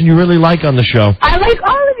only person you really like on the show. I like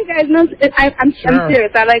all of you guys. No, I'm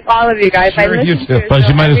serious. I like all of you guys. Sure, I you listen do. to your Buzz, show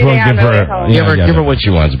you might as every well day on give the way her home. Give her what she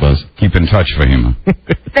wants, Buzz. Keep in touch, Fahima.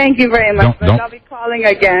 Thank you very much. Don't- I'll be calling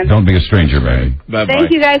again. Don't be a stranger, baby. Bye-bye.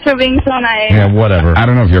 Thank you guys for being so nice. Yeah, whatever. I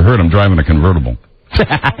don't know if you heard him driving a convertible.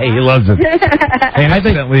 He loves it. Hey, I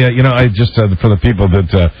think, I just, for the people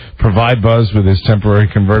that provide Buzz with his temporary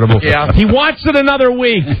convertible, he wants it another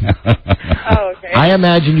week. Oh, okay. I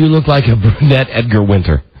imagine you look like a brunette Edgar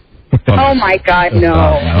Winter. Oh, my God, no.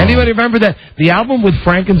 Anybody remember that? The album with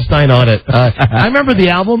Frankenstein on it. I remember the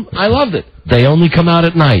album. I loved it. They Only Come Out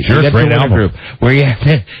at Night. Sure, The Edgar great Winter album. Group, where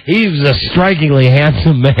he was a strikingly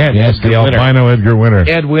handsome man. Yes, Edgar the Winter. albino Edgar Winter.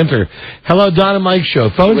 Ed Winter. Hello, Don and Mike Show.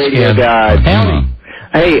 Phone Radio scan. guys. Howdy.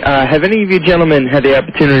 Hey, have any of you gentlemen had the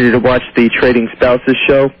opportunity to watch the Trading Spouses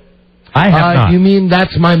show? I have not. You mean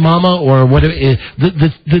That's My Mama, or what?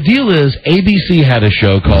 The deal is ABC had a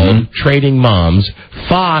show called Trading Moms.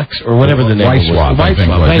 Fox, or whatever the name White was. Swap, I think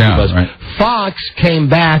it was. Thank you, Yeah, Buzz. right. Fox came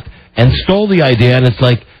back and stole the idea, and it's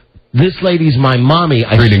like, This lady's my mommy.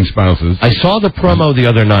 Greeting spouses. I saw the promo the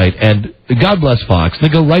other night, and God bless Fox. They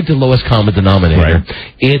go right to lowest common denominator.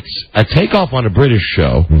 Right. It's a takeoff on a British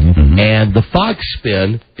show, and the Fox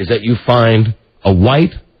spin is that you find a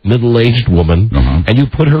white, middle-aged woman, and you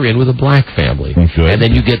put her in with a black family. And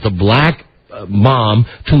then you get the black mom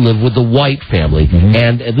to live with the white family.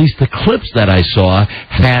 And at least the clips that I saw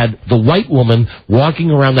had the white woman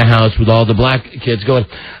walking around the house with all the black kids going,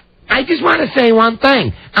 I just want to say one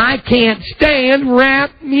thing. I can't stand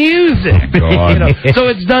rap music. So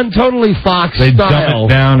it's done totally Fox They style. dumb it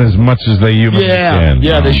down as much as they humanly can.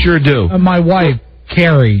 Yeah, they sure do. My wife,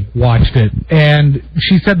 Carrie, watched it, and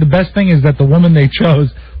she said the best thing is that the woman they chose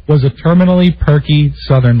was a terminally perky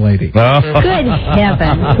Southern lady. Good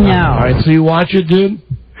heavens, no. All right, so you watch it, dude?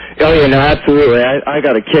 Oh, yeah, no, absolutely. I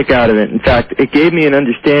got a kick out of it. In fact, it gave me an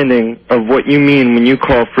understanding of what you mean when you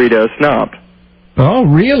call Frito a snob. Oh,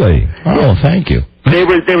 really? Oh, thank you. They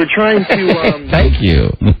were trying to... Thank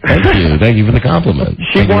you. Thank you for the compliment.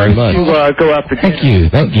 She Thank you very wanted much. to go out for Thank you.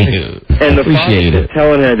 And the Appreciate father was it.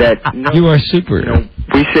 telling her that You are super.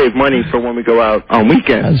 we save money for when we go out on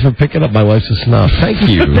weekends. Thanks for picking up my wife's a snuff. Thank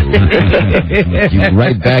you. You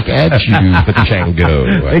right back at you,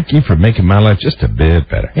 Pachango. Thank you for making my life just a bit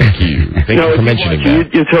better. Thank you. Thank you for mentioning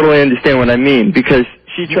that. You totally understand what I mean, because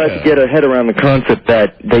she tried to get her head around the concept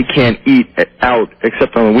that they can't eat out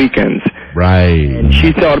except on the weekends. Right. And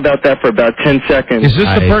she thought about that for about 10 seconds. Is this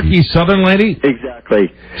the perky Southern lady?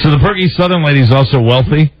 Exactly. So the perky Southern lady's also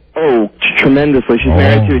wealthy? Oh, tremendously. She's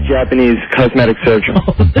married to a Japanese cosmetic surgeon.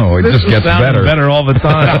 Oh, it just gets better all the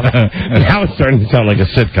time. Now it's starting to sound like a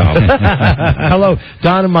sitcom. Hello,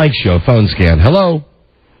 Don and Mike show, phone scan. Hello.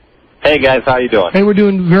 Hey, guys, how you doing? Hey, we're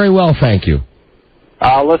doing very well, thank you.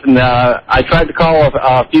 Listen, I tried to call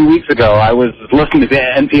a few weeks ago. I was listening to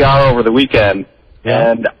NPR over the weekend,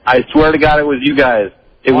 and I swear to God it was you guys.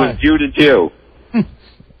 It was Jew to Jew.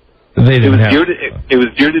 They It was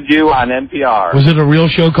Jew to Jew on NPR. Was it a real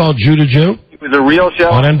show called Jew to Jew? It was a real show.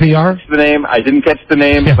 On NPR? I didn't catch the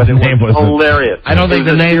name, but it was hilarious. I don't think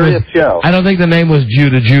the name was. Show. I don't think the name was Jew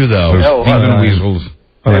to Jew though. No, Weasels.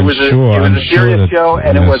 It was a serious show,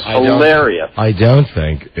 and it was hilarious. I don't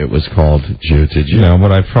think it was called Jew to Jew. You know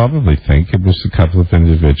what I probably think? It was a couple of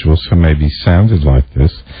individuals who maybe sounded like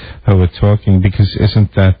this, who were talking, because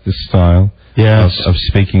isn't that the style of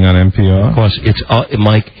speaking on NPR? Of course, it's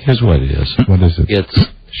Mike. Here's what it is. What is it? It's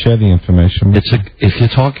share the information. If you're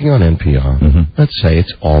talking on NPR, let's say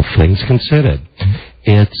it's All Things Considered.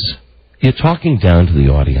 You're talking down to the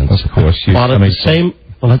audience. Of course,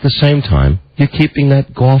 at the same time, you're keeping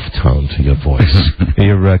that golf tone to your voice.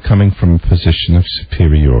 You're coming from a position of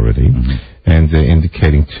superiority and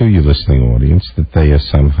indicating to your listening audience that they are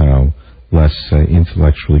somehow less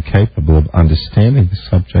intellectually capable of understanding the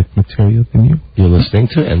subject material than you. You're listening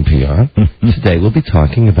to NPR. Today we'll be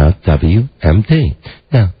talking about WMD.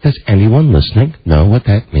 Now, does anyone listening know what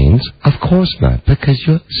that means? Of course not, because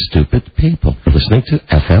you're stupid people. Listening to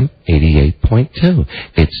FM 88.2.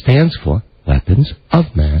 It stands for Weapons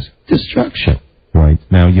of Mass Destruction. Right.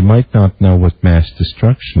 Now, you might not know what mass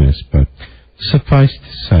destruction is, but suffice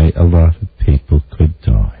to say, a lot of people could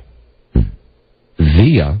die.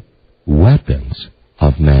 Via weapons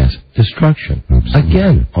of mass destruction. Absolutely.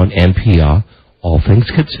 Again, on NPR, All Things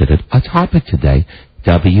Considered, our topic today,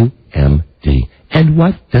 WMD. And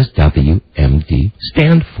what does WMD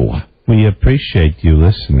stand for? We appreciate you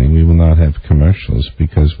listening. We will not have commercials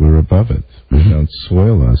because we're above it. We don't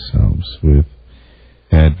soil ourselves with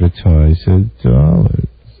advertiser dollars.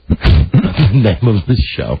 The name of the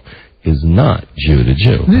show is not Jew to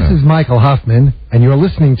Jew. This is Michael Huffman, and you're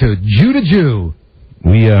listening to Jew to Jew.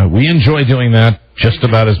 We enjoy doing that just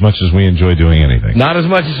about as much as we enjoy doing anything. Not as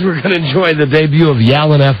much as we're going to enjoy the debut of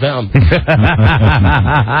Yallen FM.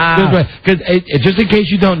 Just in case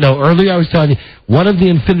you don't know, earlier I was telling you, one of the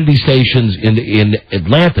Infinity stations in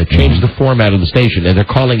Atlanta changed the format of the station, and they're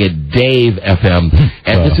calling it Dave FM.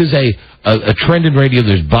 And this is a trend in radio.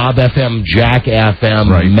 There's Bob FM, Jack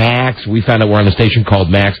FM, Max. We found out we're on a station called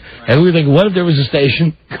Max. And we were thinking, what if there was a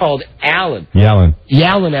station called Allen? Yallen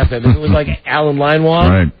FM. And it was like Alan Leinwand.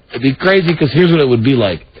 Right. It'd be crazy, because here's what it would be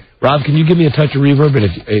like. Rob, can you give me a touch of reverb?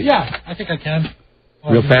 Yeah, I think I can.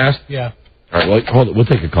 Real fast? Yeah. All right, well, hold on. We'll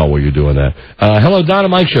take a call while you're doing that. Hello, Don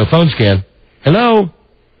and Mike show. Phone scan. Hello?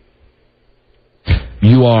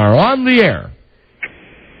 You are on the air.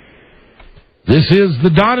 This is the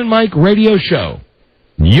Don and Mike radio show.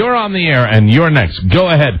 You're on the air, and you're next. Go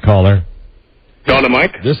ahead, caller. Don and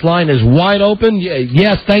Mike? This line is wide open.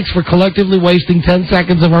 Yes, thanks for collectively wasting 10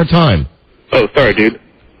 seconds of our time. Oh, sorry, dude.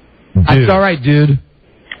 That's all right, dude.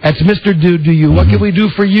 That's Mr. Dude to you. What can we do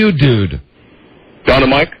for you, dude? Don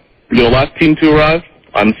and Mike? You're the last team to arrive.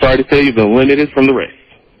 I'm sorry to say you've been eliminated from the race.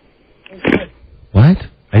 What?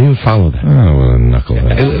 I didn't follow that. Oh, what a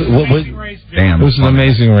knucklehead. Damn. It was an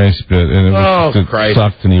amazing race bit, and it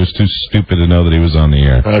sucked, and he was too stupid to know that he was on the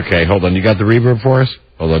air. Okay, hold on. You got the reverb for us?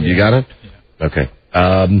 Hold on. You got it? Okay.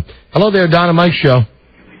 Hello there, Don and Mike Show.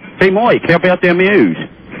 Hey, Mike, how about them Muse?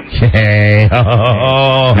 Hey, hey,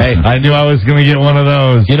 I knew I was going to get one of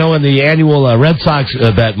those. You know, in the annual Red Sox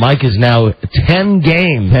bet, Mike is now 10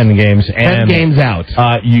 games. 10 games. 10 games out.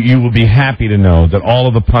 You will be happy to know that all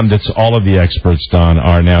of the pundits, all of the experts, Don,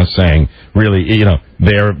 are now saying, really, you know,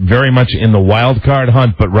 they're very much in the wild card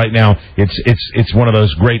hunt, but right now it's one of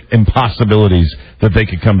those great impossibilities that they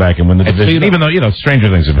could come back and win the division, even though, you know, stranger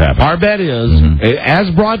things have happened. Our bet is, as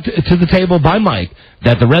brought to the table by Mike,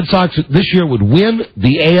 that the Red Sox this year would win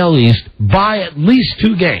the AL East by at least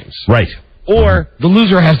 2 games. Right. Or the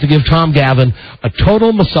loser has to give Tom Gavin a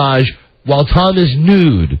total massage while Tom is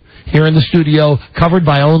nude here in the studio, covered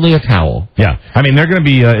by only a towel. Yeah. I mean, they're going to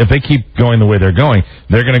be, if they keep going the way they're going,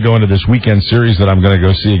 they're going to go into this weekend series that I'm going to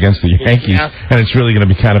go see against the Yankees, and it's really going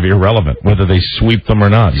to be kind of irrelevant whether they sweep them or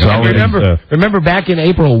not. So remember back in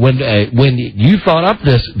April when you thought up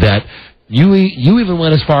that you even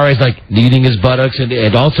went as far as like kneading his buttocks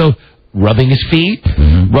and also rubbing his feet.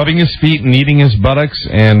 Rubbing his feet, kneading his buttocks,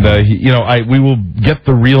 and, we will get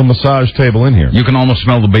the real massage table in here. You can almost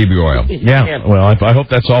smell the baby oil. Yeah, well, I hope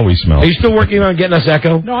that's all we smell. Are you still working on getting us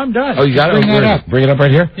echo? No, I'm done. Oh, you got it? Bring it up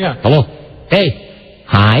right here? Yeah. Hello. Hey.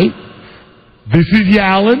 Hi. This is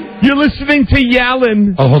Yalin. You're listening to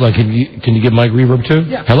Yalin. Oh, hold on. Can you give Mike reverb too?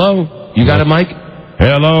 Yeah. Hello. You got it, Mike?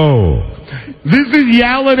 Hello. This is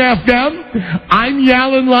Yalin FM. I'm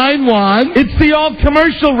Yalin Line 1. It's the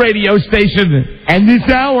all-commercial radio station. And this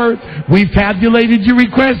hour, we've tabulated your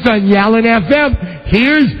requests on Yalin FM.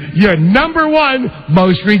 Here's your number 1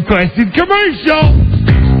 most requested commercial.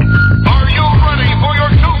 Are you ready for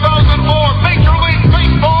your 2004 Major League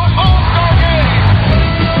Baseball All-Star Game?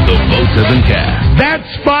 The votes have been cast.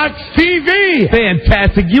 That's Fox TV.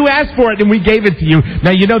 Fantastic. You asked for it, and we gave it to you.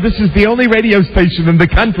 Now, you know this is the only radio station in the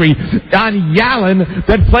country on Yalin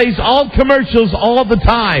that plays all commercials all the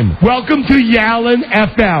time. Welcome to Yalin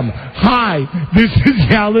FM. Hi, this is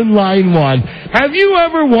Yalin Line 1. Have you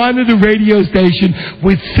ever wanted a radio station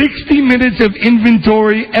with 60 minutes of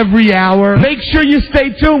inventory every hour? Make sure you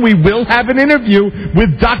stay tuned. We will have an interview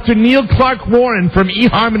with Dr. Neil Clark Warren from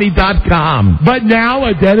eHarmony.com. But now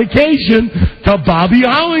a dedication to Bobby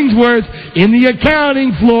Hollingsworth in the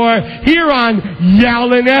accounting floor here on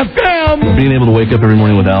Yalin FM. Being able to wake up every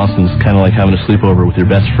morning with Allison is kind of like having a sleepover with your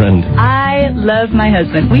best friend. I love my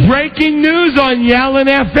husband. Breaking news on Yalin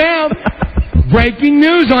FM. Breaking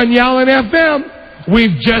news on Yalin FM.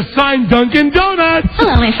 We've just signed Dunkin' Donuts.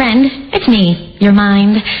 Hello, my friend. It's me, your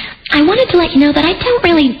mind. I wanted to let you know that I don't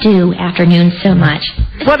really do afternoons so much.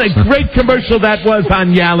 What a great commercial that was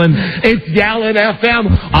on Yalin. It's Yalin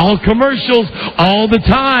FM. All commercials, all the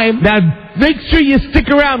time. Now, make sure you stick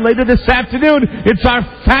around later this afternoon. It's our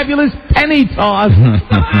fabulous penny toss.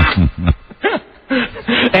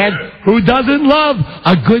 And who doesn't love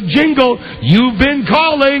a good jingle? You've been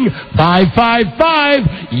calling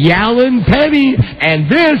 555 Yalin Penny,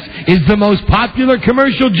 and this is the most popular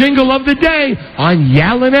commercial jingle of the day on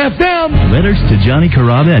Yalin FM. Letters to Johnny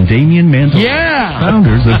Carrabba and Damian Mantle. Yeah.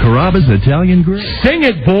 Founders of Carrabba's Italian Grill. Sing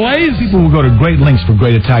it, boys. People will go to great lengths for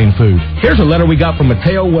great Italian food. Here's a letter we got from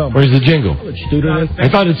Mateo Well. Where's the jingle? I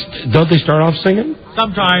thought don't they start off singing?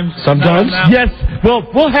 Sometimes. Yes. Well,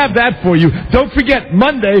 we'll have that for you. Don't forget,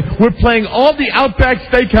 Monday, we're playing all the Outback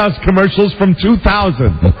Steakhouse commercials from 2000.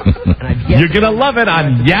 You're going to love it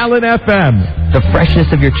on Yalin FM. The freshness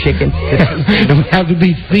of your chicken. It would have to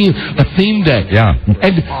be a theme day. Yeah.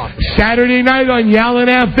 And Saturday night on Yalin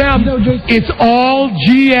FM, it's all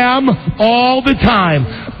GM all the time.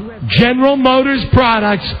 General Motors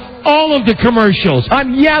products. All of the commercials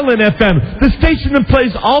on Yalin FM, the station that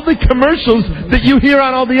plays all the commercials that you hear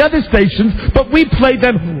on all the other stations, but we play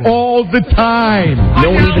them all the time.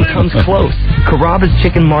 No one even comes close. Carrabba's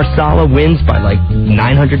Chicken Marsala wins by like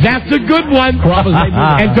 900. That's a good one.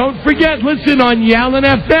 And don't forget, listen on Yalin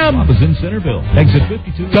FM. Carrabba's in Centerville. Exit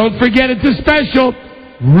 52. Don't forget it's a special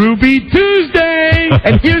Ruby Tuesday.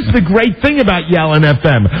 And here's the great thing about Yalin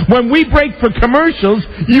FM. When we break for commercials,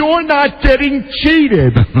 you're not getting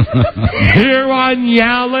cheated. Here on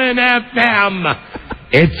Yalin FM,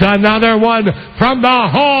 it's another one from the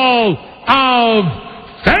Hall of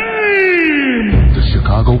Fame. The show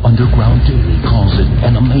Chicago Underground Daily calls it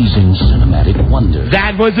an amazing cinematic wonder.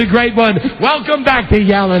 That was a great one. Welcome back to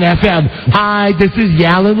Yallin' FM. Hi, this is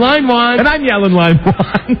Yallin' Line 1. And I'm Yallin' Line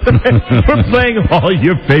 1. We're playing all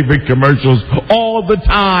your favorite commercials all the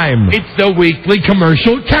time. It's the weekly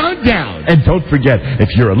commercial countdown. And don't forget, if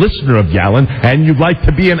you're a listener of Yallin' and you'd like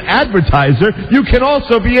to be an advertiser, you can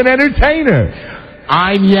also be an entertainer.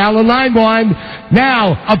 I'm Yallin' Line 1.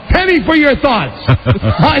 Now, a penny for your thoughts.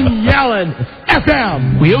 I'm Yallin'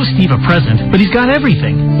 FM. We owe Steve a present, but he's got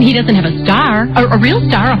everything. He doesn't have a star, a real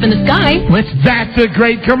star up in the sky. That's a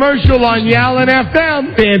great commercial on Yallin'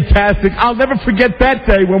 FM. Fantastic. I'll never forget that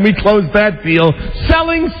day when we closed that deal.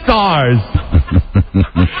 Selling stars.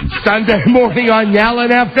 Sunday morning on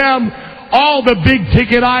Yallin' FM. All the big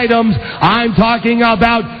ticket items. I'm talking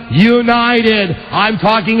about United. I'm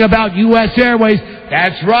talking about U.S. Airways.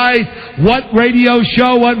 That's right. What radio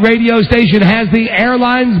show, what radio station has the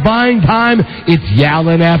airlines buying time? It's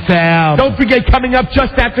Yallin' FM. Don't forget, coming up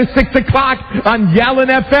just after 6 o'clock on Yallin'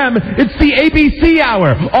 FM, it's the ABC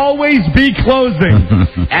Hour. Always be closing.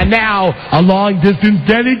 And now, a long-distance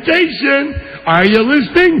dedication. Are you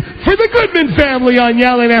listening? For the Goodman family on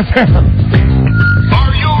Yallin' FM.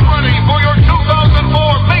 Are you ready for your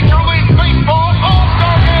 2004 Major League Baseball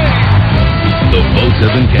All-Star Game? The vote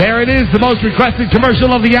doesn't count. There it is, the most requested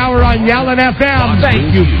commercial of the hour on Yallin' FM.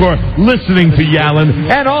 Thank you for listening to Yallin'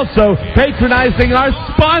 and also patronizing our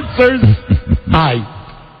sponsors. Hi,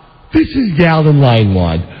 this is Yallin' Line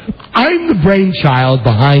 1. I'm the brainchild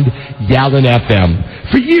behind Yallin'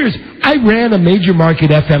 FM. For years, I ran a major market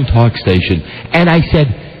FM talk station, and I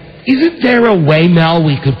said, isn't there a way, Mel,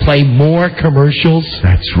 we could play more commercials?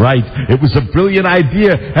 That's right. It was a brilliant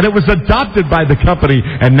idea, and it was adopted by the company.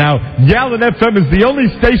 And now, Yallin' FM is the only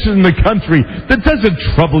station in the country that doesn't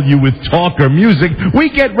trouble you with talk or music. We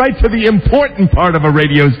get right to the important part of a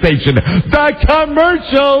radio station, the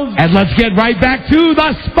commercials. And let's get right back to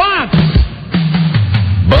the spots.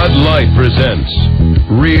 Bud Light presents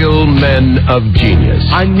Real Men of Genius.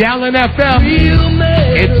 On Yallin' FM,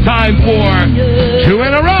 it's time for 2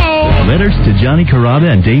 in a row. Letters to Johnny Carrabba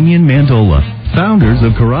and Damian Mandola, founders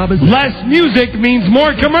of Carrabba's... Less music means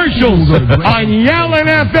more commercials on Yallin'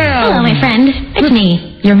 FM. Hello, my friend. It's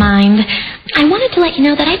me, your mind. I wanted to let you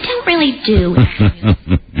know that I don't really do.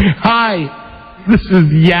 Hi, this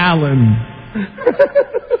is Yallin'.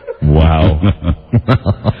 Wow.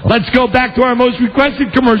 Let's go back to our most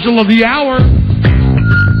requested commercial of the hour.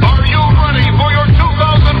 Are you ready for your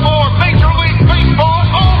 2004 Major League Baseball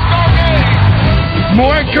All-Star Game?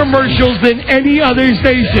 More commercials than any other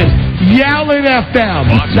station. Yallin'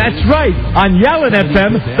 FM. That's right. On Yallin'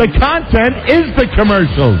 FM, the content is the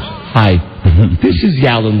commercials. Hi, this is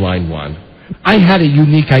Yallin' Line 1. I had a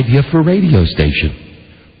unique idea for a radio station.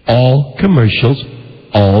 All commercials,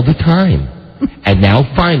 all the time. And now,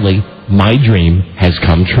 finally, my dream has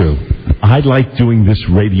come true. I like doing this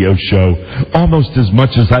radio show almost as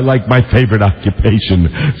much as I like my favorite occupation,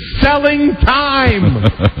 selling time.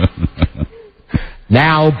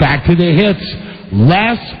 Now, back to the hits.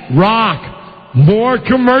 Less rock. More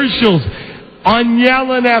commercials on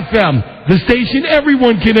Yallin' FM, the station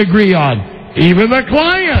everyone can agree on, even the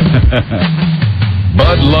client.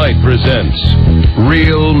 Bud Light presents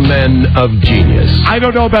Real Men of Genius. I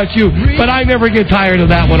don't know about you, but I never get tired of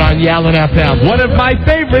that one on Yallin' FM. One of my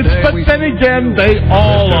favorites, but then again, they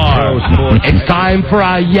all are. It's time for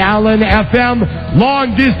a Yallin' FM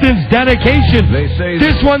long-distance dedication.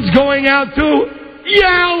 This one's going out to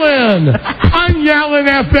Yallin' on Yallin'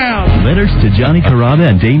 FM. Letters to Johnny Carrabba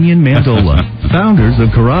and Damian Mandola, founders of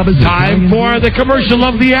Carrabba's... Time for the commercial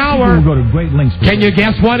of the hour. We'll go to great lengths. Can you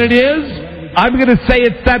guess what it is? I'm going to say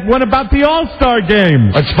it's that one about the All-Star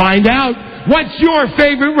Game. Let's find out. What's your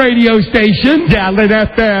favorite radio station? Yallin'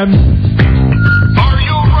 FM. Are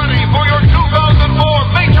you ready for your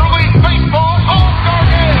 2004 Major League Baseball All-Star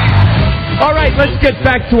Game? All right, let's get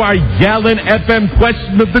back to our Yallin' FM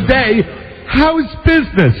question of the day. How's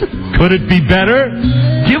business? Could it be better?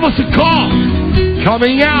 Give us a call.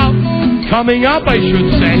 Coming up, I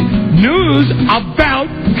should say, news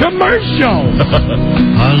about commercials.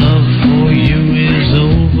 Our love for you is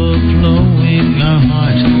overflowing, our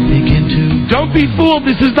hearts begin to... Don't be fooled,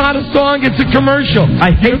 this is not a song, it's a commercial.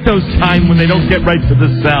 I hate those times when they don't get right to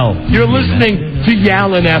the cell. You're listening to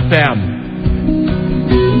Yallin' FM.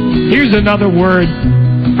 Here's another word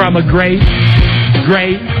from a great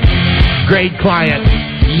client.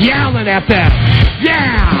 Yallin' FM.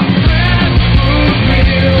 Yeah!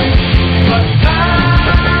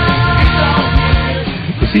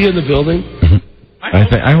 Is he in the building?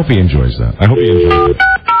 I hope he enjoys that.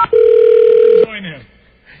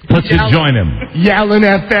 Let's join him. Yallin'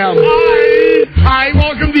 FM. Hi,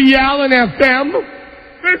 welcome to Yallen FM.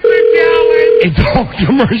 This is Yallen. It's all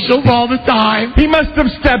commercials all the time. He must have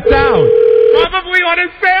stepped out. Probably on a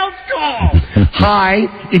sales call. Hi,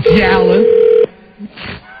 it's Yallen.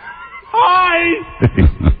 Hi.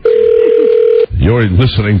 You're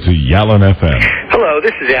listening to Yallen FM. Hello,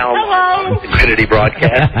 this is Alan. Hello. Infinity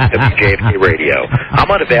Broadcast, WJFK Radio. I'm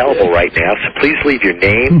unavailable right now, so please leave your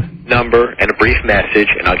name, number, and a brief message,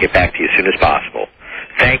 and I'll get back to you as soon as possible.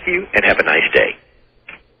 Thank you, and have a nice day.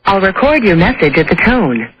 I'll record your message at the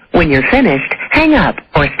tone. When you're finished, hang up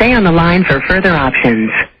or stay on the line for further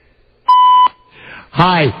options.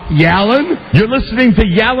 Hi, Yallen. You're listening to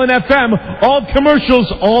Yallen FM, all commercials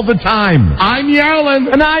all the time. I'm Yallen.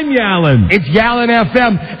 And I'm Yallen. It's Yallen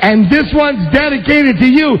FM, and this one's dedicated to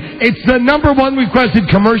you. It's the #1 requested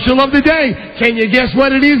commercial of the day. Can you guess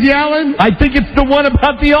what it is, Yallen? I think it's the one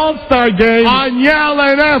about the All-Star game. On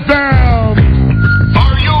Yallen FM.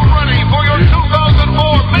 Are you ready for your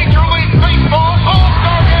 2004 Major League Baseball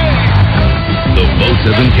All-Star Game? The votes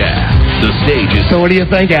have been cast. The stage is... So what do you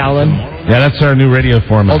think, Alan? Yeah, that's our new radio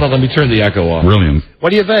format. Hold on, let me turn the echo off. Brilliant.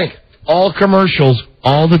 What do you think? All commercials,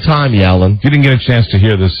 all the time, Alan. You didn't get a chance to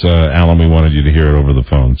hear this, Alan. We wanted you to hear it over the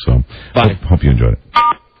phone, so hope you enjoyed it.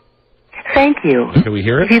 Thank you. Can we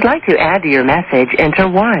hear it? If you'd like to add to your message, enter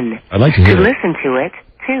 1. I'd like to hear To it. listen to it,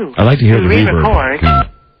 2. I'd like to hear the reverb. re-record.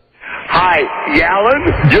 Hi, Yallen.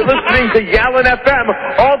 You're listening to Yallen FM,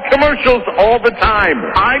 all commercials all the time.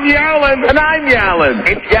 I'm Yallen. And I'm Yallen.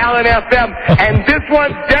 It's Yallen FM, and this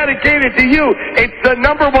one's dedicated to you. It's the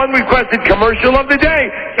 #1 requested commercial of the day.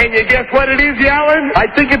 Can you guess what it is, Yallen? I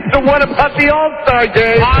think it's the one about the All-Star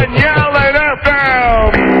Game. On Yallen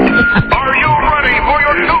FM. Are you ready for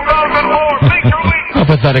your 2004 Major League? How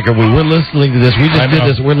pathetic are we? We're listening to this. We just did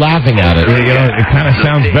this. We're laughing at it. You know, it kind of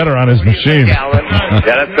sounds better on his machine. Yeah,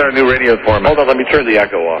 that's our new radio format. Hold on, let me turn the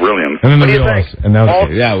echo off. Brilliant. And then What the do you real think? and now Oh,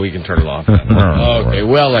 yeah, we can turn it off. Okay,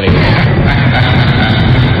 well, anyway.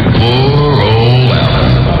 Poor old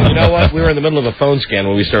Alan. You know what? We were in the middle of a phone scan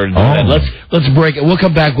when we started doing that. Let's break it. We'll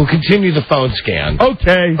come back. We'll continue the phone scan.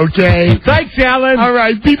 Okay. Okay. Thanks, Alan. All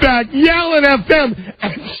right, be back. Yallen FM.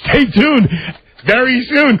 And stay tuned. Very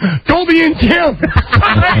soon, Goldie and Tim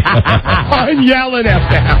on Yallen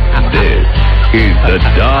FM. This is the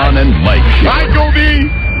Don and Mike Show. Hi, Goldie.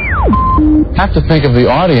 Have to think of the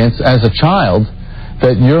audience as a child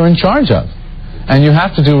that you're in charge of. And you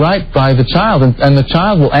have to do right by the child. And the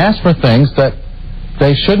child will ask for things that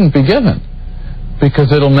they shouldn't be given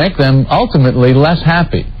because it'll make them ultimately less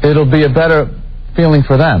happy. It'll be a better feeling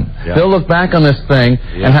for them. Yeah. They'll look back on this thing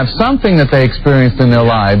and have something that they experienced in their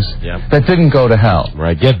lives that didn't go to hell.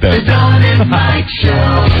 Right, get that. The Don and Mike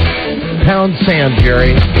Show. Pound sand,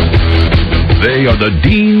 Jerry. They are the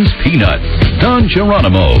Dean's Peanuts, Don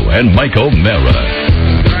Geronimo and Mike O'Mara.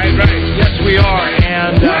 Right. Yes, we are.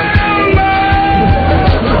 And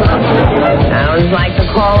Sounds like the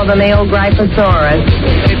call of a male Gryposaurus.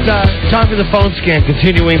 it's time for the phone scan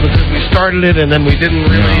continuing because we started it and then we didn't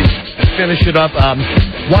really finish it up.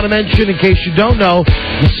 Want to mention, in case you don't know,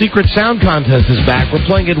 the Secret Sound Contest is back. We're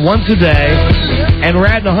playing it once a day, and we're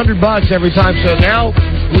adding $100 every time. So now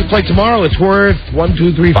we play tomorrow. It's worth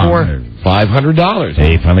 $500.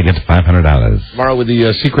 Hey, finally get to $500. Tomorrow with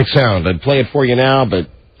the Secret Sound. I'd play it for you now, but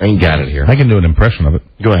I ain't got it here. I can do an impression of it.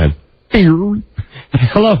 Go ahead.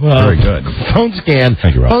 Hello. Very good. Phone scan.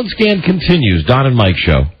 Thank you, Rob. Phone scan continues. Don and Mike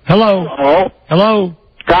Show. Hello. Hello.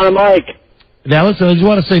 Don and Mike. Now listen, I just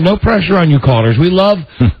want to say no pressure on you callers. We love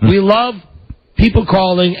people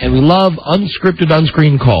calling, and we love unscripted,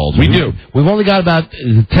 unscreened calls. We do. We've only got about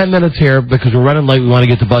 10 minutes here because we're running late. We want to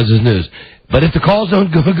get to Buzz's news. But if the calls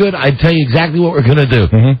don't go good, I'd tell you exactly what we're going to do.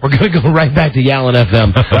 We're going to go right back to Yallen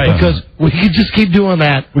FM because we could just keep doing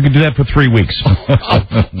that. We could do that for 3 weeks.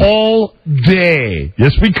 All day.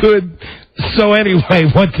 Yes, we could. So anyway,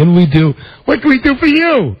 what can we do? What can we do for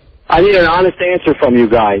you? I need an honest answer from you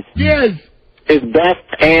guys. Yes. Is Beth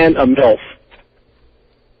Ann a MILF?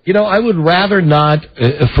 You know, I would rather not,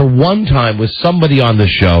 for one time with somebody on the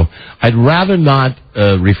show, I'd rather not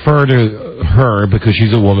refer to her, because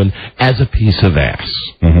she's a woman, as a piece of ass.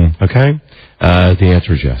 Okay? The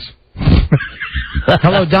answer is yes.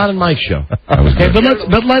 Hello, Don and Mike Show. Okay, but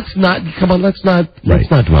let's not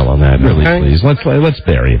dwell on that, really, please. Let's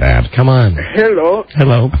bury that. Come on. Hello.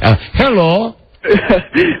 Hello.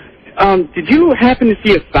 Did you happen to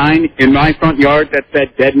see a sign in my front yard that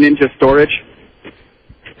said Dead Ninja Storage?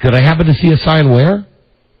 Did I happen to see a sign where?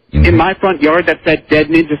 In my front yard that said Dead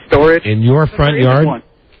Ninja Storage? In your front yard?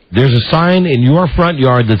 There's a sign in your front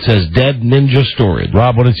yard that says Dead Ninja Storage.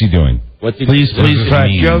 Rob, what is he doing? Please,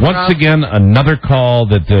 once again, another call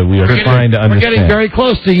that we are trying to understand. We're getting very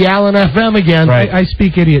close to Yallen FM again. Right. I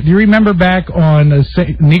speak idiot. Do you remember back on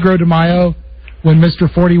Negro de Mayo when Mr.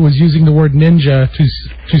 40 was using the word ninja to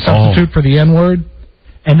substitute for the N-word?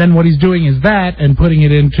 And then what he's doing is that and putting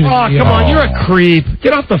it into... Oh, come on, you're a creep.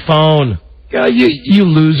 Get off the phone. You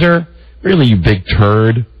loser. Really, you big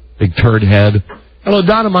turd head. Hello,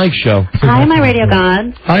 Don and Mike Show. Hi, my radio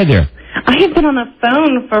god. Hi there. I have been on the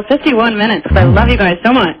phone for 51 minutes because I love you guys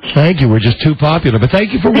so much. Thank you. We're just too popular, but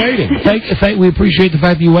thank you for waiting. We appreciate the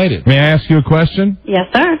fact that you waited. May I ask you a question? Yes,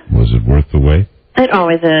 sir. Was it worth the wait? It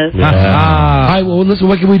always is. Yeah. All right, well, listen,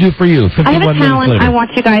 what can we do for you? 51 I have a talent minutes later. I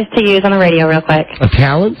want you guys to use on the radio real quick. A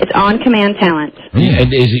talent? It's on-command talent. Yeah.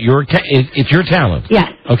 And is it it's your talent?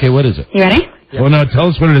 Yes. Okay, what is it? You ready? Yeah. Well, no, tell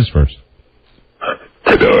us what it is first.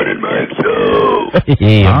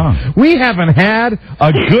 We haven't had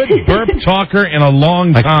a good burp talker in a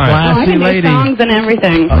long time. I can do songs and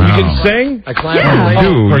everything. You can sing? Yeah.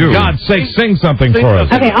 For God's sake, sing something for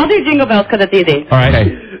us. Okay, I'll do Jingle Bells because it's easy. All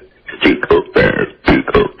right. Jingle bells,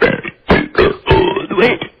 jingle bells, jingle all the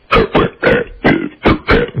way.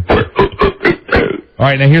 All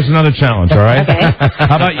right, now here's another challenge, all right? Okay.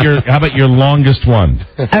 How about your longest one?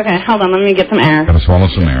 Okay, hold on, let me get some air. Gotta swallow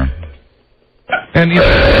some air. And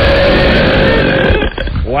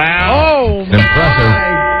wow. Oh, impressive.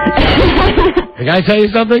 Can I tell you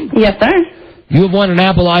something? Yes, sir. You have won an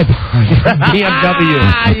Apple iPod from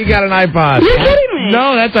BMW. You got an iPod. You're kidding me.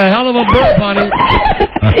 No, that's a hell of a burp, honey.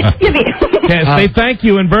 Okay, say thank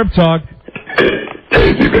you in burp talk.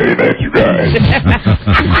 Thank you very much, you guys.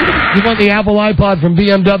 You want the Apple iPod from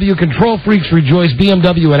BMW? Control freaks rejoice.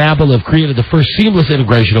 BMW and Apple have created the first seamless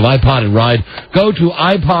integration of iPod and Ride. Go to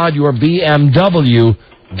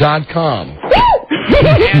iPodYourBMW.com.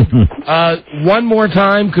 One more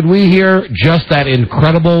time, could we hear just that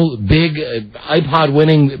incredible, big,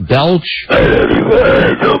 iPod-winning belch? I love you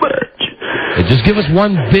guys so much. Just give us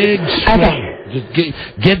one big swing. Just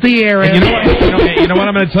get the air in. You know what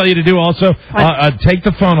I'm going to tell you to do also? Take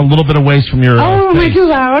the phone a little bit away from your am I too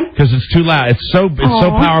loud? Because it's too loud. It's so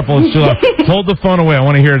powerful. It's too loud. Hold the phone away. I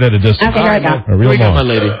want to hear it at a distance. Okay, here I go. A real my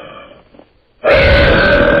lady.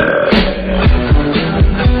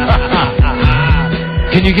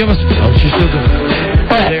 Can you give us... Oh, she's still good.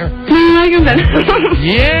 There.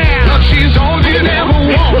 Yeah! She's all you ever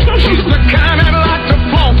want. She's the kind that likes to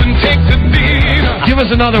flaunt and take the dinner. Give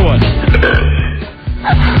us another one.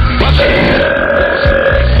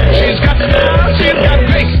 She's got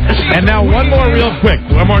face. And now one more real quick.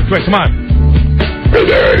 One more quick. Come on.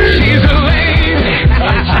 She's a lady.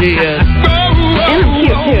 She is. And I'm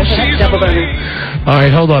cute, too, so that's double bonus. All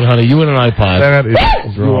right, hold on, honey. You and an iPod. That is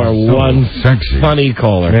You are one sexy funny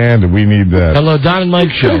caller. Man, do we need that. Hello, Don and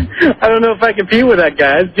Mike Show. I don't know if I compete with that,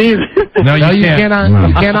 guys. Jeez. No, you cannot. No.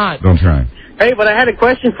 You cannot. Don't try. Hey, but I had a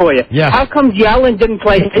question for you. Yeah. How come Yallen didn't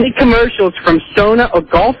play any commercials from Sona or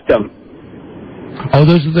Golfdom? Oh,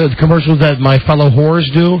 those are the commercials that my fellow whores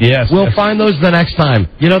do? Yes. We'll find those the next time.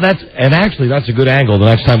 You know, that's a good angle the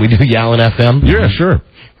next time we do Yallen FM. Yeah, sure.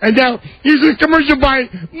 And now, here's a commercial by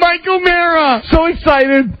Mike O'Mara. So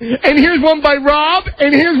excited. And here's one by Rob,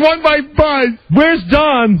 and here's one by Buzz. Where's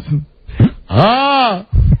Don? Not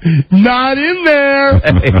in there.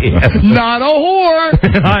 Not a whore.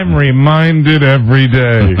 I'm reminded every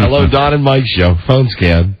day. Hello, Don and Mike Show. Phone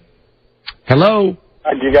scan. Hello.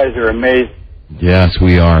 You guys are amazing. Yes,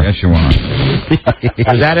 we are. Yes, you are.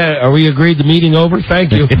 Are we agreed the meeting over?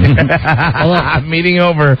 Thank you. Hello. Meeting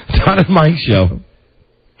over. Don and Mike Show.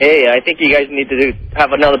 Hey, I think you guys need to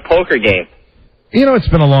have another poker game. You know, it's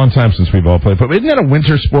been a long time since we've all played poker. Isn't that a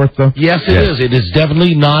winter sport, though? Yes, it is. It is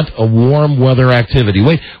definitely not a warm weather activity.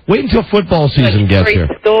 Wait until football season gets here.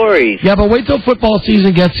 Great stories. Yeah, but wait till football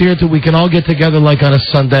season gets here till we can all get together like on a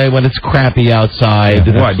Sunday when it's crappy outside.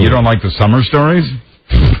 What, you don't like the summer stories?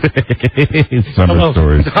 Summer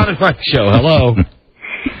stories. Don and Mike Show. Hello.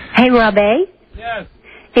 Hey, Robbie. Yes.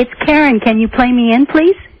 It's Karen. Can you play me in,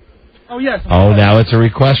 please? Oh, yes. Oh, now it's a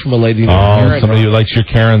request from a lady named Karen. Somebody who likes your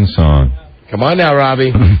Karen song. Come on now,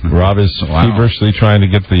 Robbie. Rob is feverishly trying to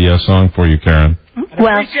get the song for you, Karen.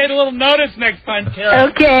 Well, appreciate a little notice next time, Karen.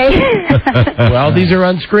 Okay. Well, these are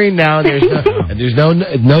on screen now. There's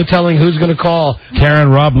no telling who's going to call. Karen,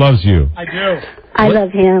 Rob loves you. I do. I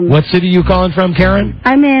love him. What city are you calling from, Karen?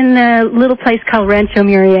 I'm in a little place called Rancho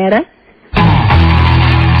Murrieta.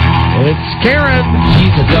 It's Karen. She's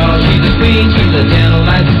a doll, she's a queen, she's a gentle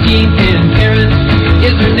like a scheme, and Karen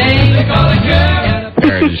is her name. They call her Karen.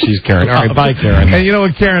 Karen. She's Karen. All right, bye, Karen. And you know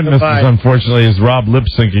what Karen misses, unfortunately, is Rob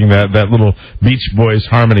lip-syncing that little Beach Boys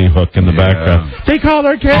harmony hook in the background. They call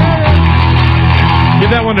her Karen. Give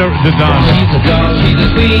that one to Don. She's a doll, she's a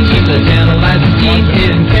queen, she's a tantalizing teen.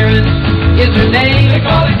 Hidden Karen is her name. They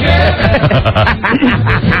call her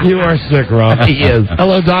Karen. You are sick, Rob. He is.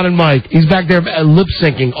 Hello, Don and Mike. He's back there lip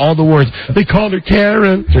syncing all the words. They called her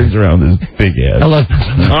Karen. Turns around his big head. Hello,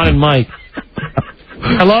 Don and Mike.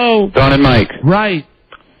 Hello. Don and Mike. Right.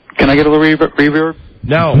 Can I get a little reverb?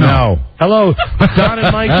 No. Hello, Don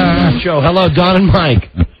and Mike show. Hello, Don and Mike.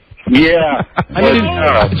 Yeah. I mean,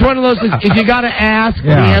 it's one of those things. If you got to ask, the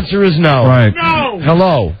answer is no. Right. No.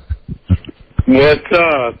 Hello. What's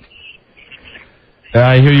up?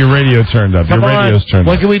 I hear your radio turned up. Come your radio's on. turned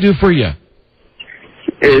What up. can we do for you?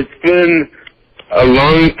 It's been a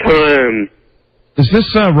long time. Is this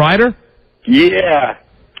Ryder? Yeah.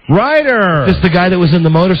 Ryder! Is this the guy that was in the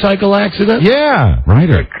motorcycle accident? Yeah.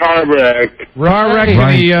 Ryder. Car wreck. Car wreck,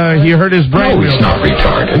 and he hurt his brain. No, he's not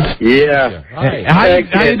retarded. Yeah. Hey, how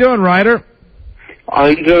you doing, Ryder?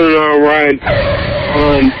 I'm doing all right.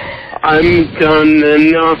 I'm done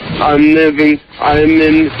enough. I'm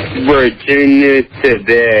in Virginia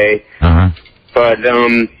today. But,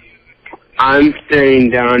 I'm staying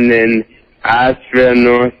down in Asheville,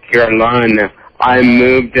 North Carolina. I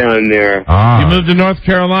moved down there. You moved to North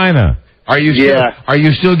Carolina. Are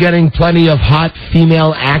you still getting plenty of hot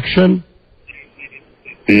female action?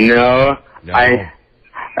 No. I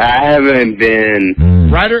haven't been.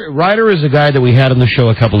 Ryder is a guy that we had on the show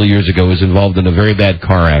a couple of years ago. Was involved in a very bad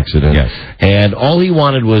car accident. Yes. And all he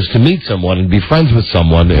wanted was to meet someone and be friends with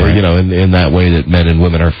someone, in that way that men and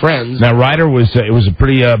women are friends. Now, Ryder was it was a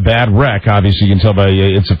pretty bad wreck. Obviously, you can tell by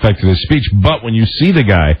its affected his speech. But when you see the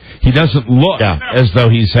guy, he doesn't look as though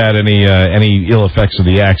he's had any ill effects of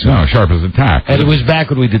the accident. No, sharp as a tack. And it was back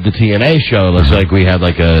when we did the TNA show. It was like we had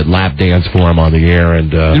like a lap dance for him on the air.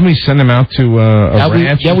 And didn't we send him out to a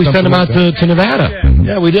ranch? We sent him out to Nevada.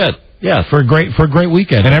 Yeah, we did. Yeah, for a great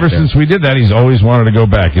weekend. And ever since we did that, he's always wanted to go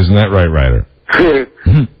back. Isn't that right, Ryder?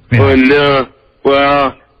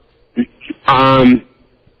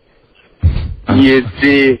 You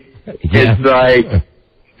see, it's like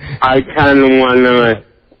I kind of want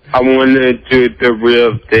to do the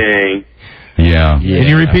real thing. Yeah. Can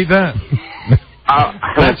you repeat that?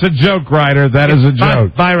 That's a joke, Ryder. That is a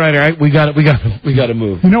joke. Bye, Ryder. We got to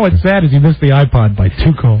move. You know what's sad is you missed the iPod by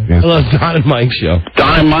 2 calls. Yes. Hello, Don and Mike show.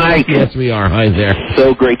 Don and Mike. Yes, we are. Hi there.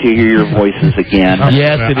 So great to hear your voices again.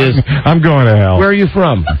 Yes, it is. I'm going to hell. Where are you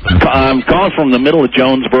from? I'm calling from the middle of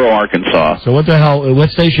Jonesboro, Arkansas. So what the hell? What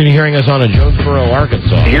station are you hearing us on in Jonesboro,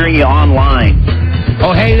 Arkansas? Hearing you online.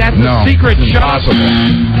 Oh, hey, that's a secret show. Impossible.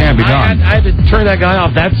 Can't be done. I had to turn that guy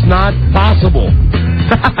off. That's not possible.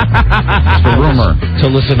 It's a rumor. To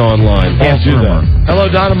listen online. Can't do that. Hello,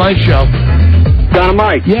 Don and Mike show. Don and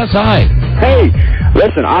Mike. Yes, hi. Hey,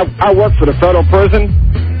 listen, I work for the federal prison,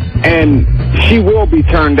 and she will be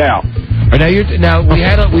turned out. Now we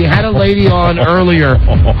had a lady on earlier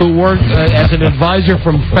who worked as an advisor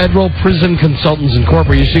from Federal Prison Consultants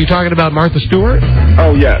Incorporated. So you're talking about Martha Stewart?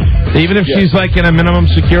 Oh yes. Even if she's like in a minimum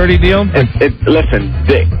security deal? Listen,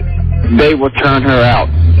 they will turn her out.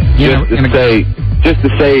 Just to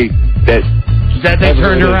say that they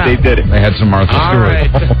turned her out. They did it. They had some Martha Stewart. All right.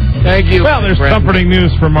 Thank you. Well, there's comforting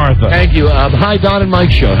news for Martha. Thank you. Hi, Don and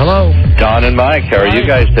Mike show. Hello. Don and Mike, how are you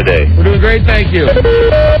guys today? We're doing great, thank you. Up.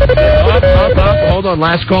 Hold on,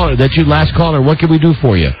 last caller. That's you, last caller. What can we do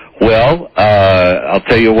for you? Well, I'll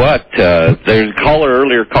tell you what. There's a caller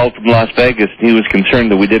earlier called from Las Vegas. He was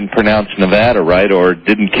concerned that we didn't pronounce Nevada right, or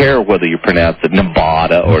didn't care whether you pronounced it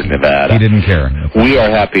Nevada or Nevada. He didn't care. We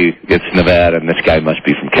are happy it's Nevada, and this guy must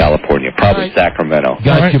be from California, probably Sacramento.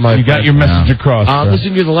 Got you got your message across.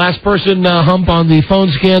 Listen, you're the last person hump on the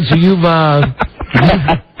phone scan, so you've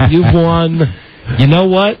won. You know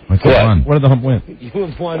what? What are the hump win? You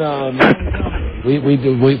have won. We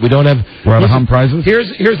don't have. We're out of hump prizes.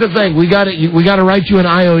 Here's the thing. We got to write you an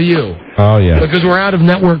IOU. Oh yeah. Because we're out of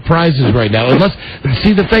network prizes right now. Unless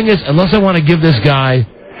the thing is, unless I want to give this guy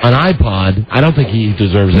an iPod, I don't think he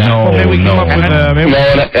deserves that. No, maybe we come up with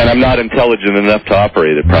and I'm not intelligent enough to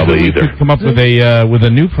operate it probably either. Could come up with a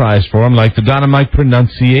new prize for him, like the Don and Mike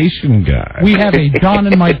pronunciation guy. We have a Don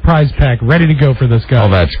and Mike prize pack ready to go for this guy. Oh,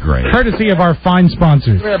 that's great. Courtesy of our fine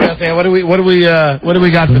sponsors. Beth Ann, what do we got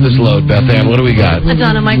for this load, Beth Ann? What do we got? A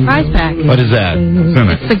Don and Mike prize pack. What is that?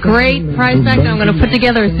 It's a great prize pack that I'm going to put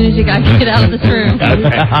together as soon as you guys get out of this room. All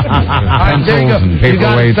right, there you go.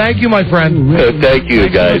 Thank you, my friend. Thank you,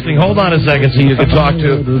 guys. Hold on a second so you can talk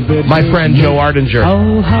to my friend Joe Ardinger.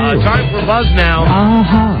 Time for Buzz now.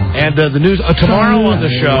 And the news tomorrow on the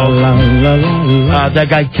show, that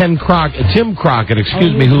guy Tim Crockett,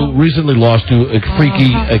 who recently lost to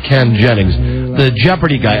freaky Ken Jennings. the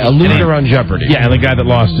Jeopardy guy, a loser on Jeopardy. Yeah, and the guy that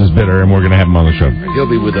lost is bitter, and we're going to have him on the show. He'll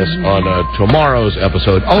be with us on tomorrow's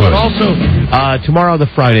episode. Oh, and also, tomorrow, the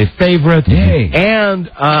Friday favorite. Yay. And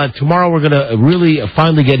tomorrow, we're going to really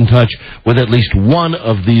finally get in touch with at least one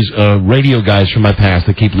of these radio guys from my past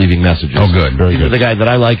that keep leaving messages. Oh, good. Very good. The guy that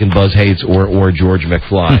I like and Buzz hates, or George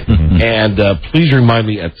McFly. And please remind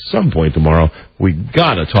me at some point tomorrow, we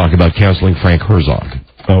got to talk about counseling Frank Herzog.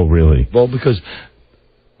 Oh, really? Well, because...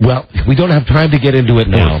 Well, we don't have time to get into it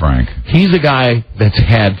now. Poor Frank. He's a guy that's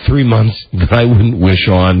had 3 months that I wouldn't wish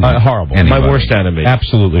on. Horrible. My worst enemy.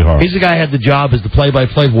 Absolutely horrible. He's a guy who had the job as the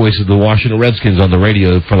play-by-play voice of the Washington Redskins on the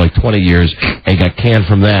radio for like 20 years and got canned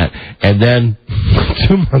from that. And then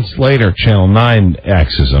 2 months later... Channel 9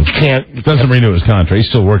 axes him. Doesn't renew his contract. He's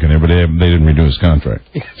still working there, but they didn't renew his contract.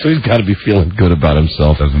 So he's got to be feeling good about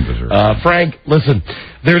himself. Doesn't deserve it. Frank, listen,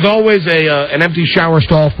 there's always an empty shower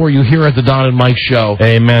stall for you here at the Don and Mike Show.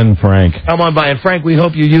 Amen, Frank. Come on by. And, Frank, we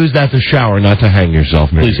hope you use that to shower, not to hang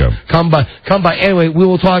yourself. Please come by. Come by. Anyway, we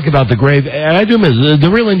will talk about the grave. And I do miss the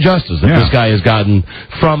real injustice that this guy has gotten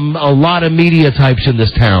from a lot of media types in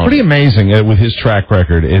this town. Pretty amazing with his track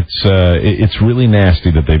record. It's really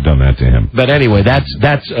nasty that they've done that to him. But anyway, that's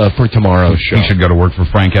for tomorrow's show. He should go to work for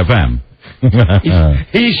Frank FM.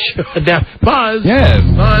 He should. Now, Buzz. Yes.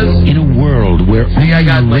 Buzz. In a world where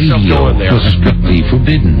online radio was strictly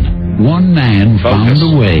forbidden, one man found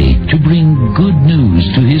a way to bring good news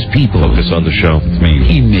to his people. Focus on the show. It's me.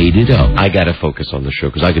 He made it up. I got to focus on the show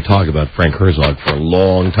because I could talk about Frank Herzog for a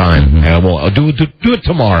long time. And I'll do it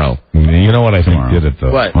tomorrow. You know what I think did it,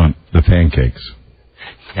 though? What? The pancakes.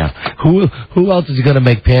 Yeah. Who else is going to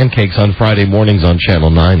make pancakes on Friday mornings on Channel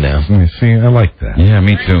 9 now? See, I like that. Yeah,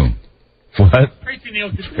 me too. What? Tracy Neal.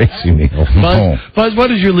 Buzz,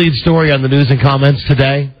 what is your lead story on the news and comments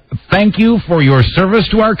today? Thank you for your service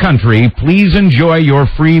to our country. Please enjoy your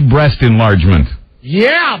free breast enlargement.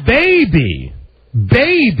 Yeah, baby.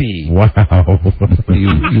 Wow.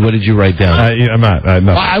 What did you write down? I'm not.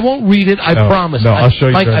 No. I won't read it. I promise. No, I'll show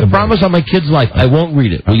you. Mike, I promise on my kid's life, I won't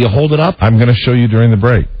read it. Will you hold it up? I'm going to show you during the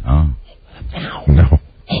break. Oh. No.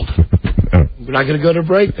 We're not going to go to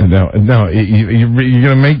break? No. You're going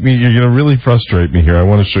to make me. You're going to really frustrate me here. I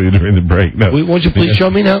want to show you during the break. No. Won't you please show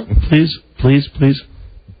me now? Please.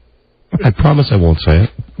 I promise I won't say it.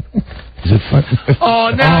 Is it fun?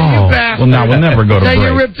 Oh, now you bastard. Well, now we'll never go to break. Now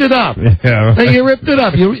you ripped it up. Yeah. Now you ripped it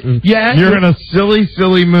up. You're in a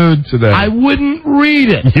silly mood today. I wouldn't read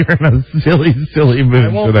it. You're in a silly mood today.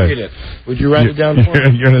 I won't read it. Would you write it down for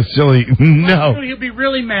me? You're in a silly... No. He'll be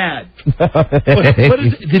really mad. What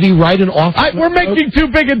is it? Did he write an off... We're making too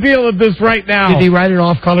big a deal of this right now. Did he write an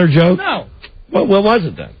off-color joke? No. What was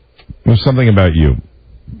it then? It was something about you.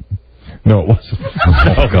 No, it wasn't.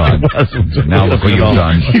 Oh, God. It wasn't. Now look what you've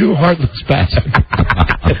done. You heartless bastard.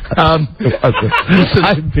 Listen,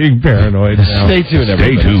 I'm being paranoid now. Stay tuned,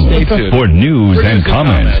 everybody. Stay tuned for news and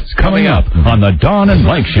comments coming up on the Don and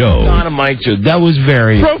Mike Show. Don and Mike Show. That was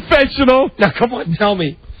very... professional. Now, come on, tell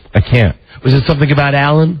me. I can't. Was it something about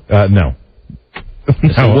Alan? No.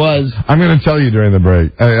 Yes, it was. I'm going to tell you during the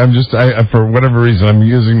break. For whatever reason, I'm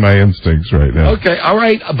using my instincts right now. Okay, all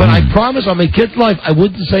right. But I promise on my kid's life, I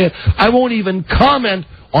wouldn't say it. I won't even comment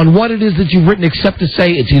on what it is that you've written except to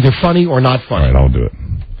say it's either funny or not funny. All right, I'll do it.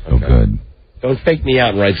 Oh, good. Don't fake me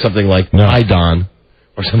out and write something like, Hi, Don.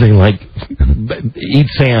 Or something like, Eat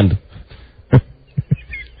sand.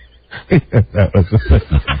 That was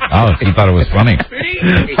he thought it was funny.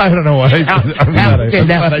 I don't know why. I'm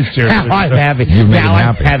glad I shared it. Now I'm happy. Now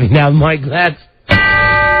I'm happy. Now, Mike, that's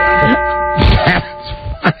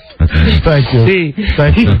Thank you.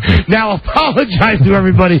 Thank you. Now apologize to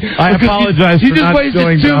everybody. I apologize. You just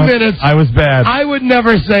wasted 2 minutes. I was bad. I would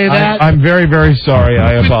never say that. I'm very, very sorry.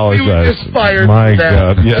 I apologize. You just fired My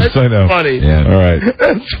that. God. Yes, That's I know. Funny. Yeah. All right.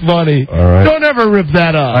 That's funny. All right. Don't ever rip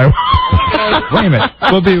that up. Wait a minute.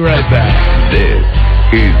 We'll be right back. This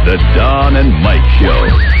is the Don and Mike Show.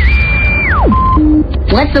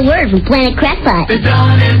 What's the word from Planet Crackpot? The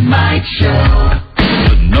Don and Mike Show.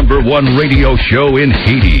 The #1 radio show in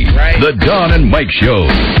Haiti. Right. The Don and Mike Show.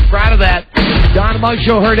 Proud of that. Don and Mike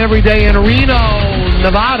Show heard every day in Reno,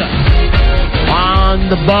 Nevada. On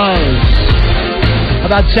the Buzz. How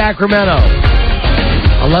about Sacramento?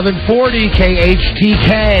 1140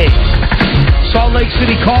 KHTK. Salt Lake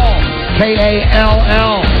City Call.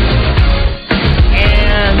 KALL.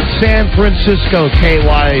 And San Francisco,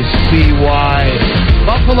 KYCY.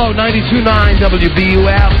 Buffalo, 92.9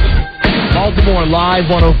 WBUF. Baltimore, Live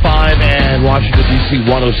 105, and Washington, D.C.,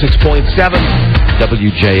 106.7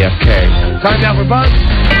 WJFK. Time now for Buzz.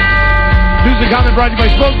 News and comment brought to you by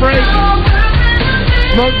Smoke Break.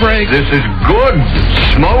 Smoke break. This is good.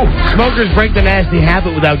 Smoke. Smokers break the nasty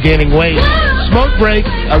habit without gaining weight. Smoke break,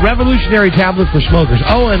 a revolutionary tablet for smokers.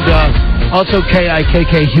 Oh, and also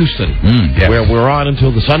KIKK Houston, where we're on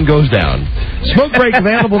until the sun goes down. Smoke break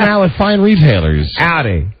available now at fine retailers.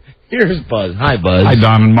 Howdy. Here's Buzz. Hi, Buzz. Hi,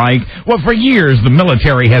 Don and Mike. Well, for years, the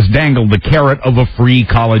military has dangled the carrot of a free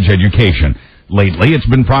college education. Lately, it's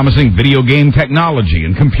been promising video game technology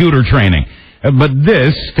and computer training. But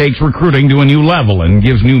this takes recruiting to a new level and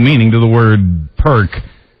gives new meaning to the word perk.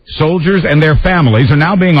 Soldiers and their families are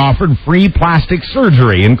now being offered free plastic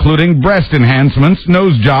surgery, including breast enhancements,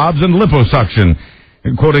 nose jobs, and liposuction.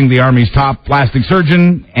 Quoting the Army's top plastic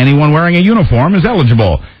surgeon, anyone wearing a uniform is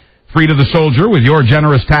eligible. Free to the soldier with your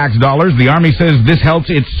generous tax dollars, the Army says this helps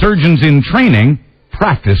its surgeons in training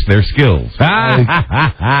practice their skills. A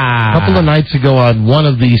couple of nights ago on one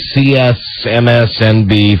of the CS,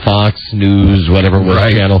 MSNB, Fox News, whatever it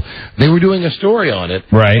was channel, they were doing a story on it.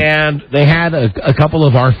 Right. And they had a couple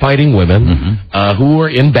of our fighting women who were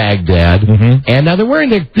in Baghdad. And now they're wearing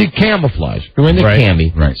the camouflage. They're wearing the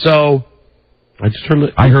cami. Right. So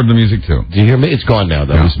I heard the music, too. Do you hear me? It's gone now,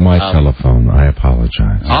 though. It was my telephone. I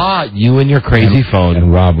apologize. You and your crazy phone.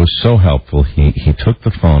 And Rob was so helpful. He took the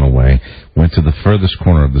phone away, went to the furthest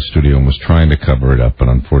corner of the studio and was trying to cover it up, but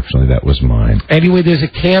unfortunately that was mine. Anyway, there's a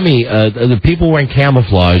cami, the people wearing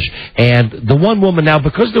camouflage, and the one woman now,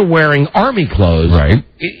 because they're wearing Army clothes,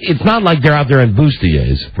 it's not like they're out there in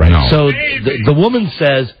bustiers. Right. No. So the woman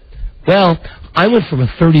says, well, I went from a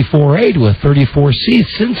 34A to a 34C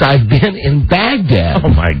since I've been in Baghdad. Oh,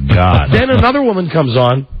 my God. Then another woman comes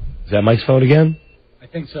on. Is that Mike's phone again? I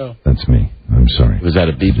think so. That's me. I'm sorry. Was that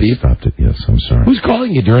a beep beep? Stopped it. Yes, I'm sorry. Who's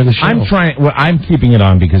calling you during the show? I'm keeping it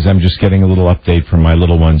on because I'm just getting a little update from my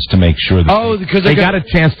little ones to make sure that because they got a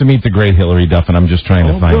chance to meet the great Hillary Duff, and I'm just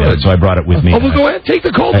trying to find out. So I brought it with me. Oh, well, go ahead. Take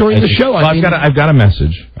the call during the show. Well, I've got a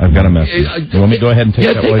message. You want me to go ahead and take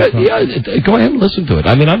that? Go ahead and listen to it.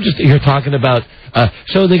 I mean, I'm just here talking about...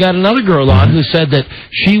 so they got another girl on who said that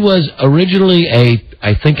she was originally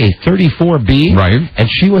I think a 34B. Right. And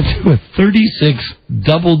she went to a 36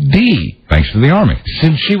 double D. Thanks to the Army.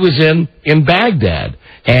 Since she was in Baghdad.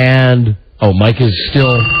 And, Mike is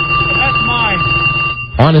still... That's mine.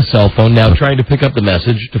 On his cell phone now trying to pick up the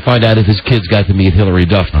message to find out if his kids got to meet Hillary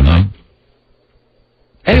Duff tonight.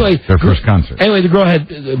 Anyway, their first concert. Anyway, the girl had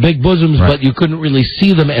big bosoms, but you couldn't really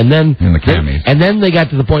see them. And then in the camis. And then they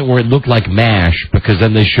got to the point where it looked like MASH, because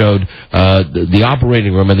then they showed the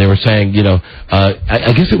operating room, and they were saying,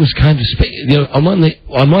 I guess it was kind of,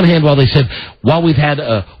 on one hand, while they said, while we've had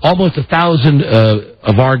almost 1,000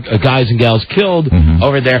 of our guys and gals killed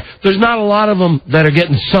over there, there's not a lot of them that are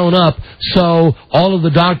getting sewn up, so all of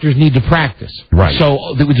the doctors need to practice. Right.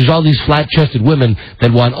 So there's all these flat-chested women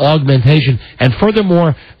that want augmentation, and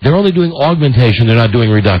furthermore, they're only doing augmentation, they're not doing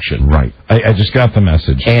reduction. Right. I just got the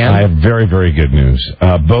message. And? I have very, very good news.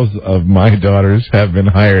 Both of my daughters have been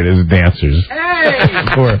hired as dancers. Hey!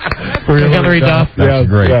 for Hillary Duff. That's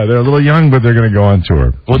great. Yeah, they're a little young, but they're going to go on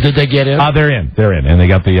tour. Well, did they get in? They're in. They're in. And they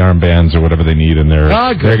got the armbands or whatever they need, and they're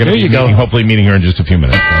going to be hopefully meeting her in just a few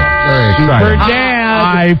minutes. Super Dad!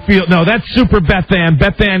 I feel... No, that's Super Beth Ann.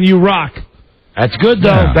 Beth Ann, you rock. That's good, though.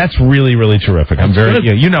 Yeah, that's really, really terrific. I'm very...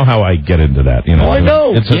 you know how I get into that. I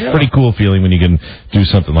know. It's a pretty cool feeling when you can do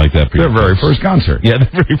something like that for their very first concert. Yeah, the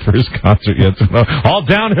very first concert. Yeah, all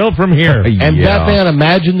downhill from here. And Beth Ann,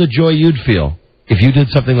 imagine the joy you'd feel if you did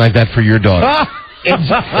something like that for your dog.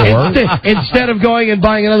 Instead of going and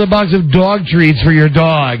buying another box of dog treats for your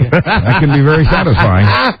dog. That can be very satisfying.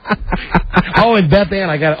 And Beth Ann,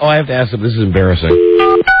 I have to ask them, this is embarrassing.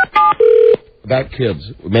 About kids.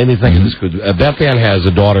 It made me think of this. Beth Ann has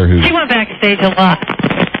a daughter who... She went backstage a lot.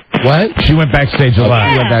 What? She went backstage a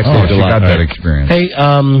lot. She went backstage a lot. She got that experience. Hey,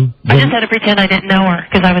 I just had to pretend I didn't know her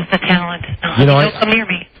because I was the talent. Don't come near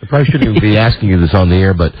me. I probably shouldn't even be asking you this on the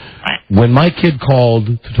air, but when my kid called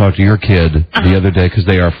to talk to your kid the other day, because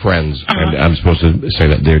they are friends, and I'm supposed to say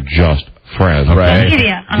that they're just friends, right?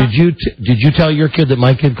 Did you tell your kid that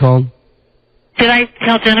my kid called? Did I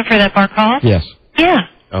tell Jennifer that Bart called? Yes. Yeah.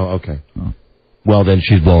 Oh, okay. Well, then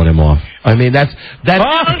she's blowing him off. I mean, that's I'm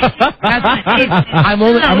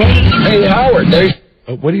only. Hey, Howard,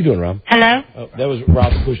 what are you doing, Rob? Hello? That was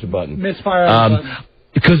Rob who pushed the button. Misfire on the button.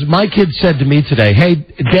 Because my kid said to me today, hey,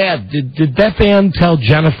 Dad, did Beth Ann tell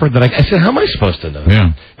Jennifer that I said, how am I supposed to know?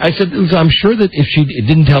 Yeah. I said, I'm sure that if she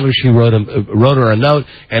didn't tell her, she wrote her a note,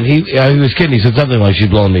 and he was kidding. He said something like, she's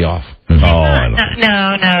blowing me off. No,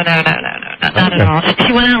 not at all.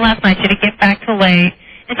 She went out last night. She didn't get back till late,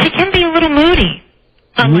 and she can be a little moody,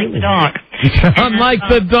 unlike the dog. Unlike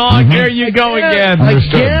the dog, there you go again. It's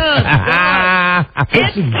true.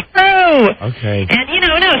 no. Okay.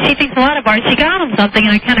 And, no, she thinks a lot of Bart. She got him something,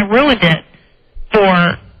 and I kind of ruined it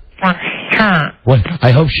for her. What?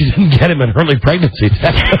 I hope she didn't get him an early pregnancy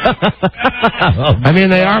test. I mean,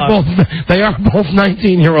 they are both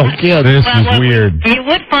 19-year-old kids. This is weird. You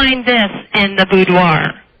would find this in the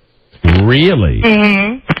boudoir. Really?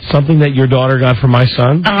 Mm-hmm. Something that your daughter got for my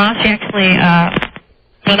son? She actually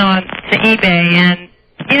went on to eBay, and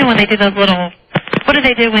when they do those little, what do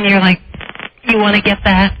they do when you're like, you want to get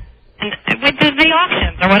that? And with the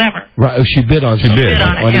auctions or whatever. Right. Oh, she bid on something. She bid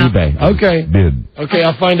on eBay. Okay. Bid. Okay,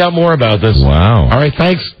 I'll find out more about this. Wow. All right,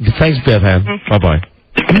 thanks, Bevhan. Bye-bye.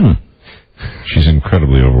 She's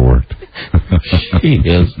incredibly overworked. She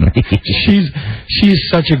is. She's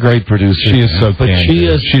such a great producer. She is so She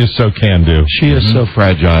is so can-do. She is so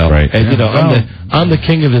fragile. Right. And, I'm the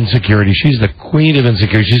king of insecurity. She's the queen of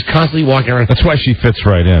insecurity. She's constantly walking around. That's why she fits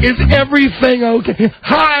right in. Is everything okay?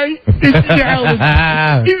 Hi, it's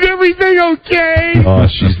Dalmer. Is everything okay? Oh,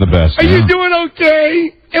 she's the best. Are you doing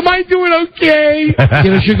okay? Am I doing okay?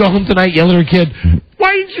 She'll go home tonight, yell at her kid,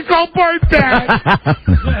 why didn't you call Bart back?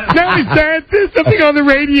 Now he's sad. There's something on the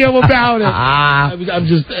radio about it. I'm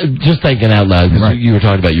just thinking out loud because you were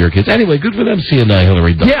talking about your kids. Anyway, good for them seeing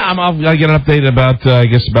Hillary. Yeah, I'll get an update about, I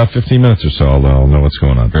guess, about 15 minutes or so. I'll know what's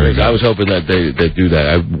going on. I was hoping that they'd do that.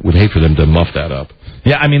 I would hate for them to muff that up.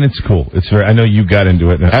 Yeah, I mean, it's cool. It's very. I know you got into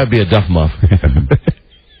it. That would be a duff muff.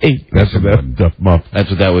 Hey, that's what duff muff. That's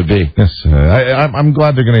what that would be. Yes, I'm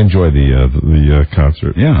glad they're going to enjoy the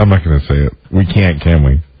concert. Yeah, I'm not going to say it. We can't, can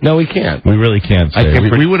we? No, we can't. We really can't say it.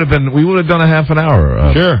 We would have done a half an hour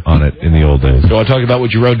on it in the old days. Do you want to talk about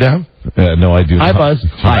what you wrote down? No, I do. Hi, Buzz.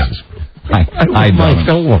 Hi, Mike,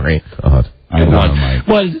 don't worry. God.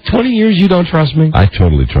 What, 20 years you don't trust me? I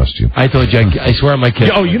totally trust you. I told you, I swear on my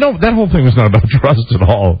kid. Oh, that whole thing was not about trust at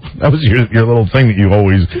all. That was your little thing that you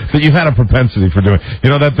had a propensity for doing.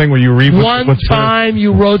 That thing where you read One time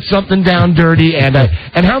you wrote something down dirty, and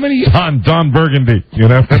how many? Don Burgundy,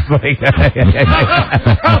 It's like,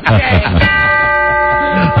 okay.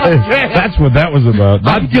 That's what that was about.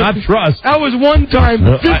 Not trust. That was one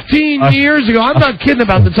time 15 years ago. I'm not kidding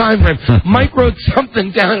about the time frame. Mike wrote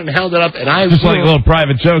something down and held it up, and I was just like a little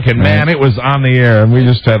private joke, and man, it was on the air, and we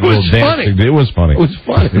just had a little dancing. It was funny. It was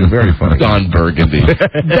funny. It was very funny. Don Burgundy.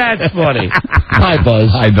 That's funny. Hi,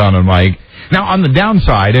 Buzz. Hi, Don and Mike. Now, on the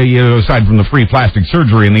downside, aside from the free plastic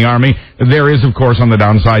surgery in the Army, there is, of course, on the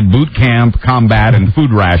downside, boot camp, combat, and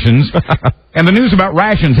food rations. And the news about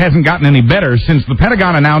rations hasn't gotten any better since the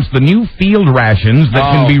Pentagon announced the new field rations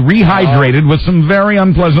that can be rehydrated with some very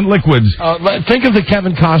unpleasant liquids. Think of the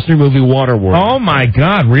Kevin Costner movie Waterworld. Oh, my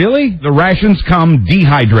God, really? The rations come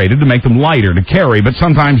dehydrated to make them lighter to carry, but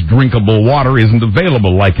sometimes drinkable water isn't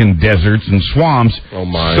available, like in deserts and swamps. Oh,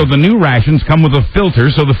 my. So the new rations come with a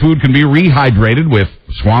filter so the food can be rehydrated with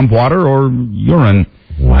swamp water or urine.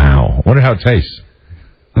 Wow. Wonder how it tastes.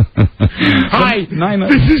 Hi,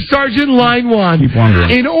 this is Sergeant Line 1. Keep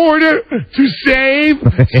wondering. In order to save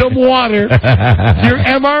some water, your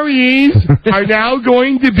MREs are now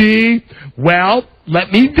going to be, well,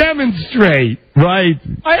 let me demonstrate. Right.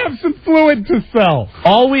 I have some fluid to sell.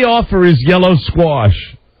 All we offer is yellow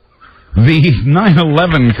squash. The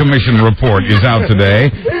 9/11 Commission report is out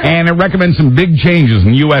today, and it recommends some big changes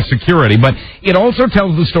in U.S. security, but it also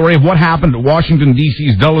tells the story of what happened at Washington,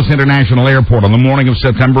 D.C.'s Dulles International Airport on the morning of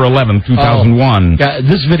September 11, 2001. Yeah,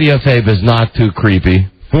 this videotape is not too creepy.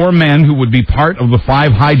 4 men who would be part of the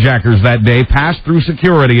 5 hijackers that day passed through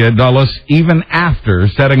security at Dulles even after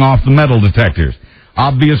setting off the metal detectors.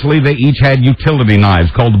 Obviously, they each had utility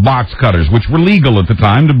knives called box cutters, which were legal at the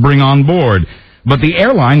time to bring on board. But the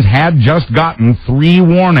airlines had just gotten 3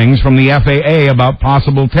 warnings from the FAA about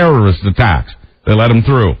possible terrorist attacks. They let them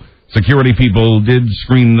through. Security people did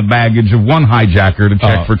screen the baggage of one hijacker to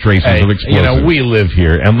check for traces of explosives. We live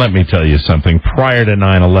here, and let me tell you something. Prior to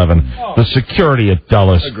 9/11, the security at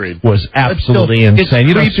Dulles was absolutely insane.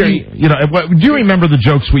 Do you remember the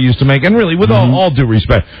jokes we used to make? And really, with all due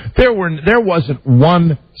respect, there wasn't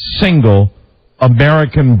one single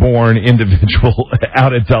American-born individual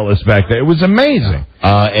out at Dulles back there. It was amazing.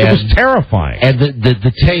 It was terrifying. And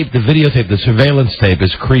the tape, the videotape, the surveillance tape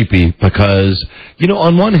is creepy because,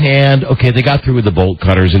 on one hand, okay, they got through with the bolt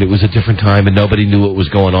cutters and it was a different time and nobody knew what was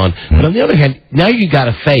going on. But on the other hand, now you got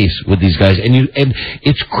a face with these guys and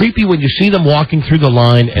it's creepy when you see them walking through the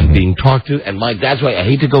line and being talked to. And Mike, that's why I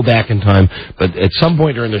hate to go back in time, but at some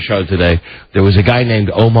point during the show today, there was a guy named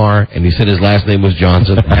Omar and he said his last name was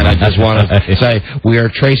Johnson. And I just want to say, say, we are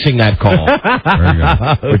tracing that call.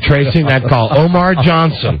 We're tracing that call. Omar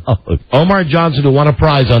Johnson. Omar Johnson, who won a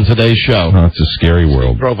prize on today's show. Oh, it's a scary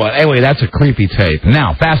world. Anyway, that's a creepy tape.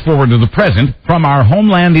 Now, fast forward to the present from our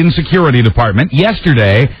Homeland Insecurity Department.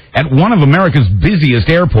 Yesterday, at one of America's busiest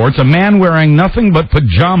airports, a man wearing nothing but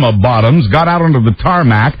pajama bottoms got out onto the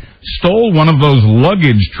tarmac, stole one of those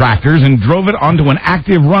luggage tractors, and drove it onto an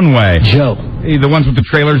active runway. Joe. Hey, the ones with the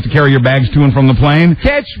trailers to carry your bags to and from the plane?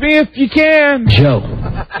 Catch me if you can. Joe.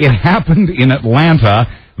 It happened in Atlanta.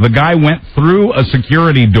 The guy went through a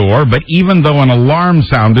security door, but even though an alarm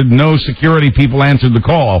sounded, no security people answered the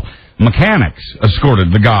call. Mechanics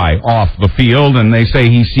escorted the guy off the field, and they say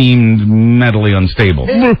he seemed mentally unstable.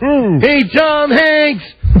 Hey, Tom Hanks,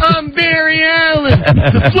 I'm Barry Allen,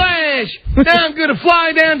 the Flash. Now I'm going to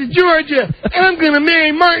fly down to Georgia, and I'm going to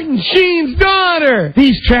marry Martin Sheen's daughter.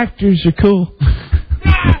 These tractors are cool.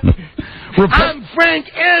 I'm Frank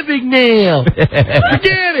Abagnale.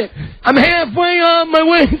 Forget it. I'm halfway on my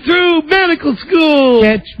way through medical school.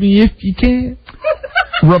 Catch me if you can.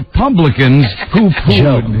 Republicans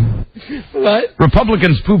poo-pooed. What?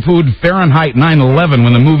 Republicans poo-pooed Fahrenheit 9/11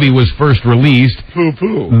 when the movie was first released.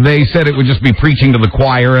 Poo-poo. They said it would just be preaching to the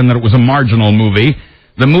choir and that it was a marginal movie.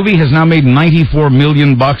 The movie has now made $94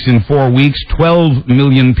 million in 4 weeks. 12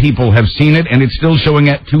 million people have seen it, and it's still showing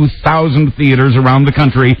at 2,000 theaters around the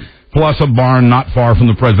country, plus a barn not far from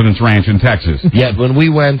the President's Ranch in Texas. Yet when we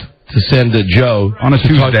went to send Joe on a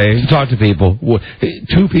Tuesday to talk to people,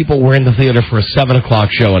 2 people were in the theater for a 7 o'clock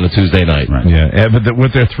show on a Tuesday night. Right. Yeah, but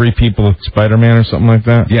weren't there 3 people at Spider-Man or something like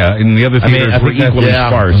that? Yeah, and the other theaters were equally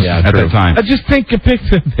sparse at that time. I just think a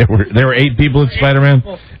picture. There were 8 people at Spider-Man.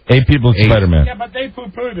 8 people at Spider-Man. Yeah, but they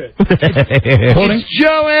poo-pooed it. It's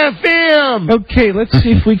Joe FM. Okay, let's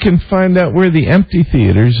see if we can find out where the empty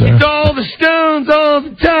theaters are. It's all the Stones all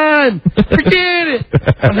the time. Forget it.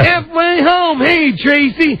 I'm halfway home. Hey,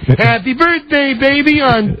 Tracy. Happy birthday, baby,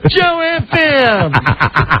 on Joe FM.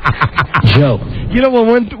 Joe. You know,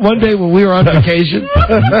 one day when we were on vacation,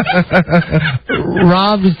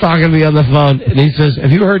 Rob was talking to me on the phone, and he says,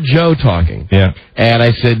 have you heard Joe talking? Yeah. And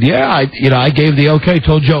I said, yeah, I gave the okay,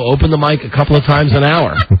 told Joe, open the mic a couple of times an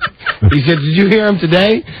hour. He said, did you hear him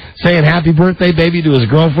today saying happy birthday, baby, to his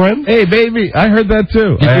girlfriend? Hey, baby, I heard that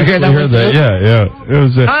too. Did you hear that? Heard that? Yeah. It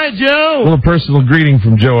was a Hi, Joe. little personal greeting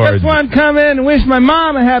from Joe Arden. Just want to come in and wish my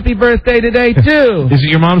mom a happy birthday today, too. Is it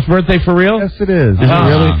your mom's birthday for real? Yes, it is. Is it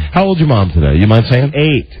really? How old's your mom today? You mind saying?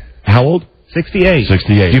 8. How old? 68.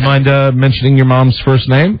 68. Do you mind mentioning your mom's first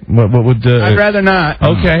name? What would? I'd rather not.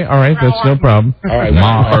 Okay, all right, that's no problem. All right,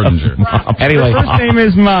 Ma Ardinger. Anyway, Her first name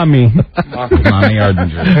is Mommy. Mommy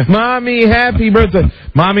Ardinger. Mommy, happy birthday.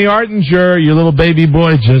 Mommy Ardinger, your little baby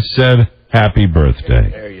boy just said happy birthday.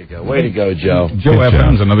 There you go. Way to go, Joe. Joe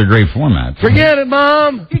FM's another great format. Forget it,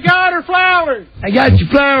 Mom. You got her flowers. I got your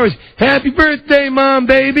flowers. Happy birthday, Mom,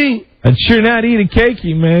 baby. I'd sure not eat a cake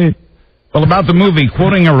you made. Well, about the movie,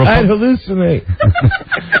 quoting a I'd hallucinate.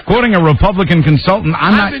 quoting a Republican consultant,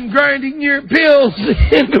 I've been grinding your pills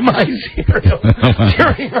into my cereal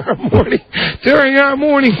during our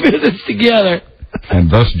morning visits together.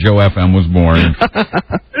 And thus Joe FM was born.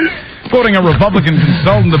 Quoting a Republican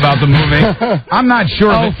consultant about the movie, I'm not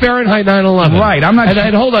sure. Oh, Fahrenheit 9/11. Right, I'm not sure.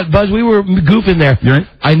 And hold on, Buzz, we were goofing there.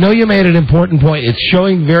 I know you made an important point. It's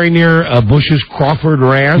showing very near Bush's Crawford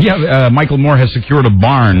Ranch. Yeah, Michael Moore has secured a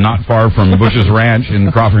barn not far from Bush's Ranch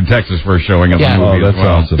in Crawford, Texas, for a showing of the movie as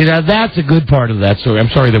well. Awesome. You know, that's a good part of that story. I'm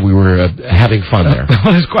sorry that we were having fun there.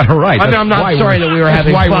 Well, that's quite all right. I'm not sorry that we were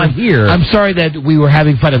having fun. We're here. I'm sorry that we were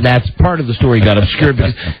having fun, and that's part of the story got obscured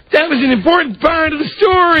because that was an important part of the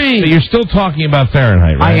story. So you're still talking about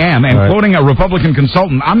Fahrenheit, right? I am, and quoting a Republican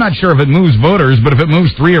consultant, I'm not sure if it moves voters, but if it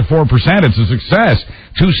moves 3 or 4%, it's a success.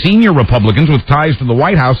 2 senior Republicans with ties to the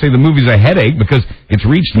White House say the movie's a headache because it's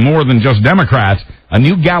reached more than just Democrats. A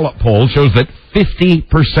new Gallup poll shows that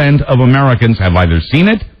 50% of Americans have either seen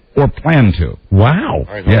it or plan to. Wow.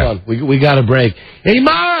 All right, hold on. We got a break. Hey,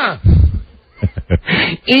 Ma!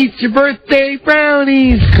 Eat your birthday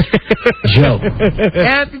brownies. Joe.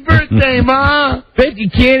 Happy birthday, Ma. Bet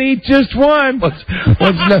you can't eat just one.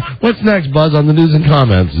 What's next, Buzz, on the news and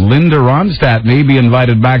comments? Linda Ronstadt may be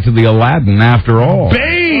invited back to the Aladdin after all.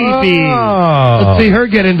 Baby! Oh. Let's see her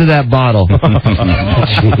get into that bottle.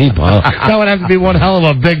 Gee, bottle. That would have to be one hell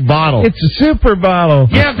of a big bottle. It's a super bottle.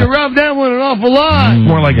 You have to rub that one an awful lot.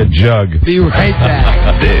 More like a jug. Be right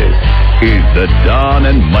back. This is the Don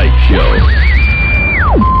and Mike Show.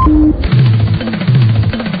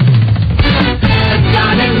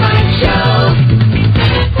 Don and Mike Show.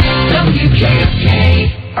 WKFK.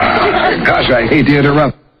 Gosh, I hate to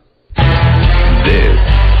interrupt. This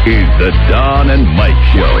is the Don and Mike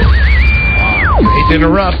Show. to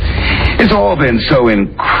interrupt. It's all been so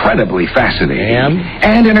incredibly fascinating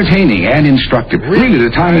and entertaining and instructive. Really,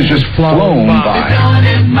 the time has just flown by. Dawn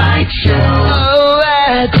and Mike Show.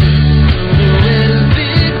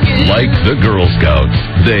 Like the Girl Scouts,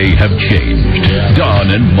 they have changed. Don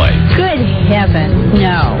and Mike. Good heavens,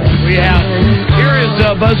 no. Here is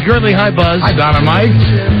Buzz Gurley. Hi, Buzz. Hi, Don and Mike.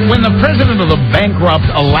 When the president of the bankrupt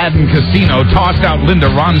Aladdin Casino tossed out Linda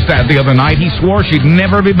Ronstadt the other night, he swore she'd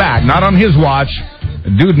never be back. Not on his watch.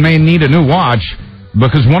 The dude may need a new watch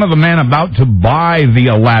because one of the men about to buy the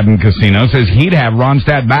Aladdin Casino says he'd have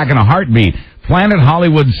Ronstadt back in a heartbeat. Planet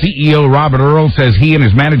Hollywood CEO Robert Earl says he and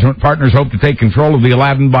his management partners hope to take control of the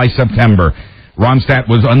Aladdin by September. Ronstadt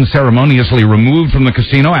was unceremoniously removed from the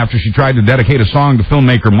casino after she tried to dedicate a song to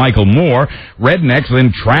filmmaker Michael Moore. Rednecks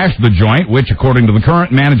then trashed the joint, which, according to the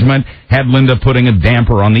current management, had Linda putting a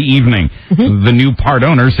damper on the evening. The new part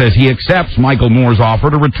owner says he accepts Michael Moore's offer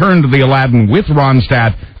to return to the Aladdin with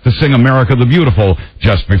Ronstadt to sing America the Beautiful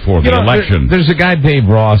just before the election. There's a guy, Dave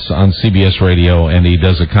Ross, on CBS Radio, and he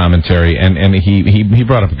does a commentary, and he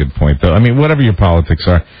brought up a good point, though. I mean, whatever your politics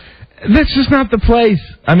are, that's just not the place.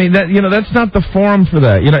 I mean, that's not the forum for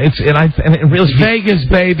that. It's Vegas,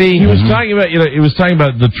 baby. He was talking about, he was talking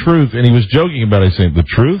about the truth, and he was joking about it, saying, the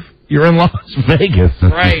truth? You're in Las Vegas.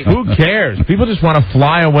 Right. Who cares? People just want to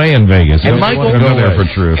fly away in Vegas. And Michael go there for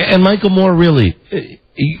truth. And Michael Moore, really,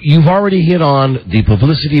 you've already hit on the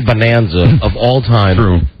publicity bonanza of all time.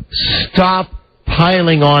 True. Stop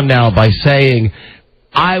piling on now by saying,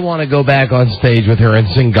 I want to go back on stage with her and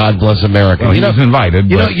sing God Bless America. Well, he was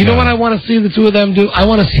invited. You know what I want to see the two of them do? I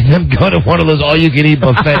want to see them go to one of those all-you-can-eat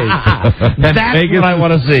buffets. That's Vegas, what I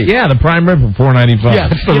want to see. Yeah, the prime rib for $4.95. Yeah,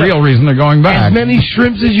 that's the real reason they're going back. As many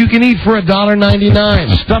shrimps as you can eat for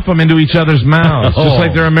 $1.99. Stuff them into each other's mouths, just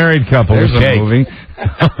like they're a married couple. There's a movie.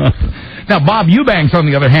 Now, Bob Eubanks, on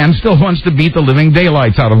the other hand, still wants to beat the living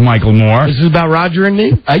daylights out of Michael Moore. This is about Roger and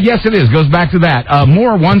me? Yes, it is. Goes back to that.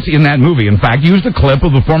 Moore once in that movie, in fact, used a clip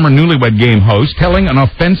of the former Newlywed Game host telling an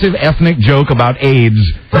offensive ethnic joke about AIDS.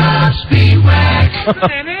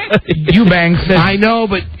 Eubanks says... I know,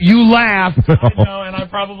 but you laugh. I know, and I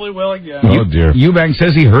probably will again. Oh, dear. Eubanks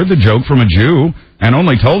says he heard the joke from a Jew and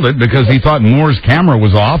only told it because he thought Moore's camera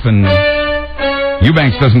was off, and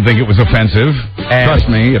Eubanks doesn't think it was offensive. Trust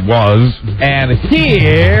me, it was. And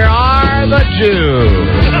here are the Jews.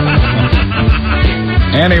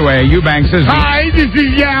 Anyway, Eubanks says... Hi, this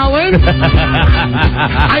is Yallen.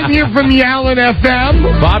 I'm here from Yallen FM.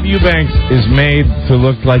 Bob Eubanks is made to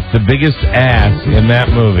look like the biggest ass in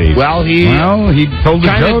that movie. Well, he told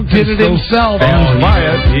the joke. Did it himself. By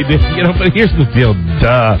it. He did, but here's the deal.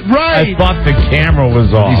 Duh. Right. I thought the camera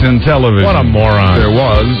was off. He's in television. What a moron. There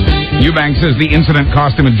was. Eubanks says the incident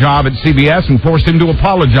cost him a job at CBS and forced him to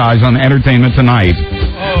apologize on Entertainment Tonight.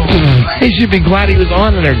 He should be glad he was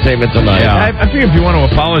on Entertainment Tonight. Yeah. I think if you want to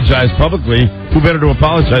apologize publicly, who better to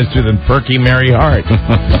apologize to than Perky Mary Hart?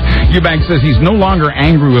 Eubanks says he's no longer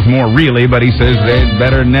angry with Moore, really, but he says they'd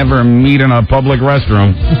better never meet in a public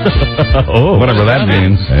restroom. Oh, whatever that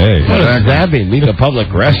means. Hey, what does that mean? Meet a public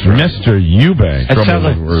restroom, Mr. Eubanks. It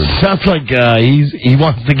sounds like he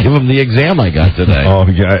wants to give him the exam I got today. Oh,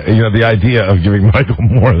 yeah, the idea of giving Michael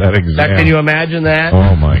Moore that exam. Can you imagine that?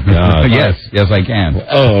 Oh my God! Yes, I can.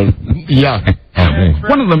 Oh, yeah.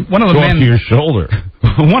 One of the men to your shoulder.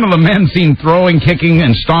 One of the men seen throwing, kicking,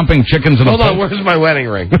 and stomping chickens at Hold on, where's my wedding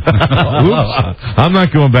ring? Oops. I'm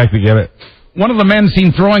not going back to get it. One of the men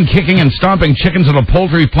seen throwing, kicking, and stomping chickens at a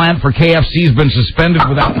poultry plant for KFC has been suspended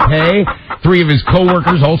without pay. 3 of his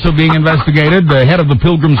co-workers also being investigated. The head of the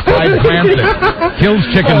Pilgrim's Pride plant that kills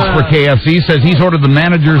chickens for KFC says he's ordered the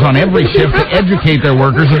managers on every shift to educate their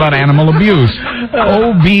workers about animal abuse.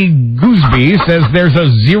 O.B. Gooseby says there's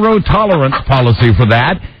a zero-tolerance policy for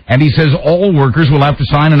that. And he says all workers will have to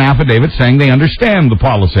sign an affidavit saying they understand the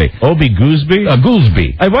policy. O.B. Gooseby?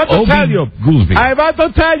 Goolsby. I want to tell you. Goolsby. I want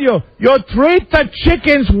to tell you. You treat the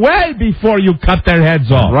chickens well before you cut their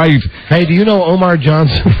heads off. Right. Hey, do you know Omar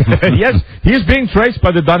Johnson? Yes, he's being traced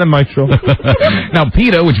by the Don and Mike Show. Now,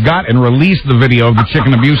 PETA, which got and released the video of the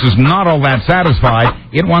chicken abuse, is not all that satisfied.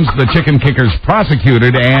 It wants the chicken kickers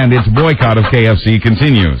prosecuted, and its boycott of KFC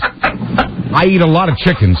continues. I eat a lot of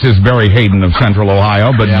chicken, says Barry Hayden of Central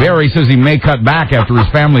Ohio, but Barry says he may cut back after his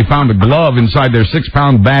family found a glove inside their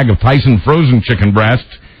 6-pound bag of Tyson frozen chicken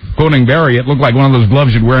breasts. Quoting Barry, it looked like one of those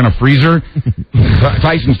gloves you'd wear in a freezer.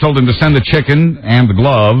 Tyson's told him to send the chicken and the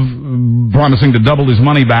glove, promising to double his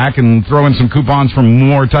money back and throw in some coupons for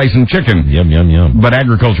more Tyson chicken. Yum, yum, yum. But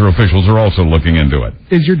agriculture officials are also looking into it.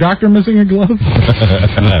 Is your doctor missing a glove?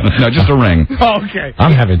 No, just a ring. Oh, okay.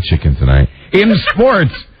 I'm having chicken tonight. In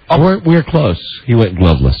sports, We're close. He went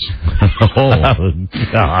gloveless. Oh,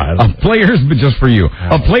 God. A player's been, just for you.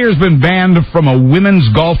 A player's been banned from a women's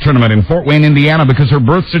golf tournament in Fort Wayne, Indiana, because her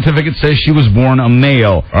birth certificate says she was born a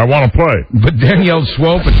male. I want to play. But Danielle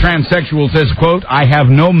Swope, a transsexual, says, quote, I have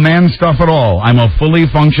no man stuff at all. I'm a fully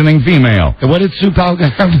functioning female. And what did Sue Palka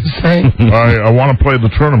have to say? I want to play the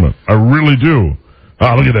tournament. I really do.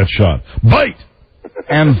 Ah, look at that shot. Bite!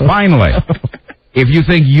 And finally, if you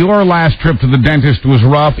think your last trip to the dentist was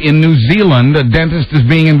rough, in New Zealand, a dentist is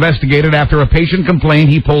being investigated after a patient complained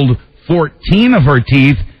he pulled 14 of her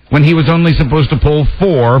teeth when he was only supposed to pull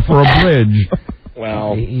 4 for a bridge.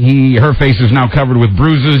 Well, her face is now covered with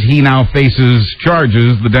bruises. He now faces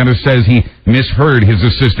charges. The dentist says he misheard his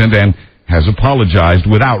assistant and has apologized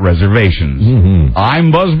without reservations. Mm-hmm.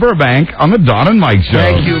 I'm Buzz Burbank on the Don and Mike Show.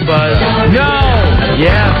 Thank you, Buzz. No!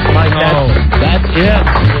 Yes, Mike, that's it.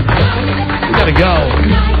 We gotta go.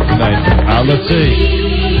 Let's see.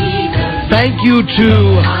 Thank you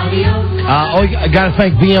to... I gotta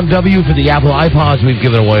thank BMW for the Apple iPods we've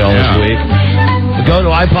given away all this week. Go to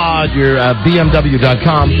iPod, your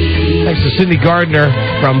BMW.com. Thanks to Cindy Gardner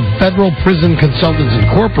from Federal Prison Consultants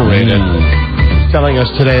Incorporated. Telling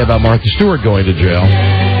us today about Martha Stewart going to jail.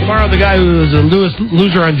 Tomorrow, the guy who was a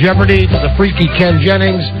loser on Jeopardy, the freaky Ken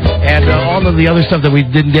Jennings, and all of the other stuff that we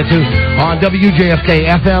didn't get to on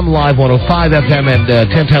WJFK FM, Live 105 FM, and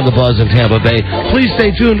 10 Times the Buzz in Tampa Bay. Please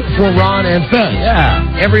stay tuned for Ron and Fez.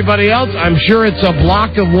 Yeah. Everybody else, I'm sure it's a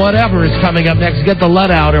block of whatever is coming up next. Get the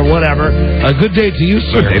let out or whatever. A good day to you,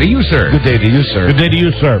 sir. Good day to you, sir. Good day to you, sir. Good day to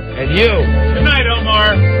you, sir. And you. Good night,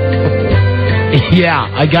 Omar.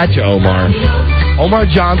 Yeah, I got you, Omar. Omar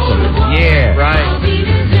Johnson. Yeah. Right.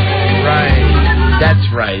 That's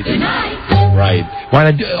right. Right.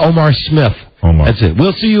 Why not Omar Smith? Omar. That's it.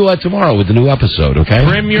 We'll see you tomorrow with a new episode, okay?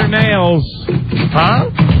 Trim your nails. Huh?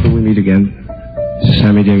 When we meet again, this is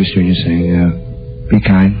Sammy Davis Jr. saying, be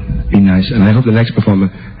kind, be nice, and I hope the next performer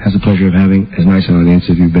has the pleasure of having as nice an audience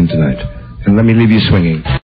as you've been tonight. And let me leave you swinging.